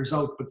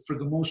out. But for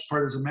the most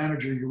part, as a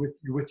manager, you're with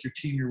your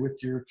team, you're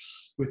with your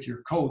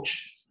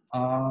coach.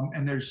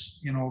 And there's,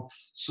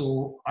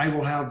 so I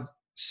will have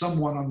some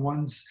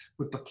one-on-ones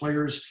with the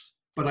players,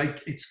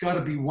 but it's got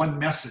to be one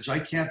message. I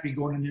can't be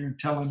going in there and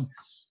telling,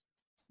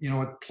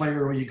 a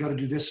player, oh, you got to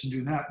do this and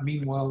do that.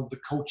 Meanwhile, the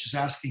coach is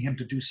asking him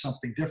to do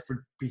something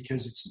different,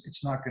 because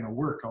it's not going to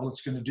work. All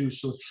it's going to do.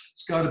 So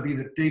it's got to be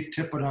that Dave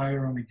Tippett and I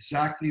are on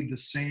exactly the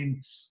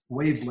same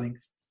wavelength,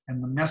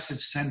 and the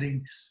message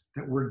sending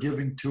that we're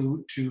giving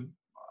to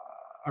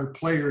our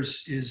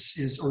players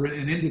is, or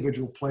an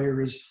individual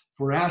player is, if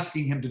we're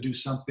asking him to do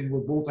something,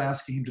 we're both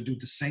asking him to do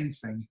the same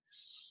thing.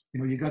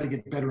 You got to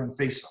get better on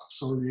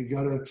faceoffs, or you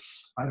got to,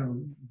 I don't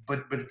know,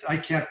 but I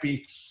can't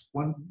be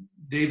one.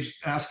 Dave's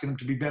asking him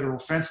to be better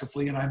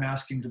offensively, and I'm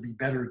asking him to be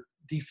better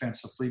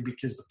defensively,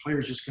 because the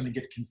player's just going to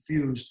get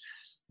confused,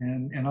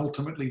 and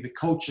ultimately the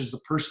coach is the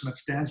person that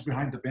stands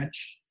behind the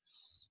bench.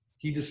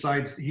 He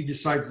decides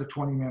the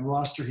 20-man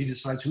roster. He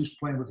decides who's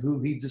playing with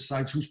who. He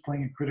decides who's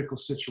playing in critical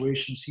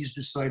situations. He's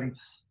deciding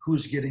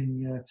who's getting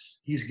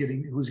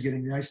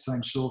the ice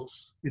time. So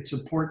it's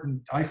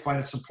important. I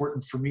find it's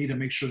important for me to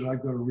make sure that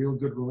I've got a real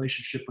good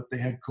relationship with the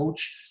head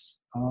coach.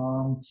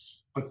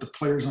 But the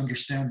players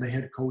understand the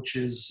head coach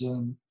is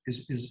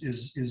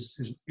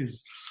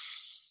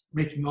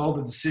making all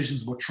the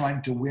decisions about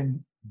trying to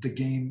win the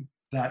game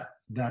that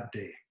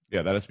day.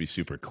 Yeah, that has to be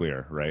super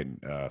clear, right?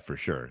 For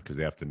sure, because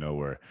they have to know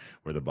where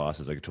the boss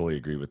is. I totally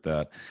agree with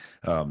that.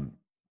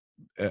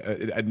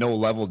 At no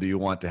level do you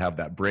want to have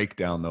that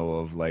breakdown, though,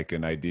 of like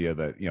an idea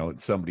that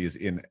somebody is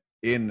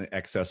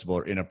inaccessible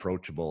or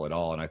inapproachable at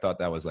all. And I thought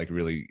that was like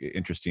really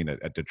interesting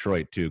at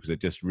Detroit too, because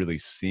it just really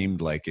seemed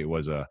like it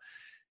was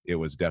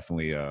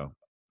definitely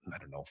I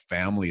don't know,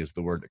 family is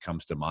the word that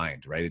comes to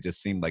mind, right? It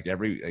just seemed like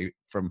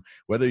from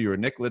whether you were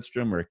Nick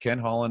Lidstrom or Ken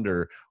Holland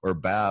or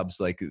Babs,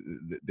 like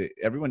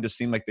everyone just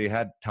seemed like they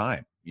had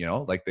time,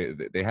 like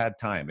they had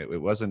time. It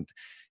wasn't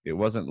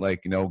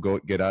like, go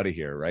get out of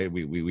here, right?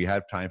 We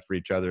have time for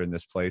each other in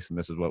this place, and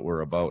this is what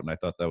we're about. And I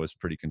thought that was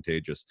pretty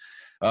contagious.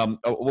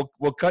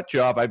 We'll cut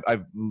you off.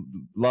 I've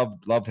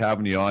loved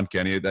having you on,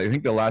 Kenny. I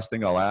think the last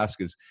thing I'll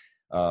ask is,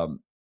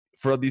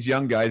 for these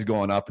young guys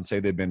going up and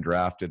say they've been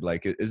drafted,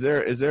 like, is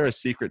there a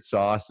secret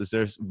sauce? Is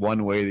there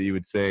one way that you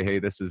would say, hey,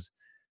 this is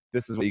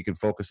what you can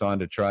focus on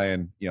to try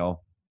and,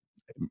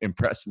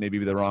 impress, maybe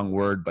the wrong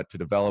word, but to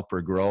develop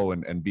or grow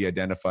and be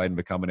identified and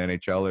become an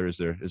NHLer?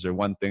 Is there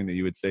one thing that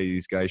you would say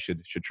these guys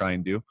should try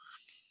and do?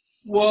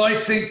 Well, I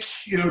think,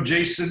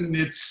 Jason,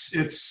 it's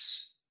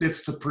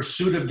the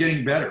pursuit of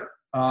getting better,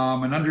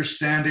 and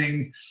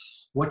understanding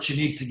what you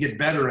need to get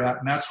better at.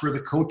 And that's where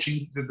the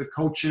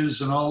coaches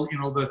and all,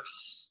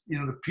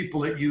 the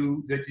people that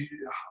you,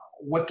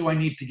 what do I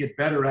need to get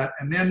better at?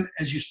 And then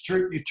as you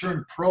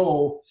turn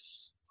pro,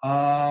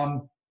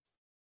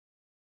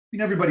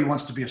 mean, everybody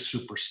wants to be a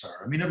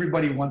superstar. I mean,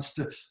 everybody wants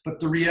to, but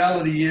the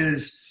reality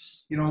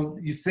is,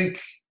 you think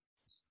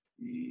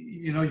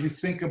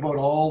about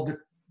all the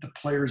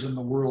players in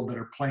the world that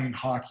are playing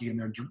hockey, and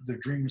their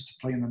dream is to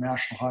play in the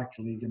National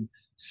Hockey League, and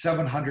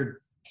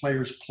 700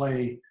 players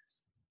play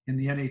in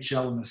the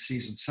NHL in the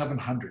season,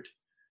 700.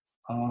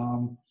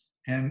 I'm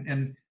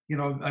going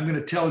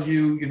to tell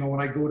you,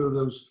 when I go to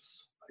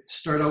those,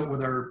 start out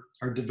with our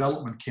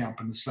development camp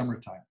in the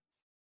summertime,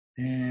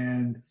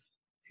 and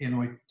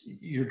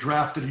you're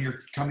drafted and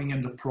you're coming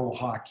into pro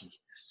hockey.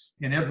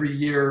 And every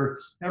year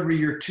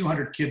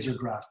 200 kids are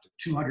drafted.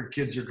 200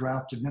 kids are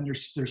drafted, and then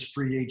there's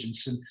free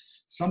agents. And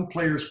some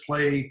players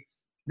play.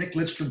 Nick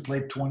Lidstrom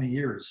played 20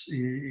 years.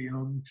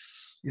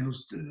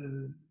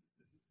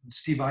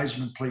 Steve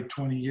Yzerman played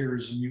 20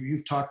 years, and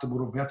you've talked about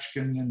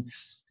Ovechkin, and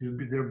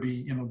there'll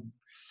be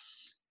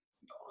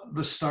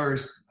the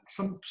stars.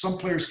 Some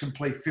players can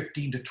play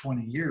 15 to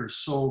 20 years.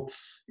 So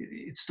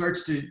it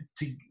starts to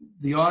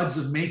the odds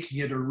of making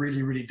it are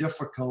really, really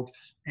difficult.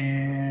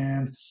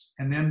 And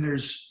then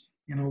there's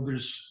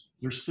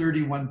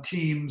 31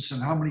 teams,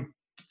 and how many,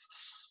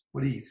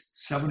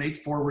 7-8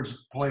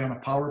 forwards play on a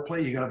power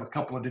play? You got to have a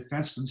couple of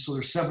defensemen. So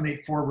there's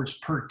 7-8 forwards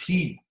per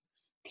team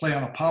play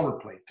on a power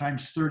play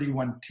times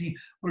 31 teams.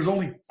 There's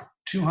only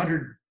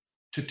 200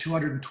 to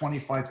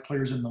 225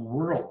 players in the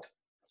world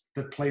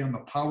that play on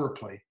the power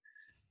play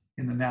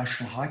in the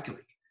National Hockey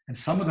League. And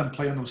some of them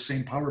play on those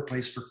same power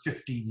plays for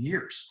 15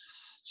 years.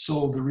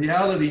 So the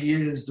reality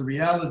is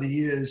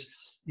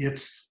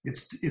it's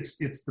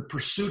the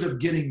pursuit of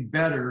getting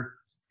better,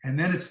 and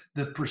then it's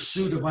the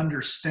pursuit of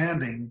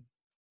understanding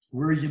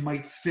where you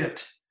might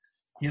fit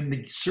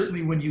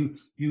certainly when you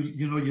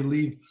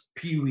leave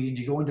Pee Wee and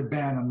you go into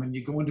Bantam and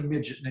you go into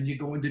midget and then you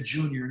go into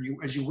junior, and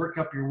as you work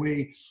up your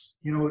way,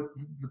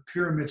 the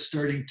pyramid's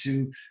starting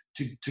to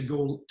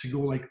go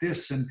like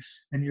this, and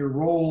your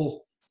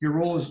role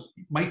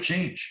might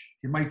change.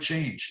 It might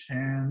change,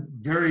 and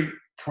very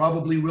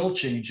probably will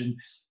change. And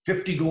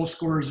 50 goal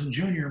scorers in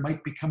junior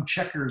might become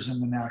checkers in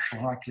the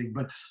National Hockey League.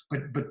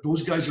 But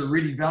those guys are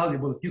really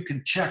valuable. If you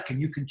can check and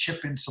you can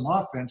chip in some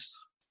offense,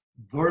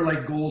 they're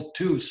like gold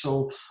too.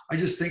 So I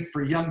just think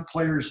for young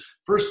players,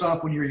 first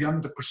off, when you're young,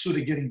 the pursuit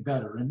of getting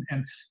better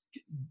and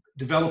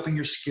developing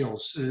your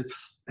skills.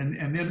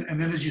 And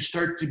then as you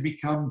start to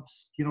become,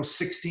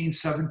 16,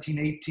 17,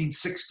 18,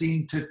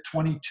 16 to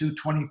 22,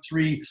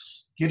 23,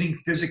 getting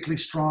physically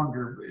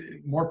stronger,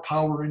 more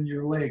power in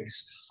your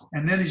legs.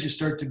 And then as you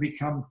start to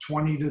become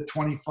 20 to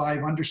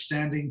 25,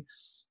 understanding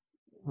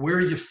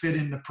where you fit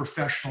in the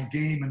professional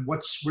game and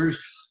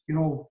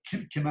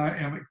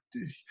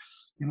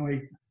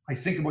I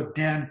think about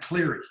Dan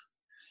Cleary,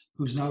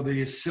 who's now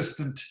the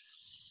assistant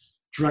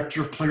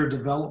director of player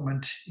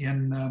development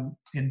in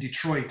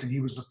Detroit, and he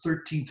was the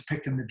 13th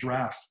pick in the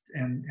draft.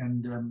 And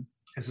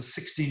as a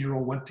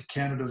 16-year-old, went to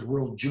Canada's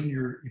World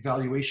Junior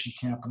Evaluation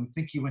Camp, and I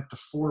think he went to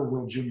 4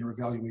 World Junior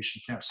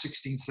Evaluation Camps,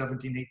 16,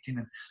 17, 18,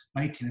 and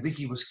 19. I think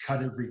he was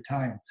cut every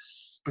time.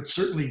 But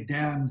certainly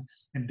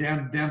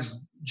Dan's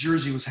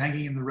jersey was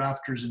hanging in the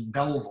rafters in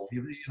Belleville.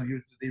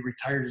 They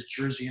retired his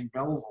jersey in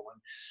Belleville,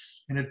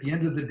 and at the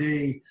end of the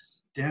day,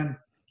 Dan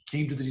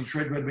came to the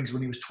Detroit Red Wings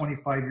when he was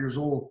 25 years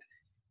old.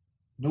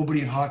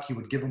 Nobody in hockey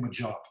would give him a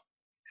job.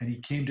 And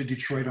he came to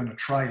Detroit on a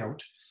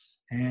tryout,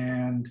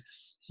 and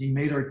he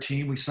made our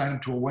team. We signed him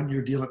to a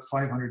 1-year deal at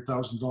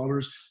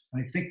 $500,000.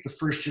 And I think the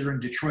first year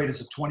in Detroit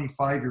as a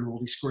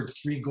 25-year-old, he scored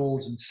 3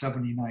 goals in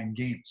 79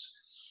 games.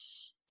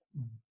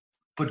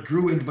 But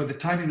grew into, by the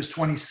time he was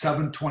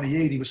 27,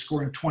 28, he was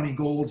scoring 20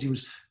 goals. He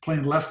was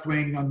playing left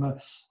wing on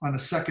the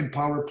second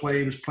power play.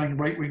 He was playing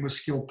right wing with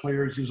skilled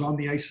players. He was on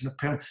the ice in the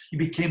penalty. He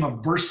became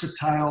a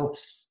versatile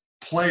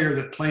player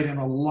that played in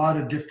a lot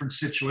of different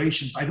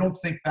situations. I don't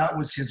think that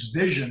was his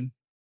vision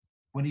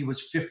when he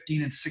was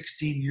 15 and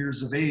 16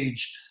 years of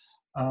age,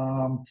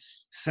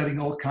 setting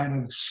all kind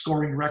of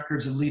scoring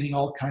records and leading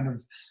all kind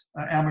of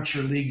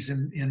amateur leagues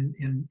in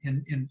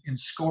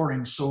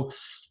scoring. So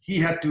he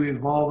had to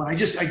evolve. And I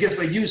guess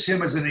I use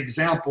him as an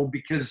example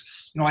because,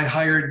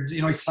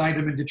 I signed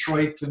him in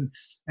Detroit and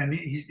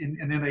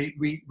then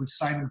we would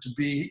sign him to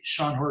be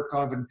Sean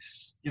Horkov. And,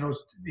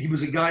 he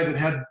was a guy that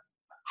had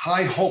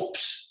high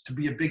hopes to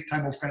be a big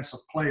time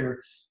offensive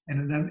player,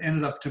 and then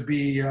ended up to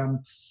be, a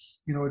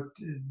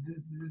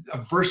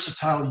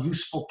versatile,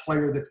 useful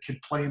player that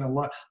could play in a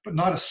lot, but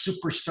not a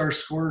superstar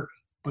scorer,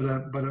 but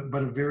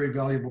a very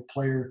valuable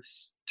player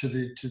to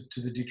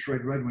the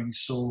Detroit Red Wings.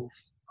 So,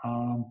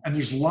 and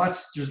there's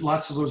lots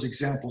of those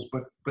examples,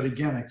 but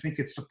again, I think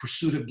it's the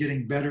pursuit of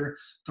getting better,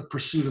 the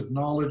pursuit of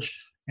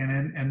knowledge,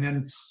 and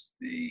then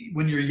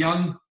when you're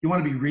young, you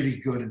want to be really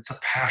good. It's a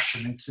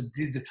passion.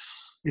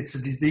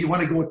 You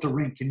want to go at the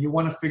rink and you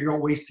want to figure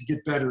out ways to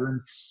get better.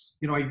 And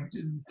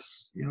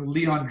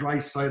Leon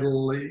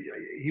Draisaitl,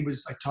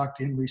 I talked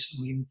to him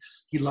recently, and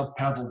he loved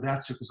Pavel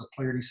Datsyuk as a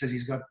player. And he says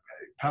he's got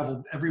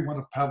every one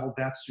of Pavel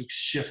Datsuk's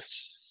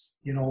shifts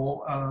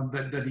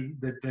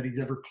that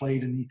he's ever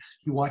played, and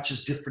he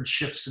watches different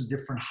shifts and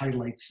different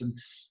highlights,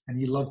 and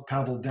he loved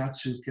Pavel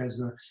Datsyuk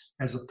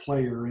as a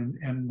player,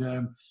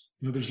 and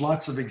there's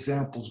lots of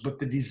examples, but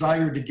the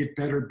desire to get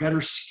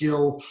better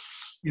skill,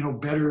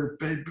 better,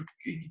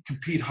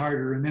 compete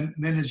harder, and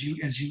then as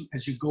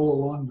you go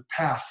along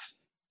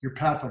your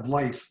path of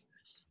life,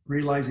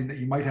 realizing that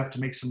you might have to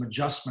make some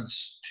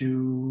adjustments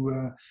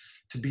to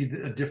be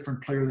a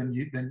different player than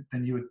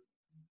you would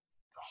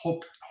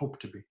hope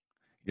to be.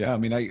 Yeah, I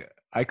mean,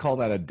 I call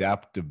that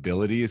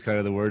adaptability is kind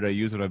of the word I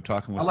use when I'm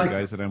talking with the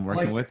guys that I'm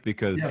working with,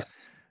 because yes.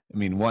 I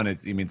mean, one,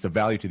 it's a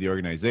value to the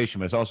organization,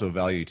 but it's also a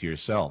value to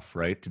yourself,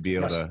 right? To be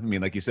able to, I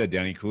mean, like you said,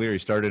 Danny Coullier, he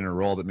started in a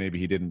role that maybe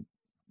he didn't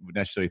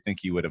necessarily think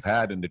he would have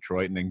had in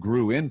Detroit, and then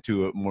grew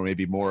into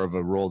maybe more of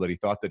a role that he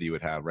thought that he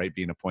would have, right?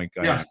 Being a point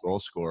guy and a goal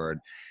scorer.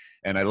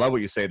 And I love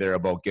what you say there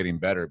about getting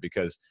better,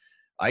 because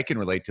I can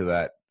relate to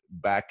that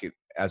back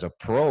as a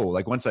pro.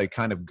 Like once I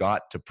kind of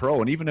got to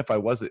pro, and even if I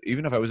was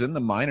in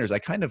the minors, I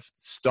kind of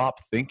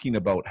stopped thinking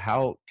about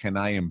how can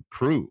I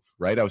improve,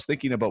 right? I was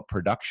thinking about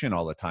production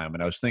all the time,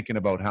 and I was thinking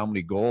about how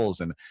many goals,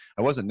 and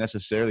I wasn't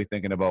necessarily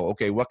thinking about,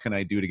 okay, what can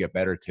I do to get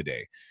better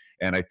today?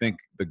 And I think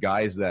the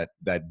guys that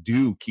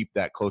do keep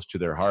that close to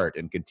their heart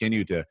and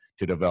continue to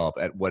develop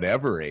at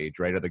whatever age,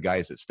 right, are the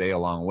guys that stay a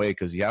long way,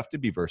 because you have to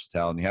be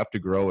versatile and you have to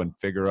grow and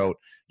figure out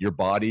your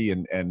body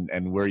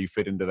and where you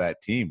fit into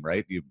that team,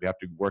 right? You have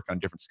to work on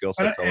different skill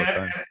sets all the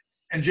time.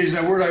 And Jason,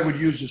 that word I would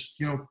use is,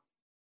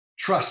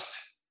 trust.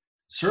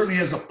 Certainly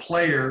as a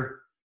player,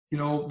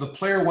 the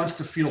player wants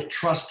to feel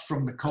trust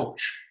from the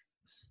coach,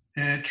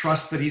 and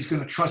trust that he's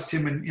going to trust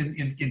him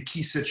in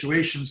key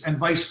situations, and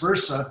vice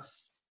versa.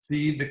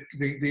 The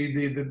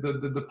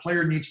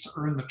player needs to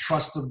earn the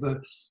trust of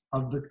the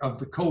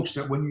coach,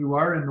 that when you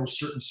are in those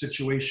certain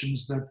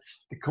situations, that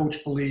the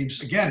coach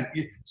believes. Again,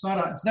 it's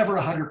never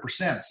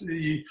 100%.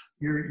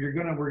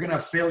 We're gonna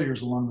have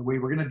failures along the way.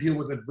 We're gonna deal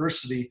with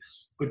adversity,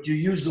 but you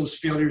use those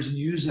failures and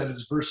you use that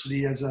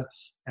adversity as a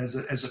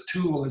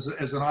tool,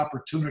 as an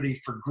opportunity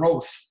for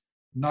growth,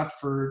 not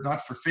for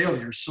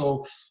failure.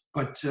 So,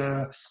 but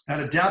that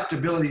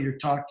adaptability you're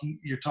talking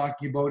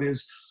about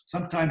is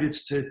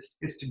sometimes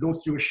it's to go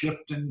through a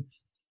shift, and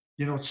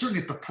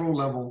certainly at the pro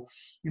level,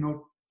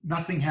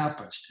 nothing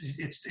happens.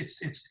 It's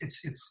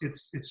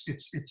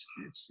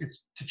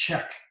to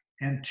check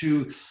and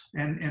you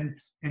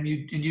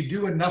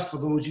do enough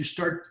of those.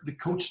 The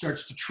coach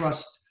starts to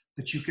trust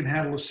that you can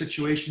handle those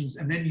situations,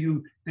 and then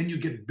you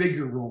get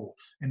bigger role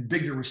and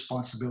bigger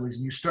responsibilities,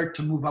 and you start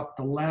to move up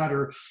the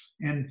ladder,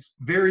 and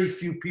very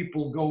few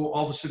people go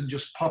all of a sudden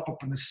just pop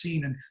up in the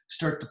scene and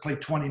start to play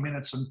 20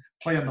 minutes and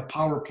play on the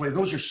power play.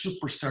 Those are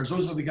superstars.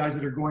 Those are the guys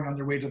that are going on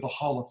their way to the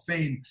Hall of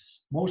Fame.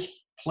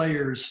 Most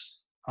players,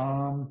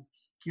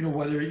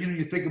 whether,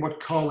 you think about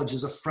college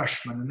as a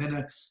freshman and then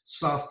a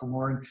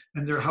sophomore,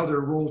 and how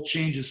their role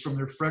changes from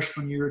their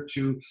freshman year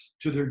to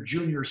their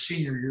junior,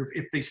 senior year,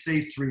 if they stay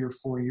 3 or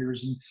 4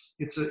 years. And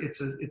it's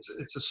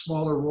a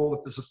smaller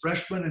role as a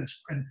freshman,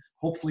 and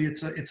hopefully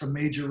it's a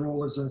major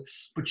role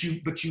but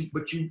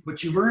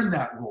you've earned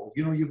that role.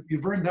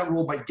 You've earned that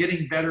role by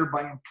getting better,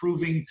 by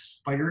improving,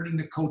 by earning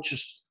the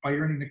coach's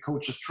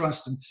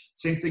trust. And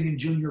same thing in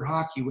junior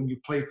hockey, when you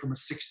play from a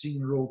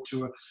 16-year-old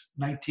to a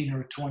 19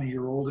 or a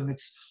 20-year-old, and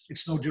it's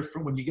no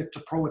different when you get to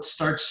pro. It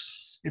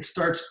starts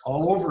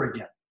all over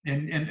again,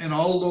 and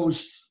all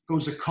those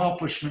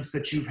accomplishments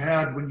that you've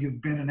had when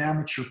you've been an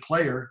amateur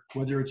player,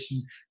 whether it's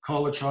in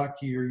college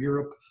hockey or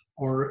Europe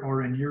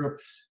or in Europe,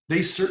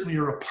 they certainly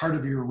are a part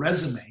of your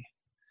resume.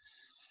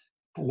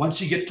 But once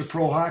you get to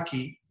pro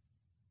hockey,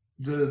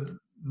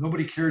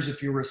 nobody cares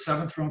if you were a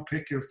 7th round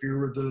pick or if you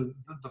were the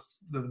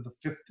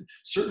 5th.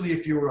 Certainly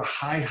if you were a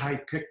high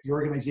pick, the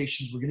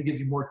organizations were going to give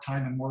you more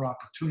time and more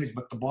opportunities.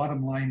 But the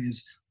bottom line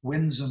is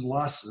wins and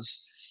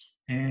losses.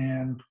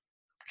 And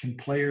can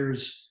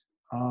players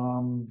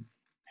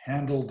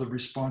handle the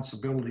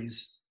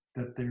responsibilities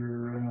that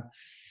they're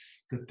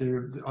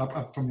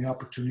from the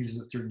opportunities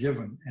that they're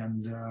given?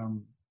 And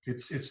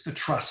it's the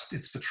trust.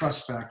 It's the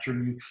trust factor.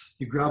 And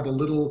you grab a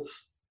little.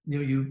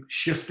 You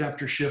shift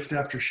after shift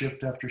after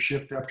shift after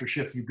shift after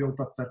shift. You build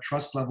up that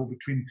trust level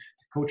between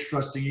the coach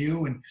trusting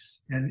you and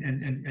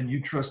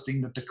you trusting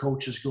that the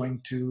coach is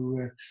going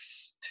to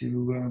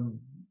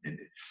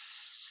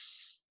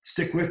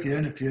stick with you.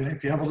 And if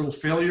you have a little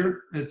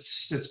failure,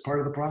 it's part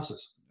of the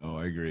process. Oh,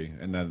 I agree.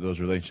 And those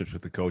relationships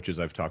with the coaches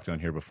I've talked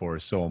on here before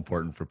is so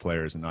important for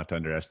players, and not to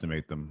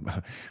underestimate them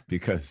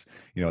because,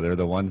 they're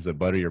the ones that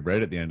butter your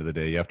bread at the end of the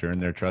day. You have to earn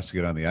their trust to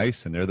get on the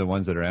ice, and they're the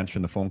ones that are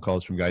answering the phone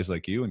calls from guys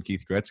like you and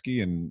Keith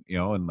Gretzky and,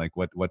 and like,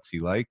 what's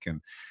he like?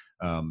 And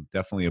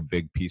definitely a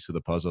big piece of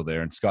the puzzle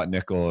there. And Scott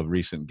Nickel, a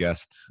recent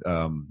guest,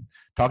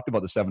 talked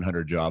about the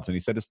 700 jobs, and he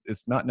said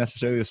it's not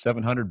necessarily the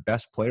 700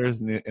 best players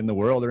in the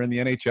world or in the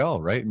NHL,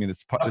 right? I mean,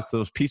 it's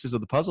those pieces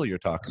of the puzzle you're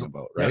talking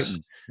about, right? Yes.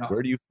 And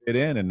where do you fit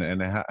in,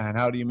 and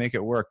how do you make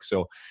it work?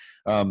 So,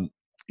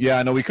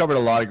 I know we covered a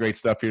lot of great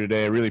stuff here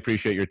today. I really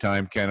appreciate your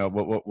time, Ken.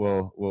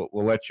 We'll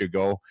let you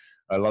go.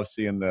 I love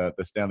seeing the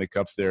Stanley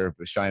Cups there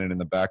shining in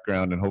the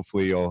background, and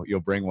hopefully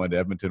you'll bring one to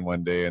Edmonton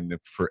one day and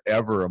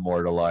forever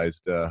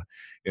immortalized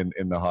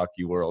in the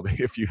hockey world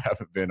if you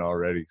haven't been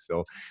already.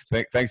 So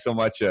thanks so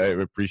much. I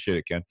appreciate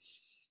it, Ken.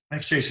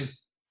 Thanks, Jason.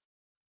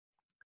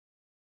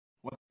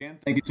 Once again,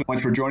 thank you so much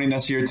for joining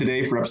us here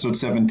today for episode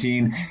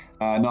 17.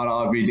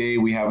 Not every day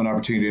we have an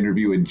opportunity to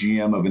interview a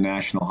GM of a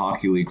National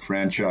Hockey League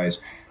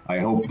franchise. I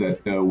hope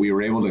that we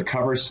were able to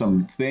cover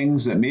some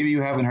things that maybe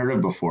you haven't heard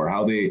of before,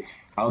 how they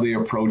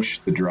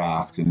approach the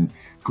draft and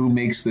who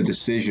makes the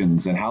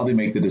decisions and how they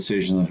make the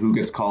decisions and who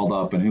gets called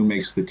up and who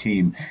makes the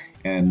team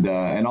and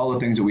all the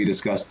things that we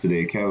discussed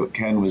today.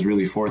 Ken was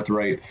really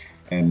forthright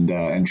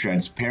and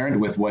transparent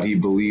with what he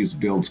believes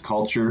builds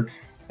culture.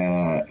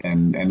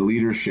 And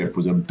leadership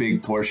was a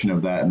big portion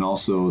of that. And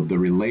also the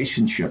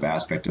relationship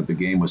aspect of the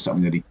game was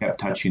something that he kept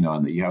touching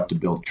on, that you have to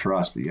build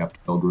trust, that you have to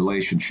build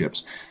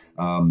relationships.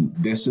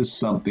 This is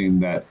something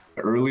that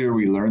earlier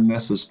we learned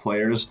this as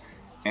players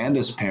and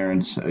as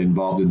parents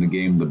involved in the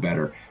game, the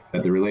better,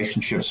 that the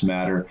relationships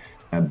matter,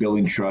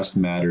 building trust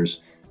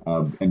matters,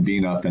 and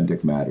being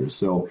authentic matters.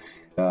 So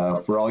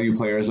for all you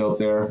players out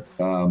there,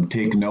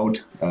 take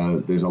note.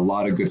 There's a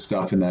lot of good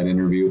stuff in that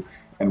interview.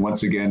 And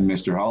once again,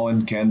 Mr.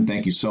 Holland, Ken,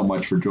 thank you so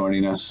much for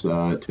joining us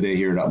today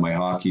here at Up My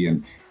Hockey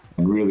and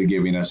really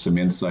giving us some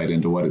insight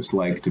into what it's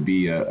like to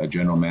be a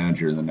general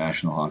manager in the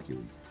National Hockey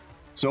League.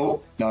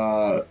 So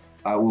that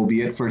will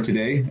be it for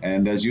today.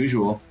 And as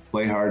usual,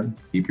 play hard,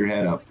 keep your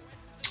head up.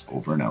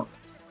 Over and out.